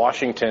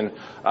Washington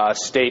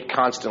State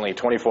constantly,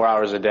 24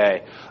 hours a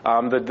day.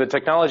 The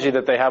technology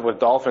that they have with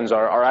dolphins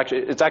are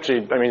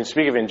actually, I mean,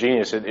 speak of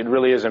ingenious, it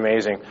really is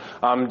amazing.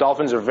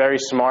 Dolphins are very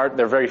smart,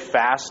 they're very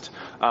fast,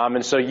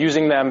 and so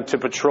using them to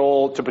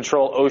patrol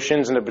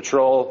oceans and to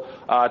patrol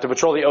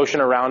the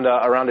ocean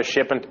around a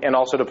ship and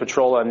also to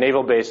patrol a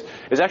naval base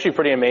is actually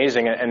pretty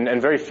amazing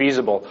and very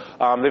feasible.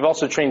 They've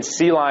also trained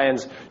sea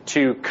lions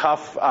to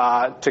cuff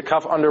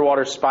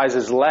underwater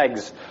spies'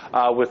 legs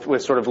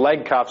with sort of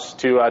leg cuffs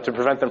to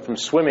prevent them from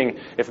swimming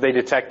if they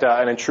detect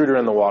an intruder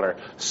in the water.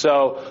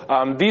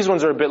 So these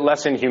ones are a bit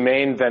less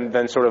inhumane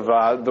than sort of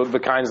the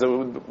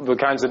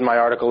kinds in my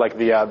article, like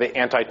the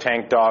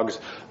anti-tank dogs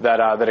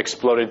that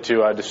exploded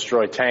to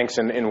destroy tanks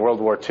in World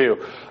War II.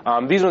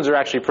 These ones are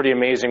actually pretty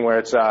amazing, where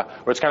it's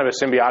kind of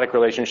a symbiotic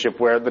relationship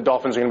where the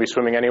dolphins are going to be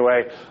swimming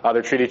anyway.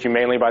 They're treated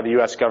humanely by the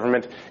U.S.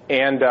 government,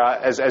 and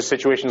as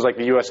situations like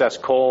the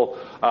USS Cole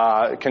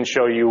can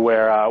show you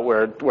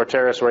where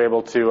terrorists were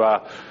able to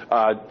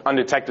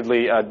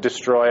undetectedly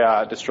destroy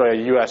a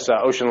U.S.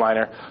 ocean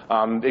liner,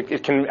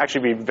 it can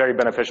actually be very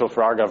beneficial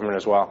for our government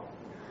as well.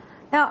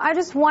 Now, I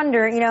just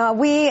wonder,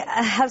 we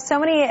have so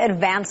many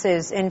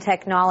advances in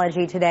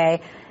technology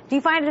today. Do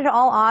you find it at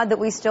all odd that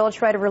we still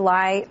try to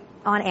rely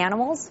on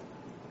animals?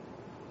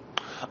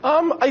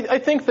 I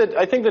think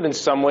that in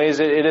some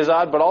ways it is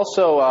odd, but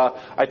also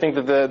I think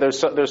that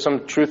there's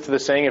some truth to the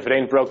saying, if it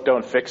ain't broke,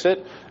 don't fix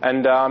it.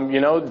 And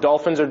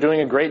dolphins are doing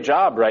a great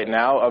job right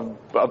now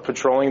of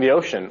patrolling the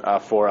ocean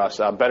for us,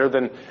 better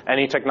than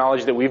any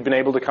technology that we've been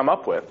able to come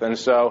up with. And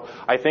so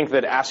I think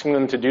that asking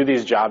them to do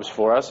these jobs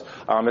for us,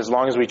 as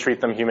long as we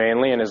treat them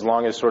humanely and as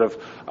long as sort of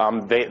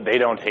they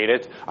don't hate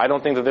it, I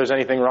don't think that there's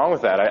anything wrong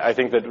with that. I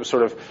think that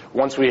sort of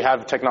once we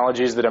have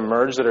technologies that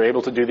emerge that are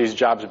able to do these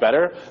jobs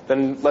better,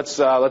 then let's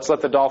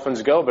let the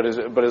dolphins go. But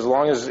as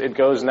long as it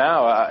goes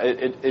now,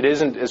 it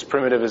isn't as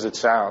primitive as it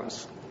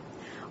sounds.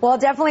 Well,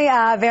 definitely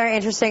very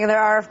interesting. There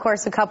are, of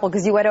course, a couple,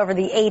 because you went over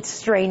the 8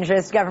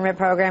 strangest government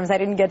programs. I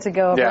didn't get to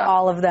go over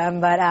all of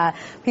them, but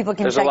people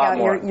can check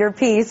out your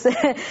piece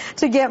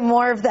to get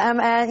more of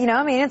them.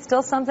 And, it's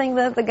still something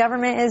that the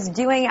government is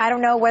doing. I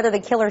don't know whether the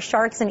killer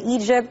sharks in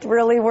Egypt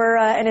really were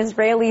an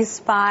Israeli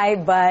spy,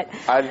 but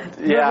I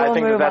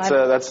think that's kind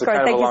of a long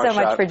shot. Thank you so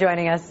much for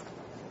joining us.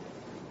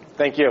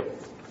 Thank you.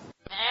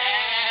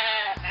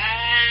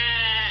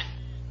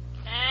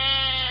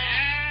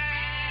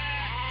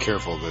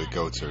 Careful, the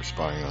goats are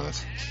spying on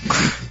us.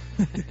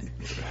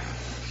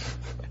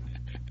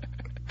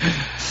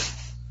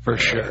 For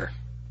sure.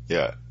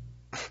 Yeah.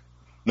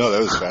 No,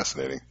 that was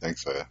fascinating.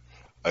 Thanks.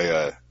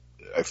 I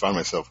found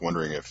myself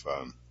wondering if,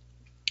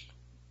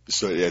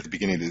 so at the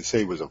beginning, did it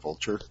say it was a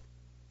vulture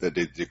that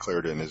they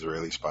declared an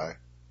Israeli spy?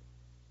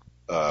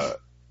 Or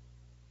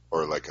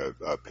like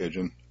a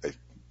pigeon?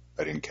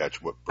 I didn't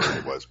catch what bird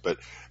it was, but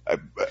I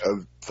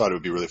thought it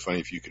would be really funny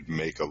if you could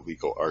make a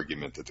legal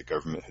argument that the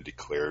government had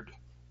declared,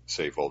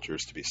 say,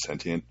 vultures to be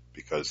sentient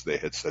because they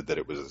had said that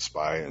it was a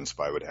spy, and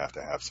spy would have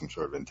to have some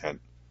sort of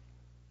intent.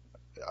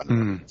 I don't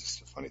know, it's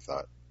just a funny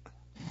thought.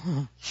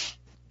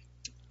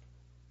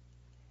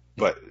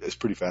 But it's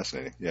pretty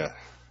fascinating, yeah.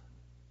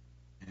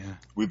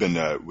 We've been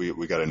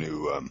we got a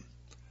new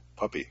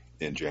puppy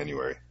in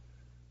January,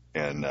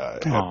 and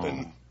have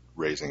been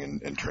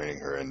raising and training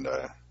her, and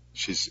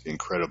she's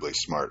incredibly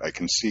smart. I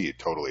can see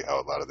totally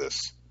how a lot of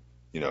this,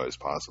 is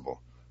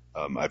possible.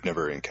 I've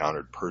never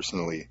encountered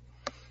personally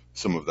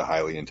some of the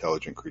highly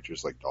intelligent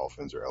creatures like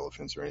dolphins or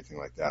elephants or anything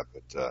like that,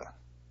 but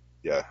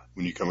yeah,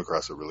 when you come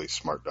across a really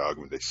smart dog,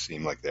 when they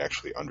seem like they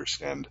actually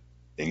understand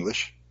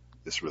English,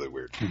 it's really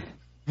weird.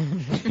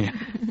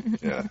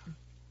 Yeah.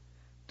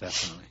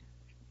 Definitely.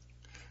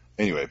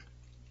 Anyway,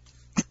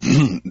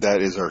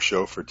 that is our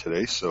show for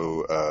today.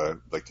 So I'd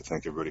like to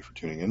thank everybody for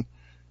tuning in.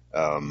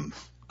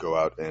 Go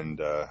out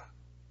and,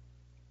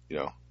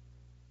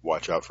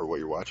 watch out for what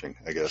you're watching,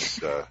 I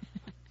guess.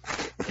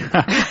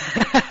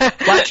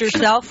 Watch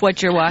yourself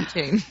what you're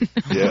watching.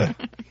 Yeah.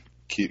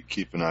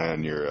 Keep an eye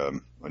on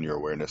your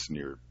awareness and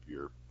your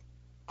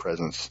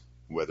presence,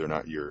 whether or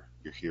not you're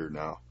here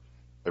now.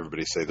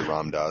 Everybody say the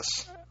Ram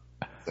Dass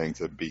thing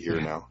to be here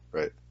now,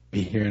 right?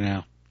 Be here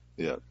now.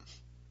 Yeah.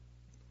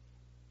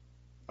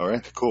 All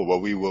right, cool.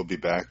 Well, we will be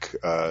back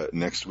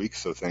next week,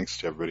 so thanks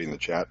to everybody in the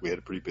chat. We had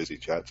a pretty busy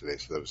chat today,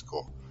 so that was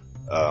cool.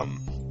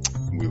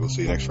 We will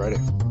see you next Friday.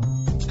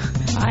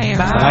 Bye.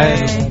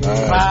 Bye.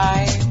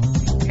 Bye.